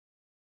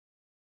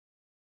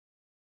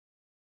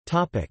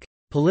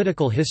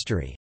 Political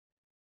history.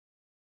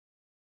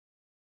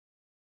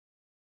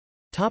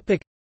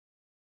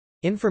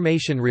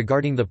 Information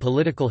regarding the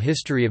political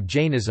history of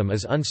Jainism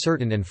is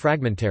uncertain and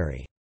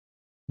fragmentary.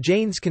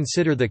 Jains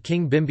consider the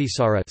king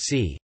Bimbisara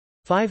c.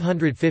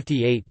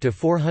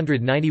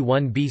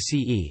 558–491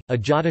 BCE,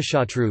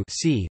 Ajatashatru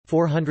c.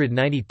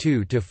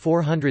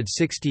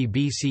 492–460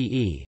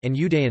 BCE, and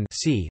Udayan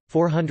c.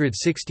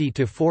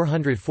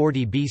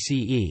 460–440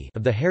 BCE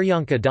of the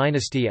Haryanka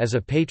dynasty as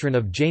a patron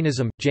of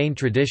Jainism. Jain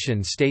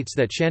tradition states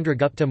that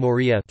Chandragupta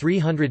Maurya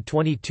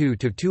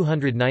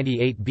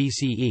 322–298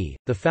 BCE,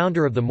 the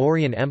founder of the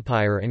Mauryan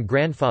Empire and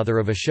grandfather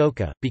of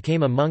Ashoka,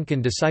 became a monk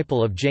and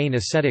disciple of Jain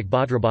ascetic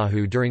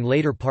Bhadrabahu during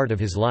later part of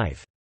his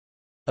life.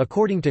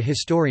 According to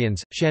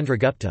historians,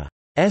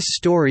 Chandragupta's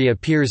story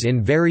appears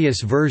in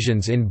various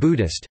versions in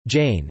Buddhist,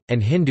 Jain,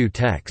 and Hindu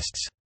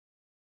texts.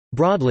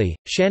 Broadly,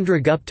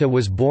 Chandragupta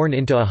was born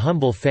into a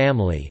humble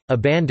family,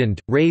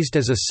 abandoned, raised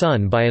as a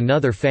son by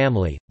another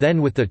family,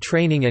 then with the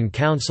training and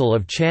counsel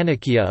of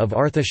Chanakya of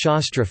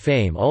Arthashastra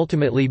fame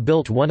ultimately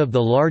built one of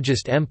the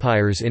largest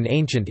empires in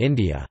ancient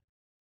India.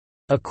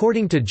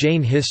 According to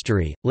Jain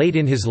history, late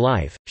in his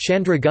life,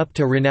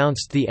 Chandragupta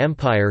renounced the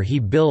empire he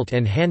built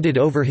and handed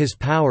over his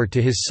power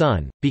to his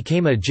son,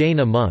 became a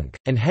Jaina monk,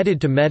 and headed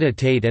to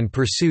meditate and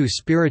pursue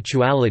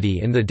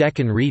spirituality in the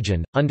Deccan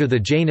region, under the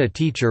Jaina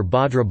teacher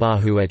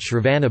Bhadrabahu at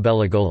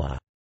Shravanabelagola.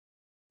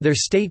 There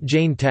state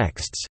Jain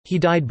texts, he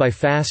died by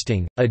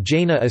fasting, a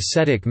Jaina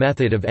ascetic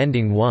method of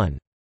ending one's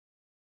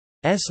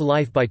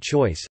life by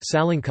choice.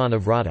 Salankana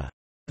Vrata.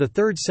 The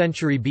 3rd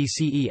century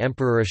BCE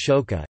Emperor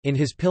Ashoka, in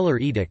his Pillar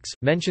Edicts,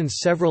 mentions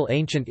several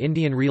ancient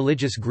Indian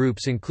religious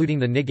groups including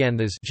the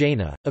Nigandhas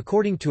Jaina.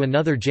 According to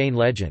another Jain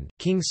legend,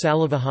 King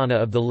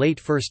Salavahana of the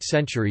late 1st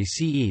century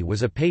CE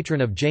was a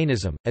patron of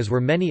Jainism, as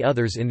were many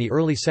others in the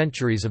early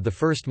centuries of the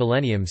 1st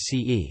millennium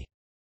CE.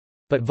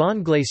 But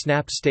von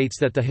Glasenapp states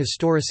that the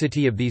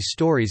historicity of these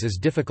stories is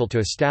difficult to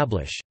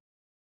establish.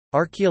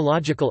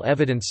 Archaeological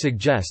evidence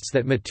suggests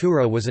that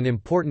Mathura was an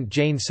important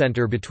Jain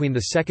center between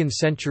the 2nd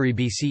century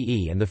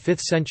BCE and the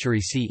 5th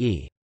century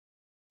CE.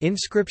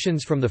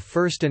 Inscriptions from the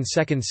 1st and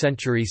 2nd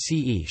century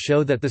CE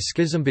show that the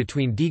schism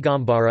between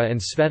Digambara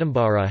and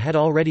Svetambara had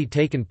already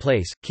taken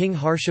place. King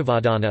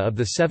Harshavardhana of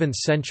the 7th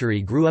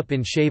century grew up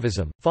in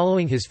Shaivism,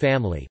 following his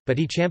family, but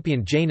he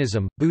championed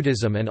Jainism,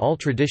 Buddhism, and all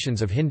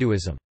traditions of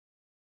Hinduism.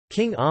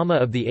 King Amma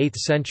of the 8th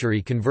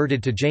century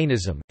converted to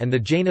Jainism, and the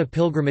Jaina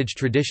pilgrimage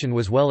tradition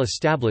was well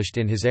established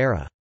in his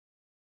era.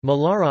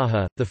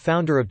 Malaraja, the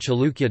founder of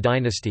Chalukya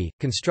dynasty,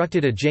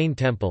 constructed a Jain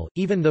temple,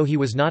 even though he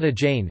was not a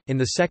Jain. In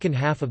the second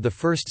half of the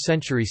 1st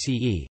century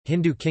CE,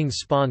 Hindu kings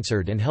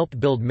sponsored and helped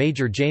build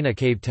major Jaina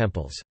cave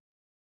temples.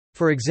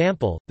 For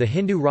example, the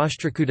Hindu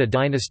Rashtrakuta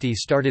dynasty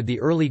started the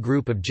early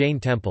group of Jain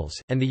temples,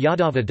 and the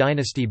Yadava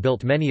dynasty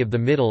built many of the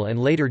middle and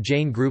later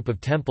Jain group of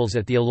temples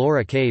at the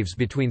Ellora caves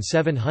between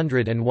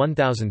 700 and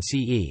 1000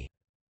 CE.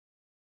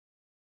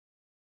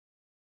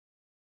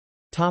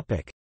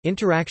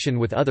 Interaction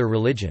with other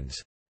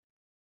religions.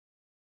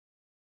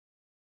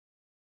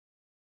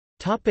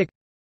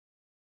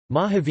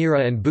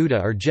 Mahavira and Buddha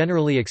are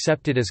generally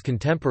accepted as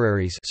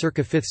contemporaries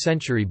circa 5th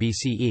century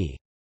BCE.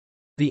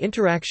 The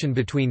interaction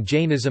between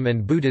Jainism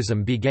and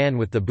Buddhism began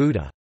with the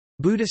Buddha.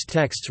 Buddhist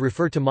texts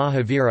refer to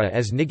Mahavira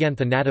as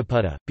Nigantha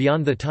Nataputta.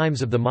 Beyond the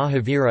times of the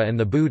Mahavira and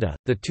the Buddha,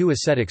 the two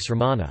ascetic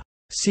sramana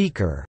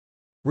seeker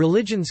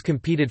religions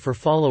competed for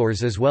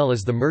followers as well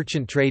as the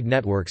merchant trade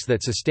networks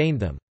that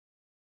sustained them.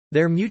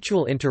 Their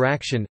mutual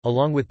interaction,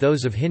 along with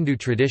those of Hindu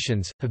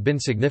traditions, have been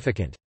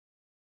significant.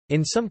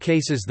 In some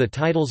cases the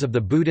titles of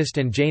the Buddhist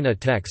and Jaina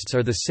texts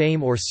are the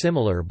same or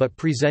similar but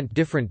present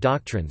different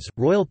doctrines.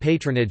 Royal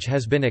patronage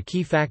has been a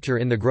key factor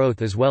in the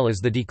growth as well as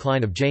the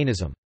decline of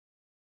Jainism.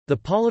 The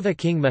Pallava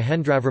king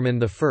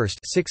Mahendravarman I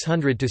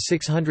 (600 to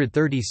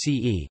 630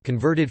 CE)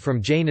 converted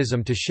from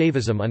Jainism to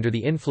Shaivism under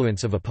the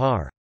influence of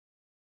Apar.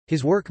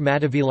 His work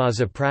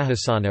Madhavilasa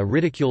Prahasana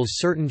ridicules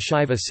certain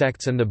Shaiva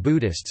sects and the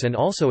Buddhists and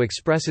also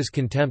expresses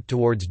contempt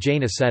towards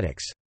Jain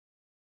ascetics.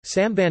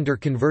 Sambandar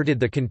converted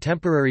the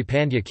contemporary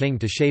Pandya king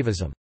to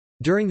Shaivism.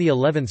 During the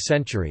 11th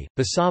century,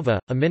 Basava,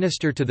 a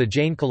minister to the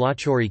Jain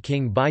Kalachuri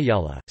king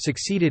Bayala,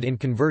 succeeded in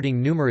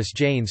converting numerous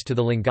Jains to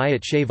the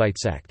Lingayat Shaivite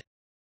sect.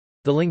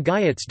 The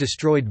Lingayats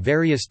destroyed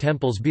various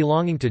temples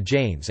belonging to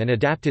Jains and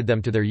adapted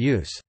them to their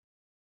use.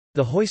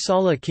 The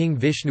Hoysala king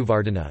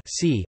Vishnuvardhana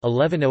c.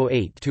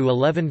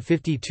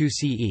 1108–1152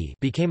 CE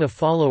became a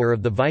follower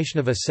of the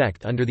Vaishnava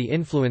sect under the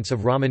influence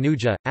of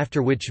Ramanuja,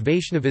 after which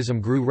Vaishnavism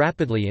grew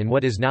rapidly in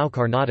what is now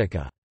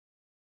Karnataka.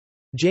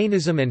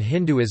 Jainism and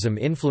Hinduism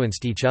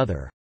influenced each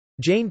other.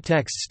 Jain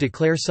texts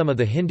declare some of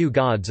the Hindu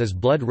gods as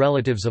blood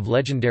relatives of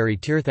legendary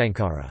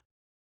Tirthankara.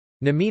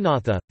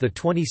 Neminatha, the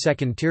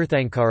 22nd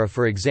Tirthankara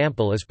for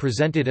example, is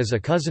presented as a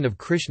cousin of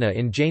Krishna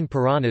in Jain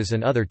Puranas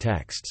and other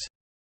texts.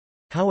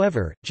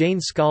 However, Jain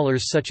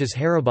scholars such as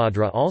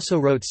Haribhadra also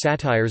wrote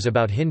satires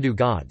about Hindu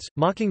gods,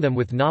 mocking them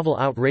with novel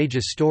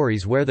outrageous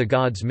stories where the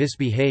gods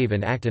misbehave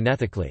and act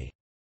unethically.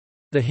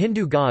 The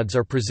Hindu gods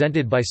are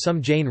presented by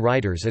some Jain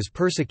writers as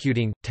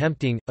persecuting,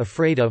 tempting,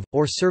 afraid of,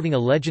 or serving a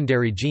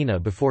legendary Jina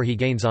before he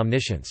gains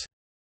omniscience.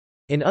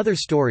 In other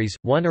stories,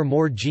 one or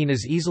more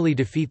Jinas easily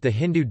defeat the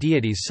Hindu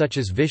deities such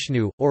as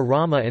Vishnu, or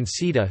Rama and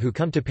Sita, who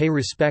come to pay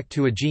respect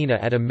to a Jina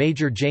at a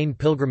major Jain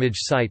pilgrimage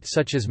site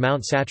such as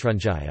Mount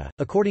Satrunjaya.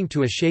 According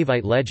to a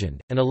Shaivite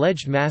legend, an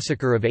alleged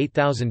massacre of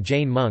 8,000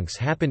 Jain monks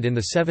happened in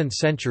the 7th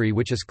century,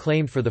 which is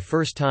claimed for the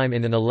first time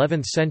in an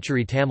 11th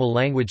century Tamil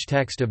language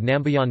text of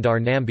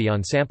Nambayandar Nambi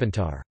on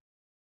Sampantar.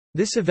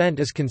 This event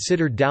is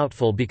considered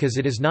doubtful because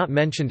it is not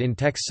mentioned in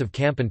texts of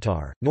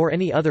Kampantar, nor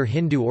any other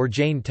Hindu or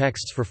Jain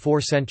texts for 4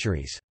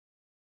 centuries.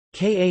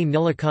 K. A.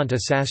 Nilakanta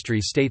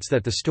Sastri states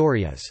that the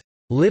story is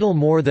little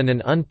more than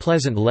an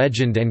unpleasant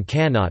legend and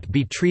cannot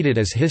be treated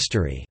as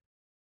history.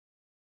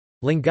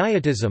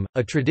 Lingayatism,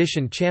 a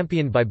tradition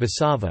championed by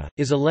Basava,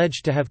 is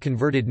alleged to have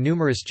converted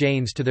numerous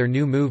Jains to their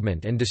new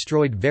movement and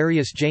destroyed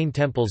various Jain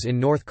temples in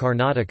North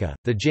Karnataka.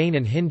 The Jain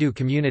and Hindu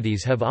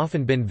communities have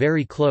often been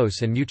very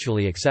close and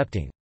mutually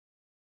accepting.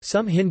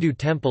 Some Hindu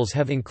temples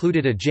have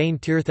included a Jain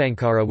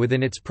Tirthankara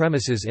within its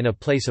premises in a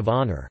place of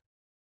honor.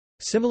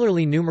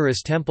 Similarly,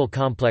 numerous temple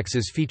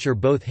complexes feature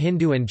both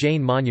Hindu and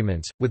Jain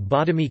monuments, with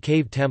Badami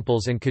cave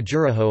temples and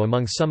Khajuraho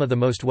among some of the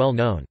most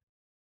well-known.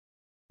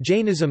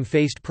 Jainism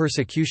faced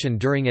persecution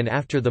during and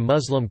after the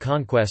Muslim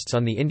conquests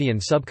on the Indian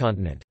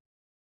subcontinent.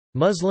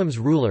 Muslims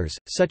rulers,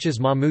 such as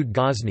Mahmud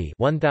Ghazni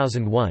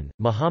 1001,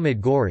 Muhammad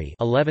Ghori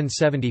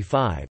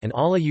 1175, and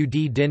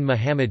Ala-ud-Din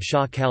Muhammad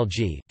Shah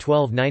Khalji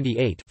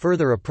 1298,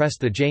 further oppressed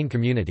the Jain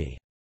community.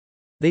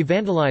 They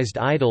vandalized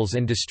idols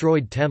and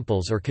destroyed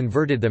temples or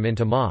converted them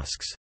into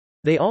mosques.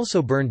 They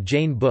also burned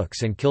Jain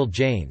books and killed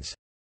Jains.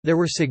 There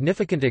were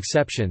significant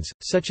exceptions,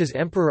 such as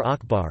Emperor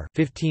Akbar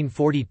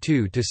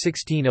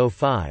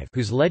 (1542–1605),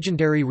 whose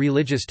legendary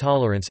religious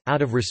tolerance,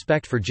 out of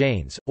respect for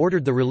Jains,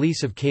 ordered the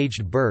release of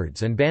caged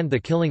birds and banned the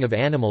killing of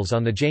animals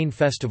on the Jain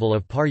festival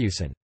of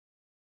Paryusan.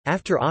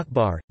 After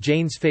Akbar,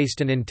 Jains faced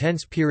an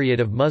intense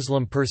period of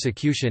Muslim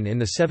persecution in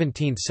the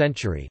 17th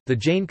century. The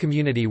Jain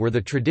community were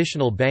the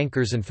traditional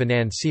bankers and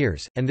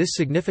financiers, and this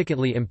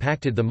significantly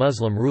impacted the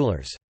Muslim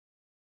rulers.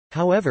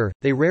 However,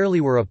 they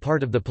rarely were a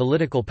part of the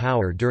political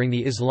power during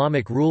the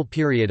Islamic rule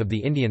period of the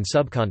Indian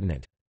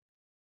subcontinent.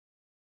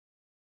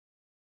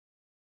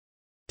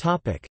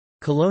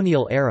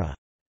 Colonial era.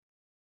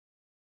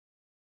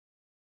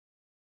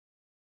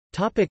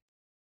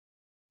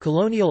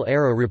 Colonial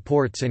era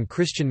reports and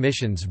Christian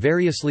missions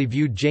variously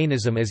viewed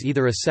Jainism as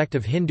either a sect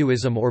of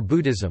Hinduism or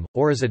Buddhism,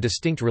 or as a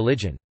distinct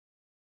religion.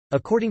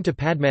 According to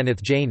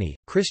Padmanath Jaini,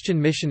 Christian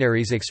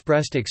missionaries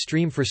expressed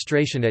extreme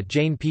frustration at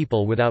Jain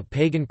people without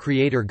pagan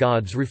creator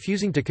gods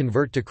refusing to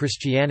convert to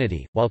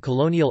Christianity, while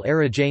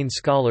colonial-era Jain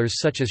scholars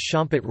such as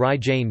Champat Rai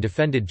Jain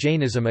defended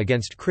Jainism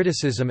against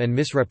criticism and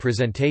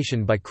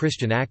misrepresentation by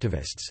Christian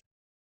activists.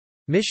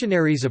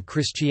 Missionaries of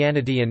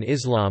Christianity and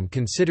Islam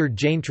considered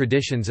Jain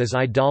traditions as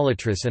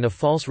idolatrous and a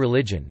false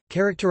religion,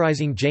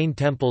 characterizing Jain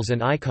temples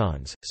and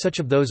icons, such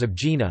of those of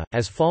Jina,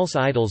 as false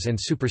idols and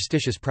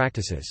superstitious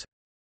practices.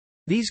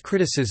 These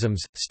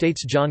criticisms,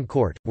 states John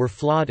Court, were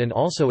flawed and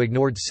also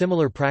ignored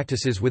similar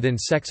practices within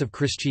sects of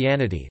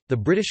Christianity. The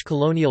British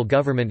colonial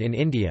government in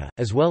India,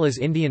 as well as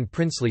Indian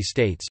princely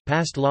states,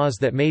 passed laws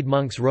that made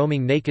monks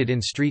roaming naked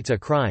in streets a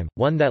crime,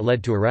 one that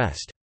led to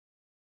arrest.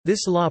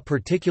 This law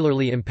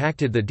particularly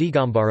impacted the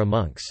Digambara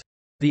monks.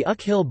 The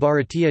Akhil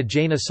Bharatiya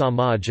Jaina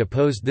Samaj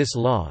opposed this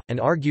law,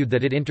 and argued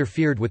that it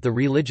interfered with the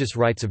religious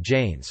rights of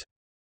Jains.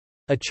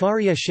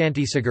 Acharya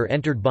Shantisagar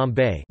entered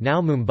Bombay,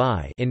 now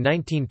Mumbai, in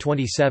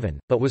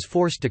 1927, but was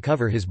forced to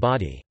cover his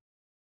body.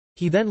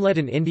 He then led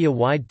an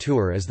India-wide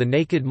tour as the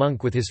naked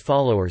monk with his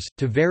followers,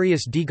 to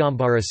various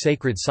Digambara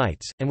sacred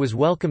sites, and was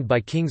welcomed by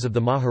kings of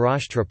the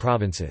Maharashtra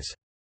provinces.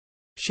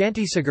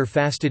 Shantisagar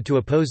fasted to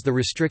oppose the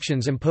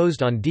restrictions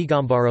imposed on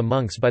Digambara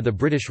monks by the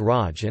British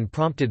Raj and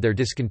prompted their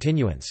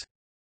discontinuance.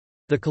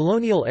 The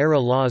colonial-era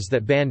laws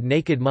that banned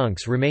naked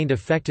monks remained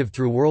effective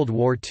through World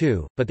War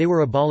II, but they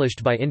were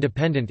abolished by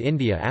independent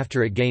India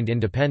after it gained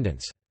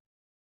independence.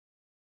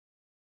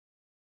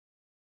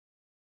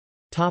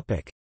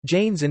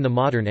 Jains in the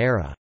modern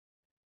era.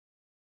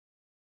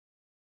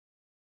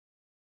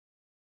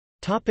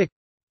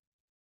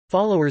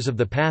 Followers of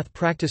the path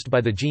practiced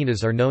by the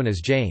Jainas are known as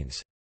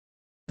Jains.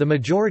 The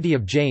majority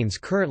of Jains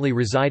currently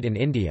reside in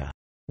India.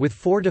 With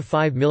 4 to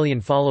 5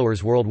 million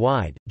followers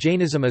worldwide,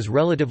 Jainism is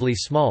relatively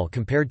small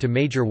compared to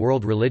major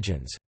world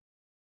religions.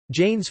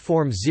 Jains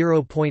form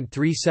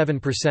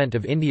 0.37%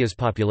 of India's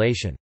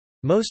population.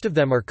 Most of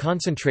them are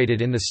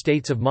concentrated in the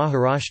states of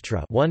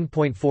Maharashtra,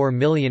 1.4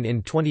 million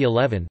in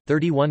 2011,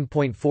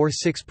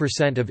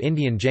 31.46% of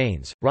Indian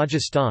Jains,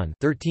 Rajasthan,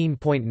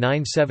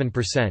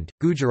 13.97%,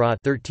 Gujarat,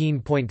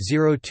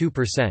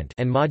 13.02%,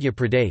 and Madhya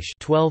Pradesh,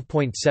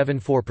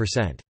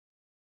 12.74%.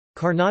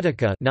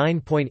 Karnataka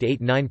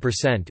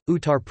 9.89%,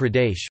 Uttar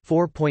Pradesh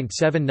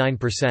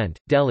 4.79%,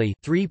 Delhi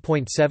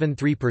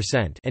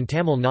 3.73%, and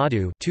Tamil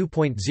Nadu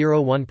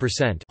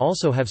 2.01%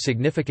 also have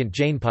significant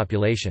Jain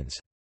populations.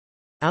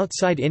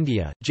 Outside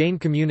India, Jain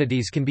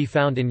communities can be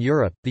found in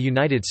Europe, the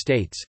United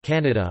States,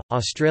 Canada,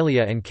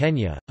 Australia and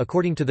Kenya.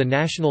 According to the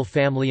National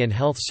Family and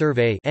Health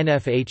Survey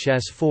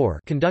 (NFHS-4)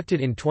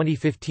 conducted in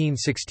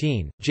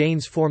 2015-16,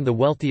 Jains form the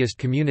wealthiest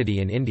community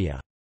in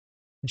India.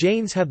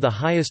 Jains have the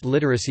highest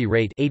literacy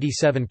rate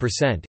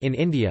 87% in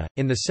India,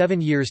 in the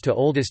 7 years to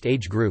oldest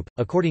age group,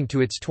 according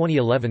to its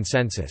 2011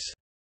 census.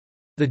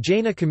 The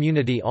Jaina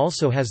community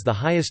also has the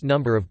highest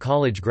number of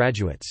college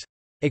graduates.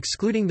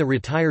 Excluding the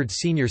retired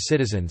senior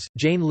citizens,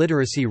 Jain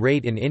literacy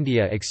rate in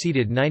India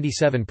exceeded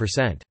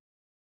 97%.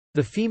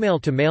 The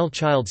female-to-male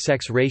child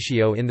sex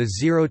ratio in the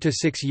 0 to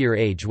 6 year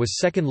age was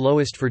second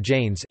lowest for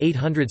Jains,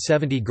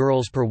 870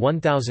 girls per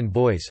 1,000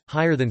 boys,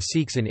 higher than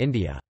Sikhs in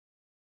India.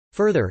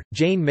 Further,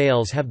 Jain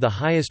males have the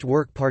highest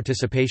work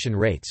participation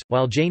rates,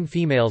 while Jain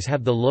females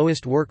have the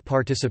lowest work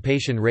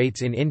participation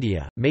rates in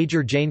India.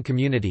 Major Jain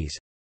communities: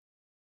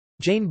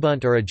 Jain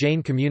Bunt are a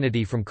Jain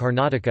community from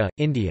Karnataka,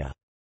 India.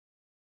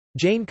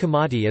 Jain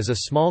Kamati is a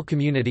small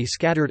community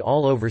scattered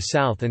all over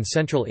south and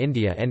central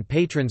India and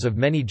patrons of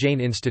many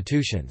Jain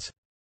institutions.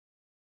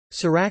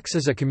 Saraks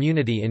is a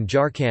community in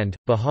Jharkhand,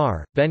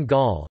 Bihar,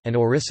 Bengal, and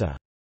Orissa.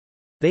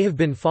 They have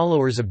been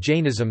followers of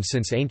Jainism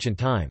since ancient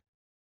time.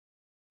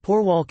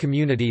 Porwal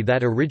community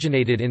that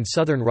originated in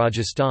southern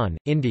Rajasthan,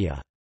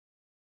 India.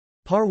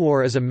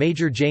 Parwar is a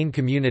major Jain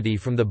community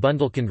from the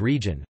Bundelkhand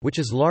region, which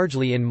is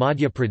largely in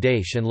Madhya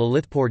Pradesh and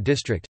Lalitpur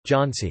district,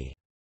 Jhansi.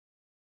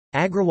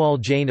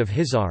 Agrawal Jain of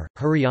Hisar,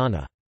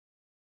 Haryana.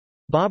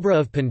 Babra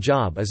of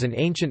Punjab is an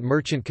ancient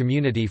merchant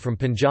community from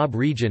Punjab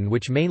region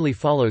which mainly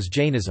follows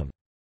Jainism.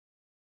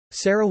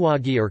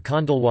 Sarawagi or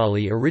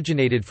Kandalwali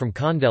originated from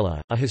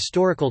Kandela, a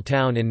historical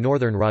town in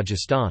northern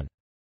Rajasthan.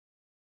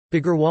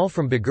 Bagarwal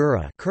from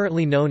Bagura,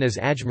 currently known as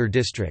Ajmer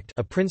district,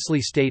 a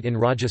princely state in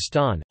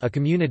Rajasthan, a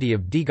community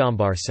of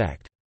Digambar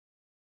sect.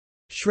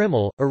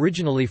 Shrimal,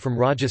 originally from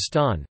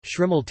Rajasthan,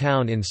 Shrimal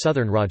town in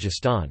southern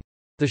Rajasthan.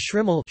 The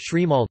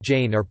Shrimal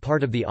Jain are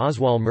part of the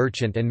Oswal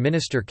merchant and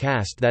minister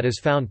caste that is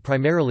found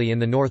primarily in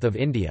the north of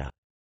India.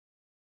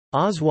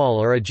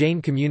 Oswal are a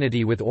Jain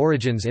community with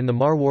origins in the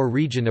Marwar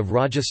region of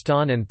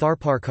Rajasthan and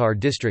Tharparkar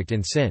district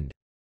in Sindh.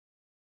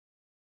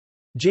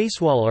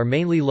 Jaiswal are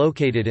mainly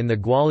located in the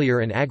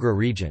Gwalior and Agra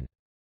region.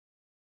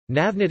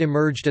 Navnat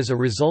emerged as a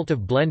result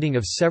of blending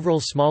of several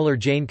smaller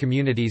Jain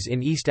communities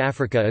in East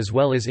Africa as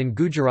well as in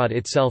Gujarat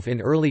itself in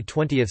early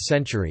 20th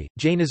century.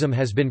 Jainism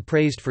has been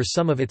praised for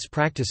some of its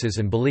practices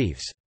and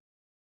beliefs.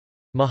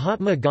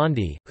 Mahatma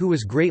Gandhi, who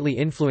was greatly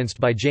influenced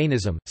by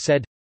Jainism,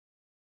 said,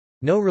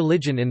 "No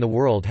religion in the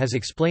world has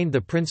explained the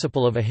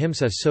principle of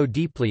ahimsa so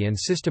deeply and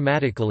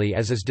systematically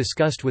as is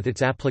discussed with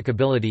its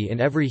applicability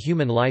in every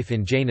human life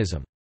in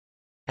Jainism.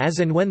 As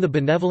and when the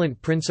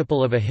benevolent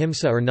principle of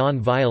ahimsa or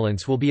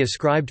non-violence will be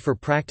ascribed for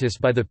practice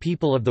by the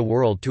people of the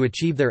world to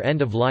achieve their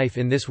end of life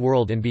in this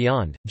world and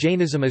beyond,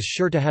 Jainism is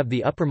sure to have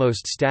the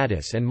uppermost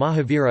status and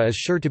Mahavira is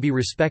sure to be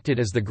respected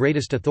as the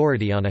greatest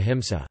authority on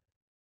ahimsa."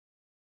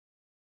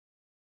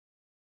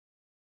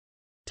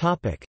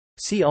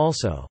 See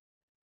also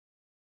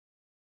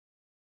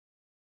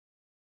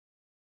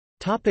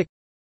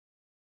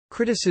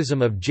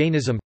Criticism of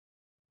Jainism,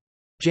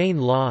 Jain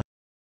law,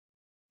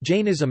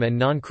 Jainism and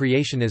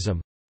non-creationism,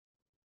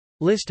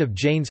 List of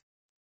Jains,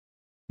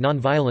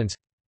 Nonviolence.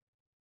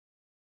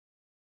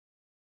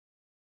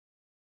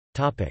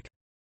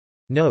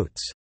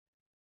 Notes.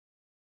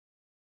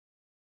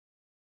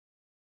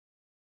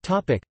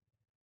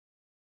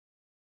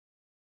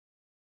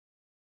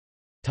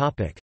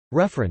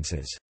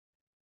 References.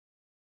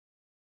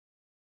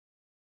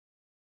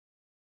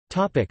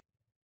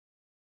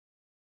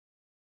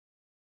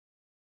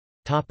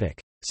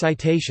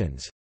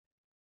 Citations.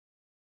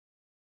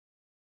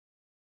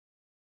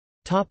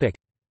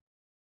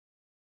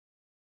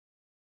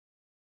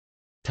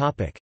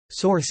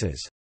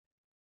 Sources.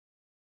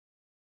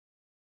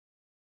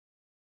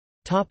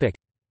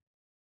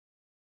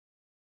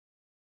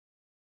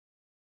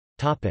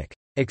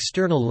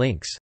 External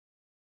links.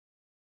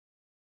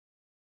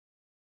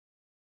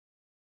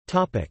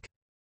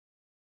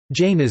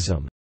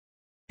 Jainism.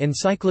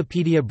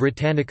 Encyclopædia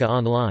Britannica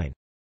Online.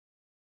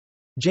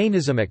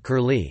 Jainism at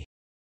Curlie